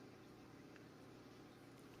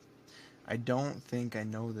don't think I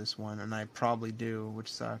know this one, and I probably do, which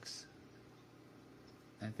sucks.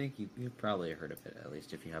 I think you've probably heard of it, at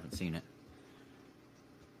least if you haven't seen it.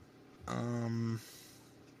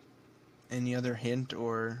 Any other hint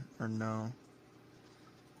or no?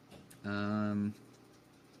 Trying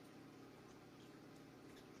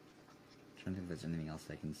to think if there's anything else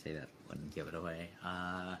I can say that wouldn't give it away.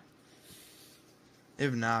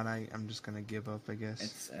 If not, I'm just gonna give up, I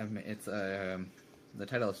guess. The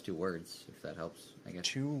title is 2 words, if that helps, I guess.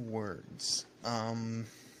 2 words.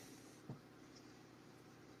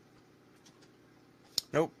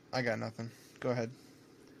 Nope, I got nothing. Go ahead.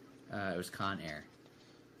 It was Con Air.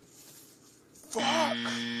 Fuck!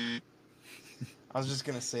 I was just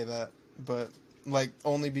gonna say that, but like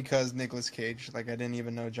only because Nicolas Cage. Like I didn't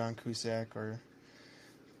even know John Cusack or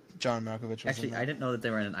John Malkovich was Actually, in that. I didn't know that they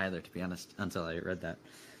were in it either, to be honest, until I read that.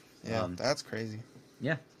 Yeah, that's crazy.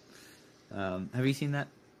 Yeah. Have you seen that?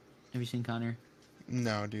 Have you seen Con Air?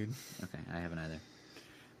 No, dude. Okay, I haven't either.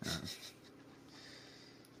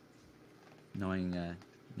 Knowing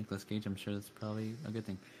Nicolas Cage, I'm sure that's probably a good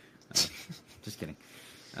thing. Just kidding.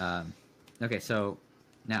 Okay, so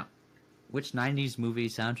now, which 90s movie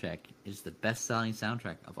soundtrack is the best-selling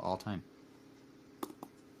soundtrack of all time?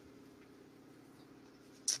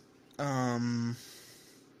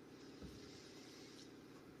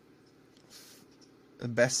 The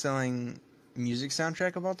best-selling music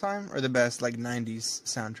soundtrack of all time, or the best like '90s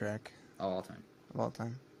soundtrack All time. of all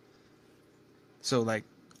time? So like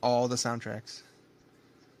all the soundtracks.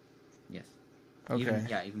 Yes. Okay.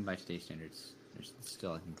 Even by today's standards, there's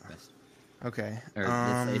still, I think, the best. Okay. Or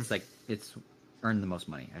it's earned the most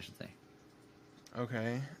money, I should say.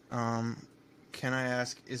 Okay. Can I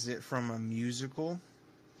ask, is it from a musical?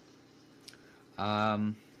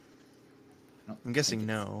 I'm I'm guessing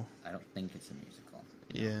no. I don't think it's a musical.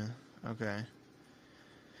 Yeah. Okay.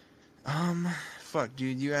 Fuck,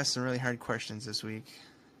 dude, you asked some really hard questions this week.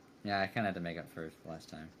 Yeah, I kind of had to make up for it last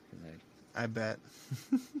time. 'Cause I bet.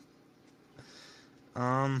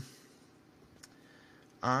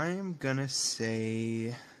 I'm gonna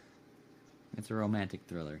say it's a romantic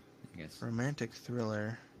thriller, I guess. romantic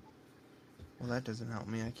thriller. Well, that doesn't help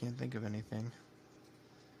me. I can't think of anything.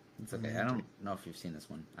 It's okay. I don't know if you've seen this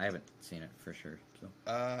one. I haven't seen it for sure. So.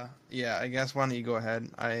 Yeah, I guess why don't you go ahead?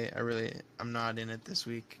 I'm not in it this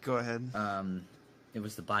week. Go ahead. It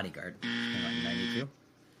was The Bodyguard. It came out in '92.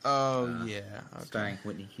 Oh, yeah. Okay. Starring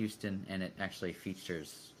Whitney Houston, and it actually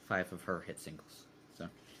features 5 of her hit singles. So.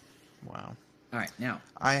 Wow. All right, now.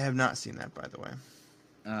 I have not seen that, by the way.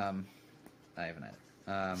 I haven't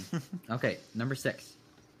either. Okay, number 6.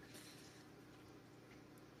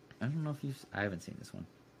 I don't know if I haven't seen this one.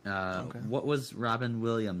 Okay. What was Robin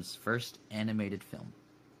Williams' first animated film?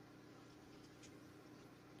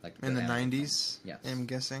 Like In the animated 90s? film. Yes. I'm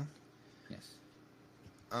guessing. Yes.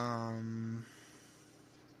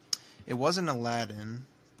 It wasn't Aladdin.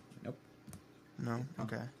 Nope. No?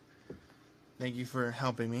 Okay. Thank you for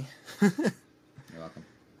helping me. You're welcome.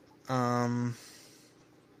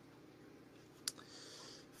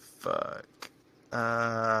 Fuck.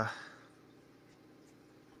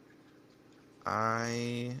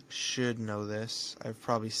 I should know this. I've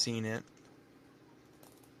probably seen it.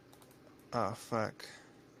 Oh, fuck.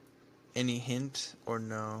 Any hint or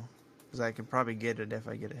no? Because I could probably get it if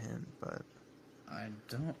I get a hint, but... I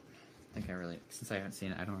don't think since I haven't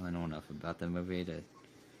seen it, I don't really know enough about the movie to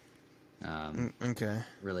okay.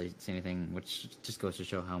 really say anything, which just goes to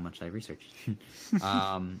show how much I researched.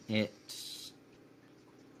 Let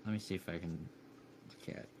me see if I can look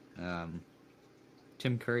at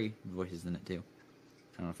Tim Curry voices in it too.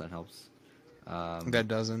 I don't know if that helps. That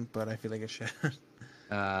doesn't, but I feel like it should.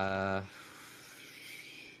 I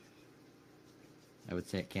I would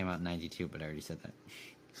say it came out in 92, but I already said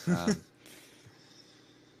that.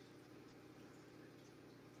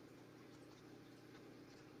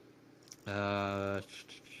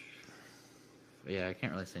 Yeah, I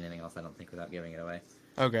can't really say anything else, I don't think, without giving it away.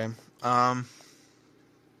 Okay.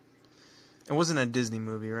 It wasn't a Disney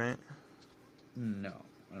movie, right? No,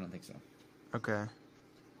 I don't think so. Okay.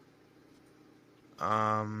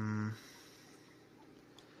 I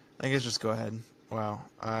guess just go ahead. Wow.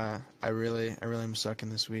 I really am sucking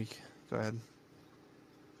this week. Go ahead.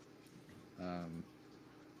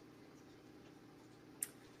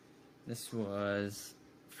 This was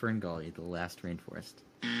Ferngully, The Last Rainforest.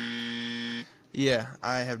 Yeah,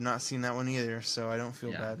 I have not seen that one either, so I don't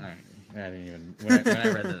feel bad. I didn't even when I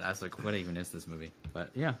read that, I was like, "What even is this movie?" But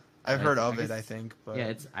yeah, I've heard of it, I think. But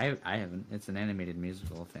yeah, I haven't. It's an animated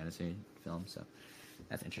musical fantasy film, so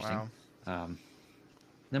that's interesting. Wow.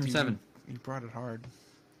 Number 7. You brought it hard.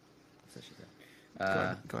 So she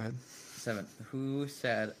said. Go ahead. 7. Who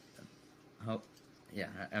said? Oh, yeah.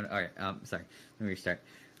 All right. Sorry. Let me restart.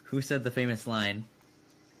 Who said the famous line?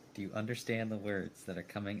 Do you understand the words that are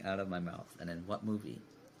coming out of my mouth? And in what movie?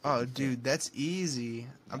 Oh, dude, that's easy.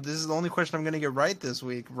 This is the only question I'm gonna get right this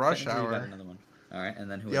week. Rush Technically, you got Hour. another one. All right,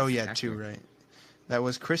 and then who? Oh was yeah, the 2 actor? right. That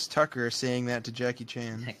was Chris Tucker saying that to Jackie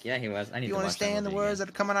Chan. Heck yeah, he was. I need You to watch understand that the movie words again.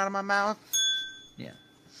 that are coming out of my mouth? Yeah.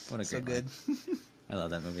 What a So great good. line. I love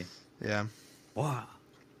that movie. Yeah. Wow.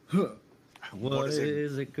 What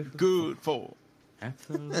is it good? Good for.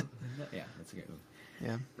 Absolutely. Yeah, that's a great movie.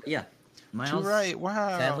 Yeah. Yeah. Miles, 2 right.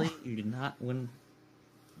 Wow. sadly, you did not win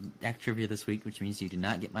Actrivia this week, which means you did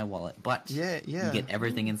not get my wallet, but Yeah. you get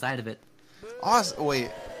everything inside of it. Awesome. Wait.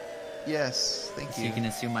 Yes. Thank So you. you can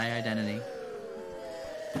assume my identity.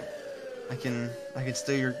 I can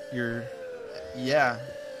steal your. Yeah.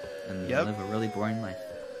 And Yep. live a really boring life.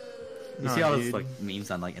 You No, see all those dude. like memes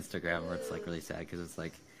on like Instagram where it's like really sad because it's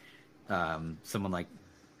like someone like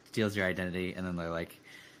steals your identity and then they're like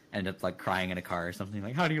end up like crying in a car or something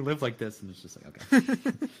like, how do you live like this? And it's just like,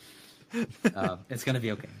 okay. It's gonna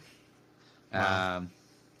be okay. Wow.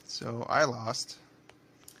 So I lost.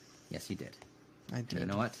 Yes, you did. I And did. you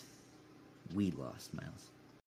know what? We lost, Miles.